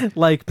cardstock.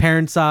 like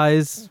parent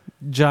size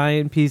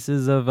giant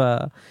pieces of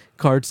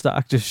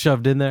cardstock just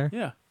shoved in there.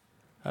 Yeah.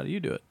 How do you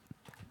do it?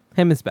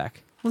 Him is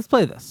back. Let's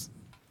play this.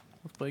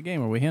 Let's play a game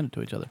where we hand it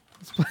to each other.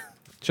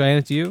 Should I hand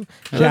it to you?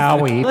 Shall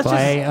we let's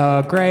play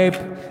a grape?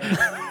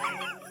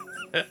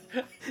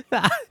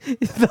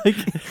 Like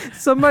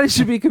somebody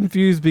should be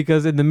confused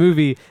because in the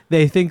movie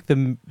they think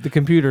the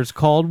computer's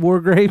called War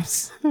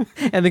Grapes,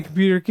 and the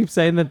computer keeps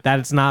saying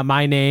that's not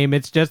my name.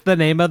 It's just the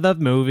name of the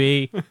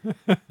movie.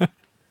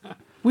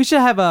 We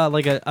should have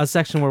a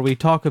section where we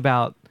talk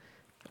about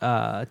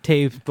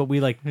tape, but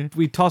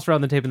we tossed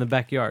around the tape in the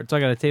backyard. So I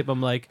got a tape.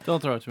 I'm like,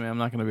 Don't throw it to me. I'm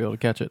not going to be able to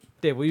catch it.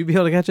 Dave, will you be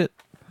able to catch it?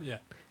 Yeah.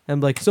 I'm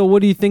like, so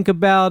what do you think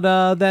about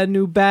that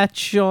new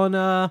batch on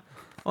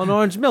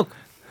orange milk?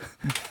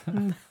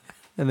 And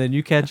then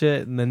you catch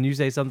it, and then you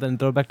say something and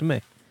throw it back to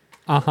me.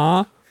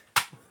 Uh-huh.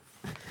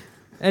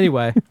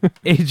 Anyway,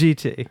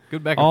 AyGeeTee.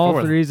 Good back and All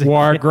forth. threes.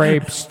 War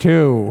Grapes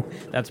 2.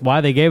 That's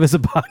why they gave us a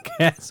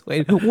podcast.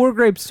 Wait, War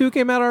Grapes 2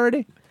 came out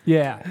already?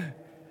 Yeah.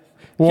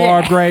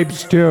 War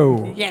Grapes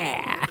 2.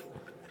 Yeah.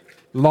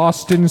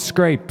 Lost in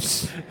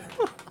Scrapes.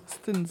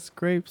 Lost in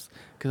scrapes.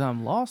 Because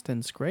I'm lost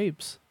in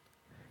scrapes.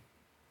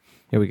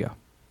 Here we go.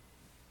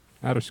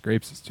 Outer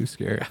Scrapes is too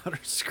scary. Outer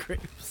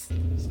scrapes.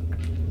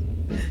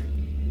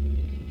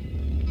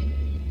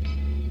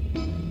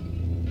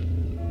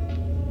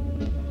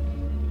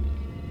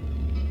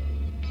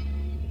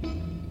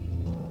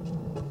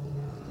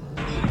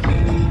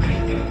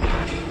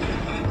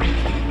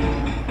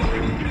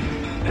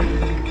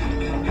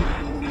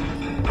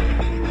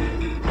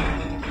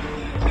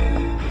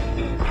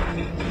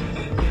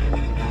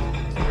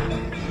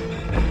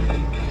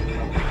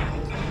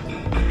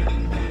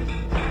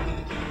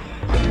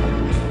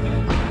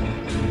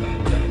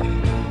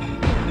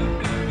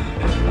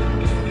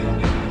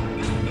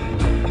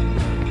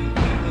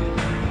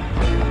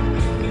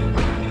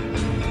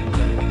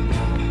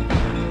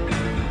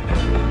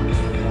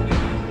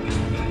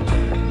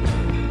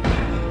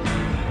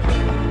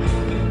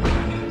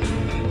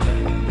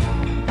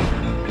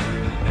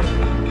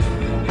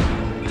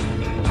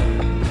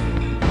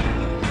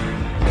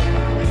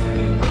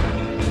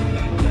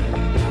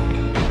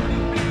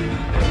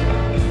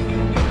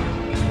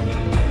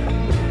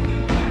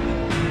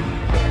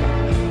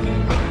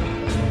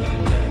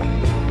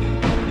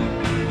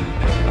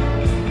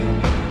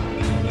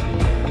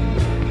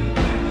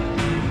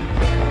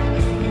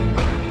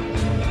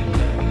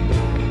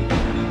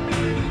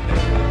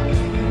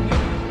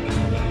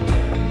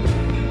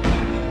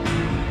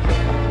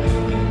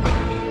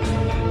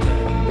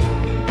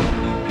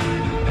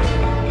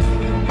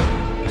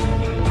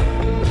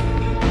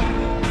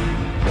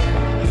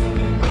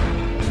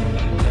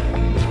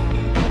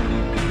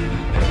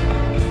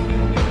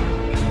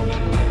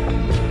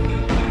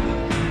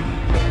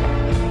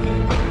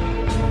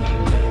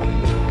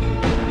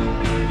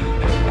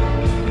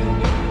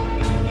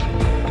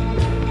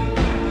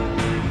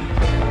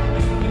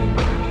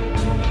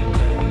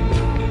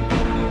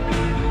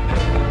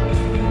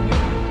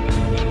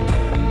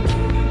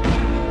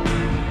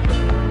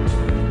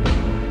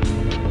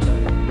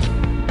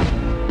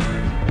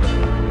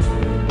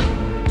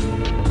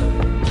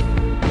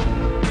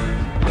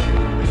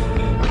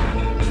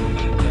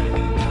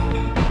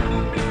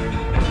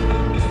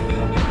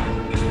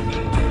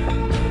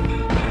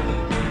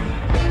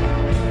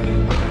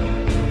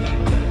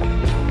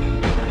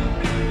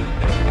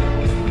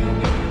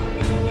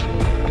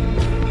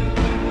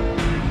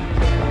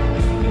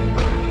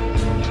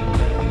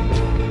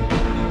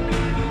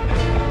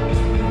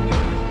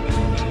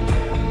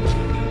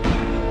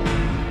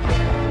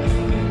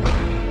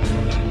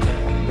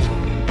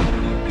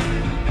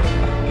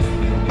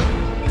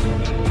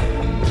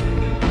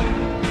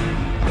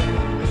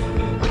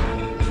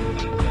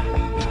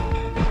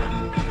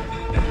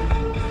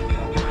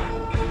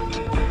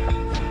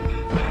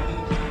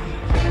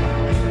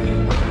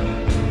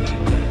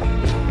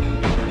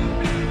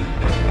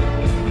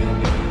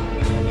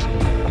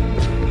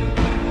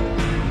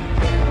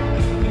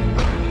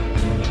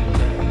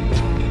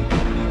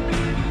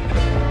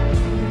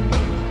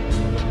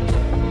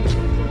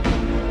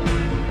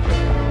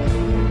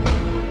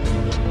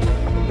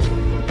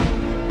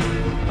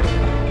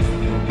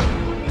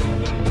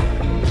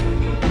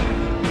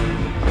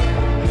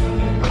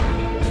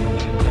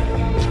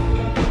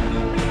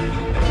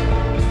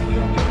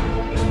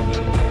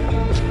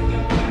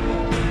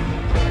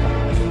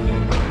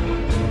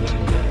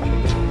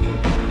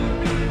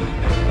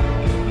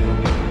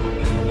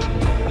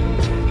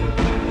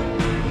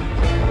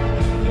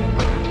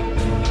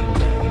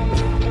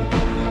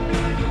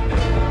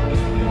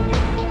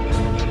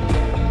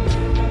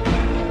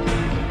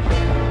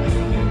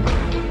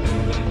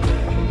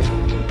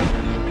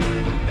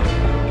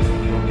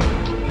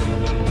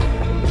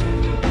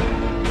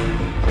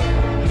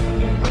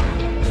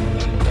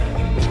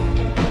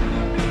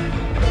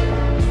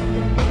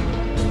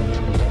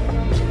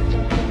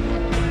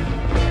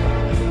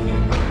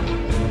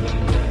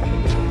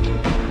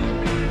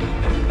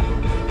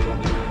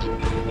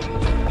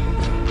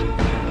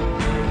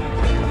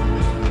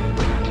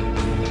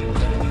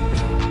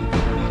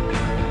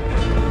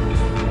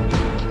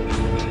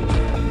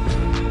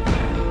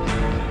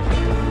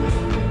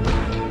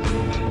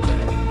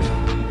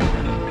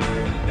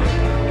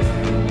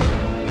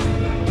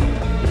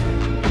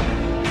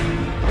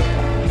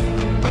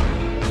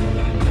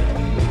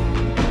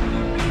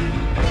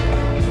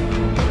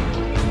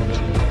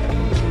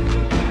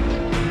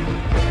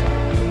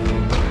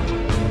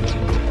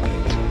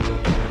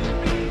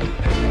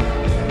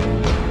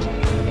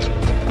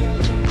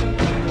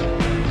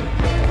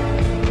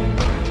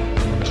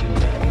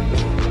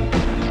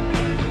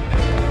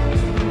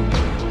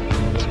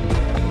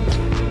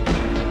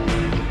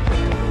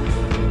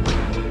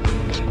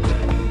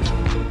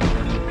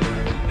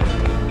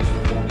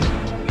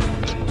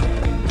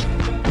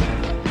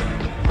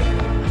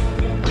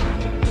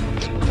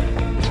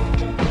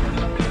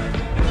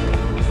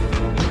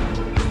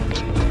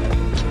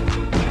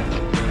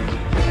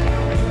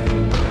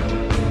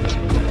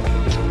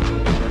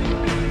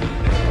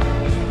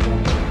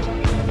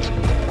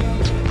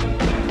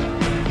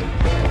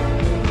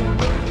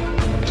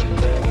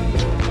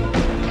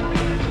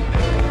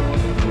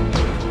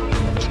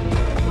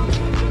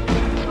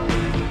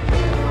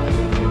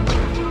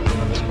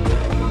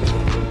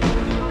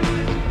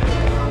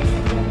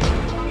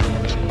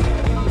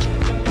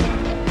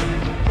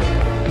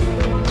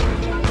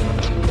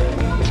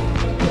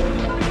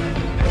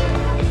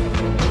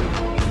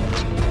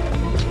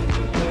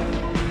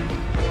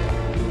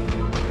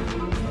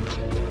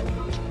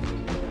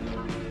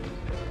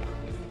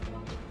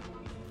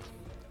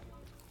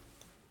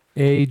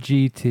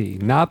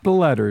 AyGeeTee, not the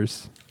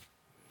letters.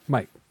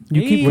 Mike,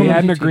 You keep we calling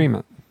had an AyGeeTee.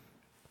 agreement.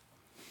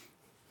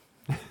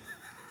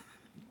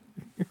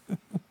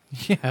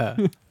 Yeah.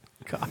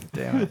 God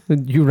damn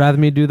it. You rather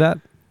me do that?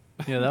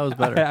 Yeah, that was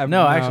better. I-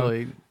 no, no.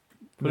 actually,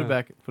 put No. it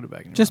back. Put it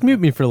back. In your Just mouth. mute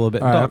me for a little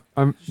bit. All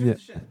Don't. right,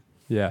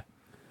 yeah.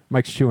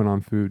 Mike's chewing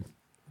on food.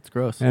 It's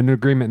gross. And an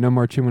agreement: no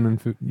more chewing on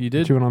food. You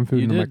did? Chewing on food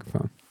You in the did.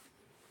 microphone.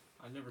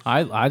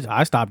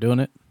 I stopped doing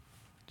it.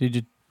 Did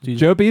you?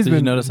 Joe B's did been.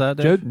 you notice that?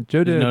 Joe, Dave?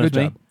 Joe Did you did a notice good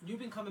me? job. You've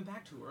been coming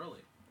back too early.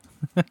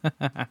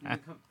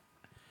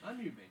 Unmute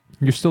me.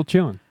 You're still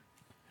chewing.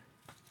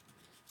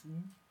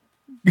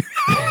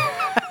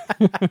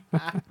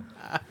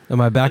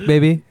 Am I back,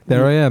 baby?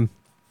 There I am.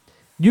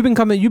 You've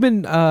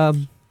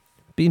been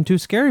being too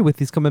scary with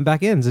these coming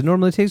back ins. It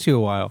normally takes you a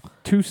while.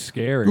 Too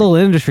scary. Little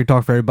industry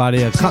talk for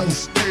everybody.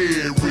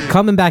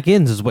 Coming back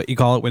ins is what you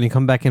call it when you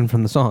come back in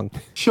from the song.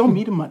 Show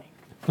me the money.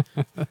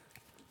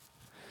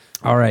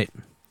 All right.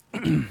 All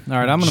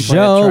right, I'm gonna play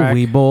a track.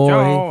 Joey boy.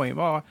 Joey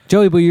boy.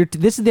 Joey boy,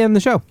 this is the end of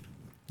the show.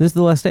 This is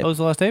the last tape. Oh, was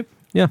the last tape?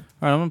 Yeah. All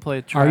right, I'm gonna play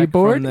a track. Are you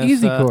bored? From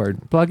this,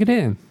 Easychord. Plug it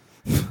in.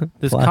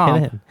 This Plug it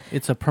comp. in.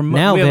 It's a promo.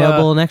 Now we have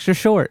available and extra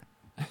short.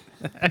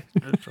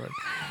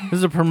 This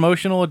is a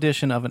promotional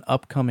edition of an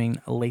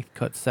upcoming Lathe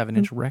Cut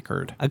 7-inch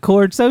record. A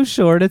cord so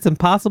short it's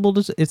impossible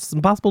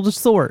to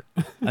sort.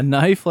 A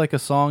knife like a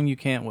song you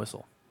can't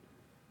whistle.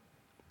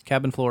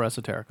 Cabin Floor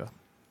Esoterica.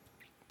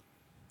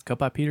 Cut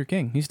by Peter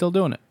King. He's still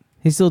doing it.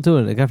 He's still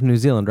doing it. A guy from New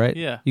Zealand, right?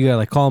 Yeah. You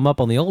gotta call him up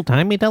on the old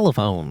timey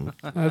telephone.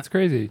 That's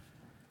crazy.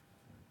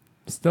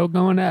 Still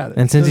going at it.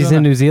 And since Still he's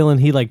going in New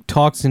Zealand, he like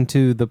talks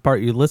into the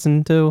part you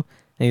listen to,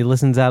 and he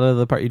listens out of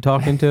the part you're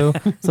talking to.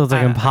 So it's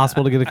like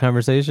impossible to get a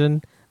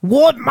conversation.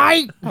 What,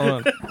 mate?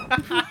 Hold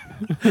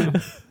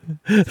on.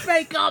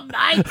 Speak up,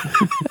 mate.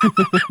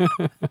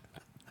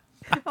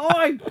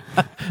 Oi,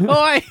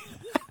 oi,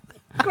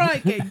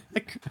 crikey!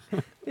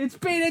 It's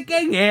Peter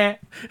King here.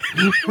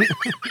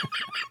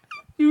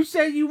 You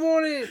said you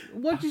wanted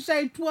what you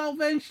say,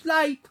 12-inch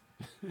light.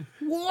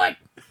 What?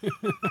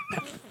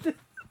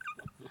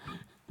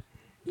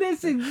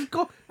 Listen,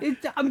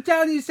 I'm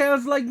telling you, it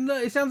sounds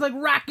like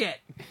racket.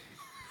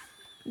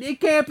 It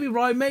can't be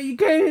right, mate. You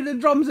can't hear the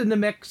drums in the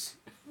mix.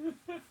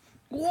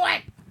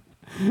 What?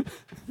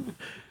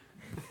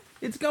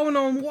 It's going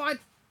on what?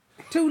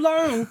 Too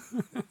long?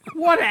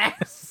 What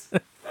ass?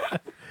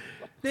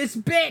 This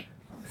bit.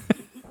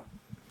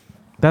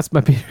 That's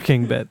my Peter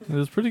King bit. It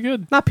was pretty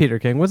good. Not Peter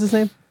King. What's his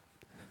name?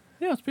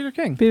 Yeah, it's Peter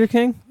King. Peter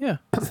King? Yeah.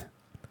 Is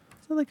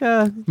that like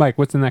a Mike,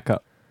 what's in that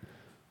cup?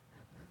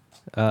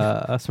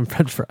 some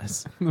French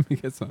fries? Let me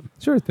get some.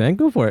 Sure thing.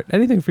 Go for it.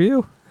 Anything for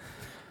you.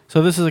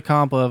 So this is a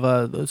comp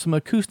of some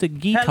acoustic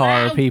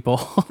guitar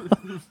people.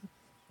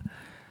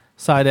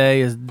 Side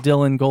A is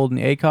Dylan Golden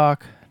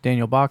Aycock,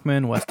 Daniel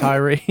Bachman, Wes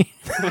Tyree,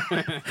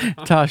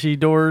 Tashi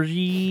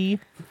Dorji,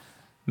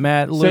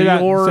 Matt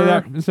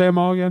Lior, Say them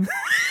all again.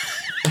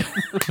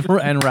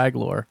 and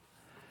Raglor.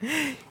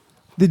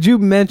 Did you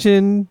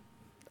mention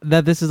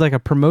that this is like a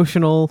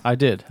promotional? I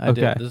did.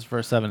 Okay. This is for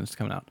a 7-inch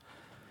coming out.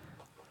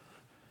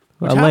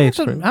 A lathe.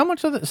 How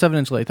much of the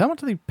 7-inch lathe? How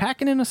much are they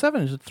packing in a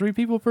 7-inch? 3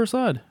 people per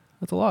side.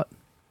 That's a lot.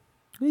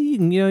 You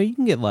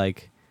can get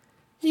like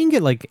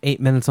 8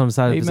 minutes on the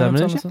side 8 of the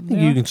minutes 7-inch. on I the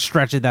think yeah. you can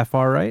stretch it that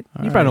far, right?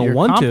 All you right, probably don't you're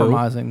want to.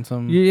 compromising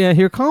some. Yeah,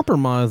 you're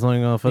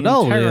compromising on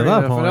fidelity at integrity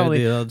that of point.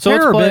 fidelity. The So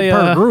let's terabit play,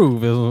 per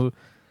groove is.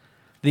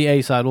 The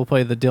A side, we'll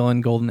play the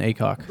Dylan Golden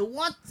Aycock. The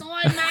what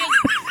side,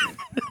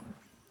 mate?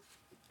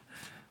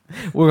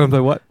 We're gonna play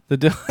what? The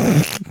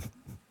Dylan.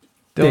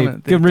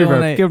 Dave, give him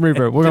reverb. Give him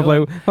reverb. We're gonna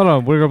play. Hold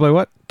on. We're gonna play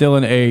what?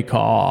 Dylan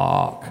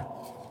Aycock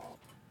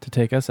to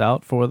take us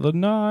out for the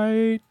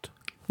night.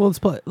 Well,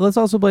 let's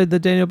also play the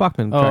Daniel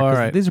Bachman track. Oh, all 'cause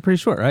right. These are pretty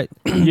short, right?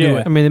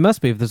 Yeah. I mean, they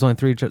must be if there's only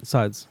 3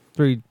 sides.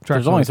 3 tracks.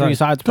 There's on only the 3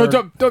 side. sides per.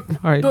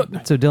 All right.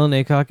 So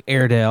Dylan Aycock,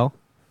 Airedale,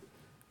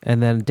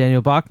 and then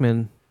Daniel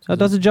Bachman. Oh,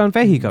 that's a John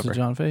Fahey It's cover. a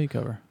John Fahey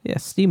cover. Yeah,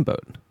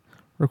 Steamboat.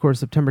 Recorded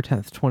September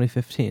 10th,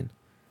 2015.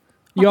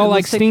 You all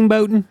like let's take-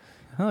 steamboating?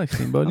 I like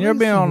steamboat. You ever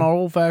been on an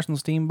old-fashioned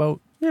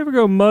steamboat? You ever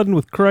go mudding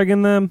with Craig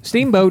and them?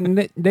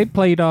 Steamboating. They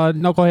played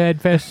Knucklehead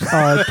Fest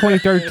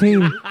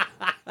 2013.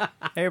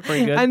 They're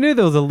pretty good. I knew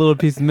there was a little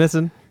piece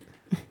missing.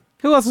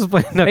 Who else was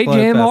playing that? They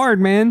jam hard,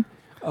 man.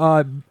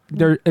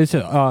 There is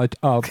a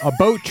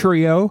boat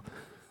trio.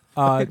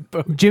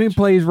 Jimmy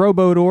plays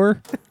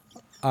Robodoor.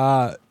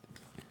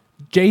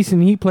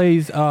 Jason, he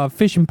plays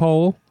fishing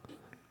pole.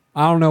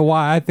 I don't know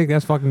why. I think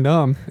that's fucking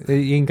dumb. It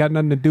ain't got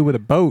nothing to do with a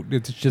boat.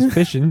 It's just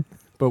fishing.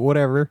 But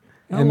whatever.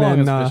 How long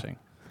is fishing?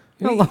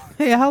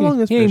 How long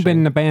is he ain't fishing? been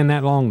in the band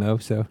that long though.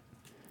 So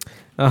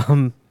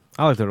I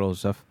like that old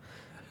stuff.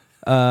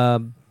 I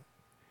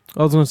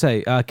was going to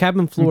say,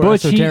 Cabin Floor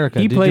Butch, Esoterica.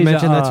 he Did plays, you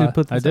mention that's who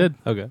put this I did.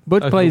 on? Okay.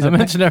 Butch plays I a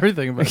mentioned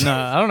everything, but no,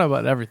 I don't know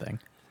about everything.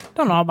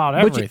 Don't know about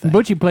everything.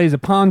 Butchie plays a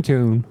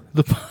pontoon.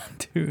 The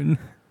pontoon.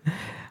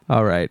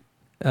 All right.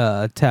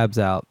 Tabs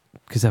out.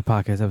 Cassette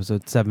Podcast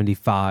episode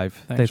 75.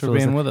 Thanks for being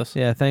listening. with us.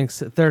 Yeah,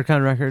 thanks. Third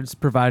Kind Records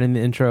providing the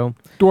intro.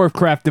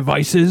 Dwarfcraft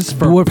Devices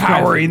for Dwarfcraft.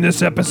 powering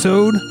this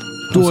episode.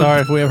 I'm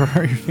sorry if we ever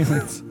hurt your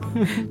feelings.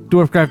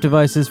 Dwarfcraft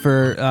Devices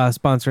for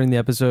sponsoring the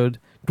episode.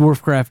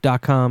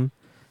 Dwarfcraft.com.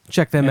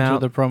 Check them Enter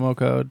out. the promo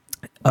code.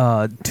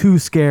 Too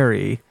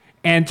Scary.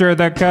 Enter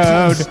the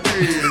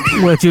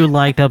code. Would you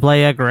like to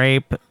play a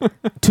grape?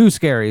 Too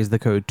Scary is the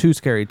code. Too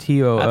Scary.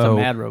 TOO. That's a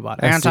mad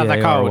robot. Enter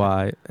the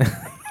code.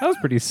 That was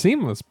pretty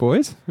seamless,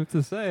 boys. What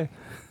to say?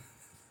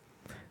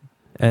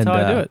 And, That's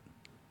how I do it.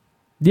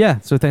 Yeah,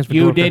 so thanks for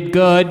You did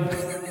good.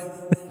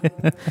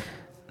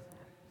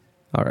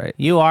 All right.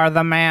 You are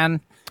the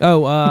man.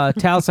 Oh,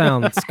 Tal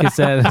Sounds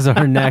cassette is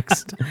our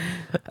next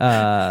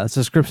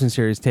subscription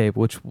series tape,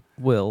 which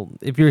will,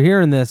 if you're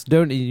hearing this,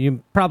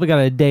 you probably got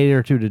a day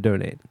or two to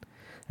donate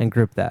and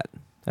grip that.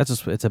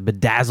 It's a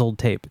bedazzled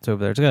tape. It's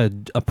over there. It's got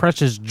a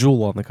precious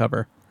jewel on the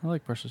cover. I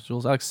like precious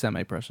jewels. I like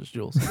semi-precious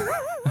jewels.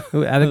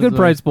 At a good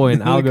price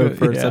point, I'll go good,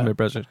 for a yeah.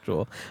 semi-precious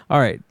jewel. All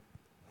right.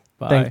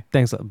 Bye.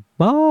 Thanks.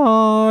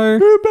 Bye.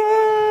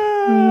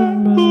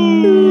 Goodbye.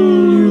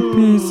 You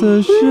piece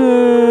of shit.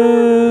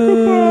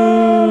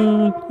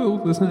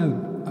 Oh, listen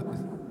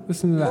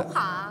to that.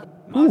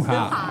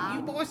 Hoo-ha.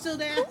 You boys still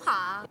there?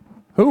 Hoo-ha.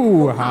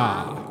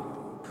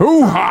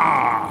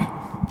 Hoo-ha.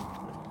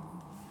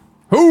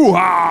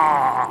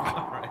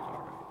 Hoo-ha.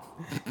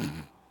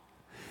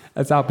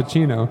 That's Al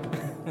Pacino.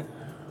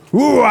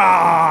 Hoo-ha.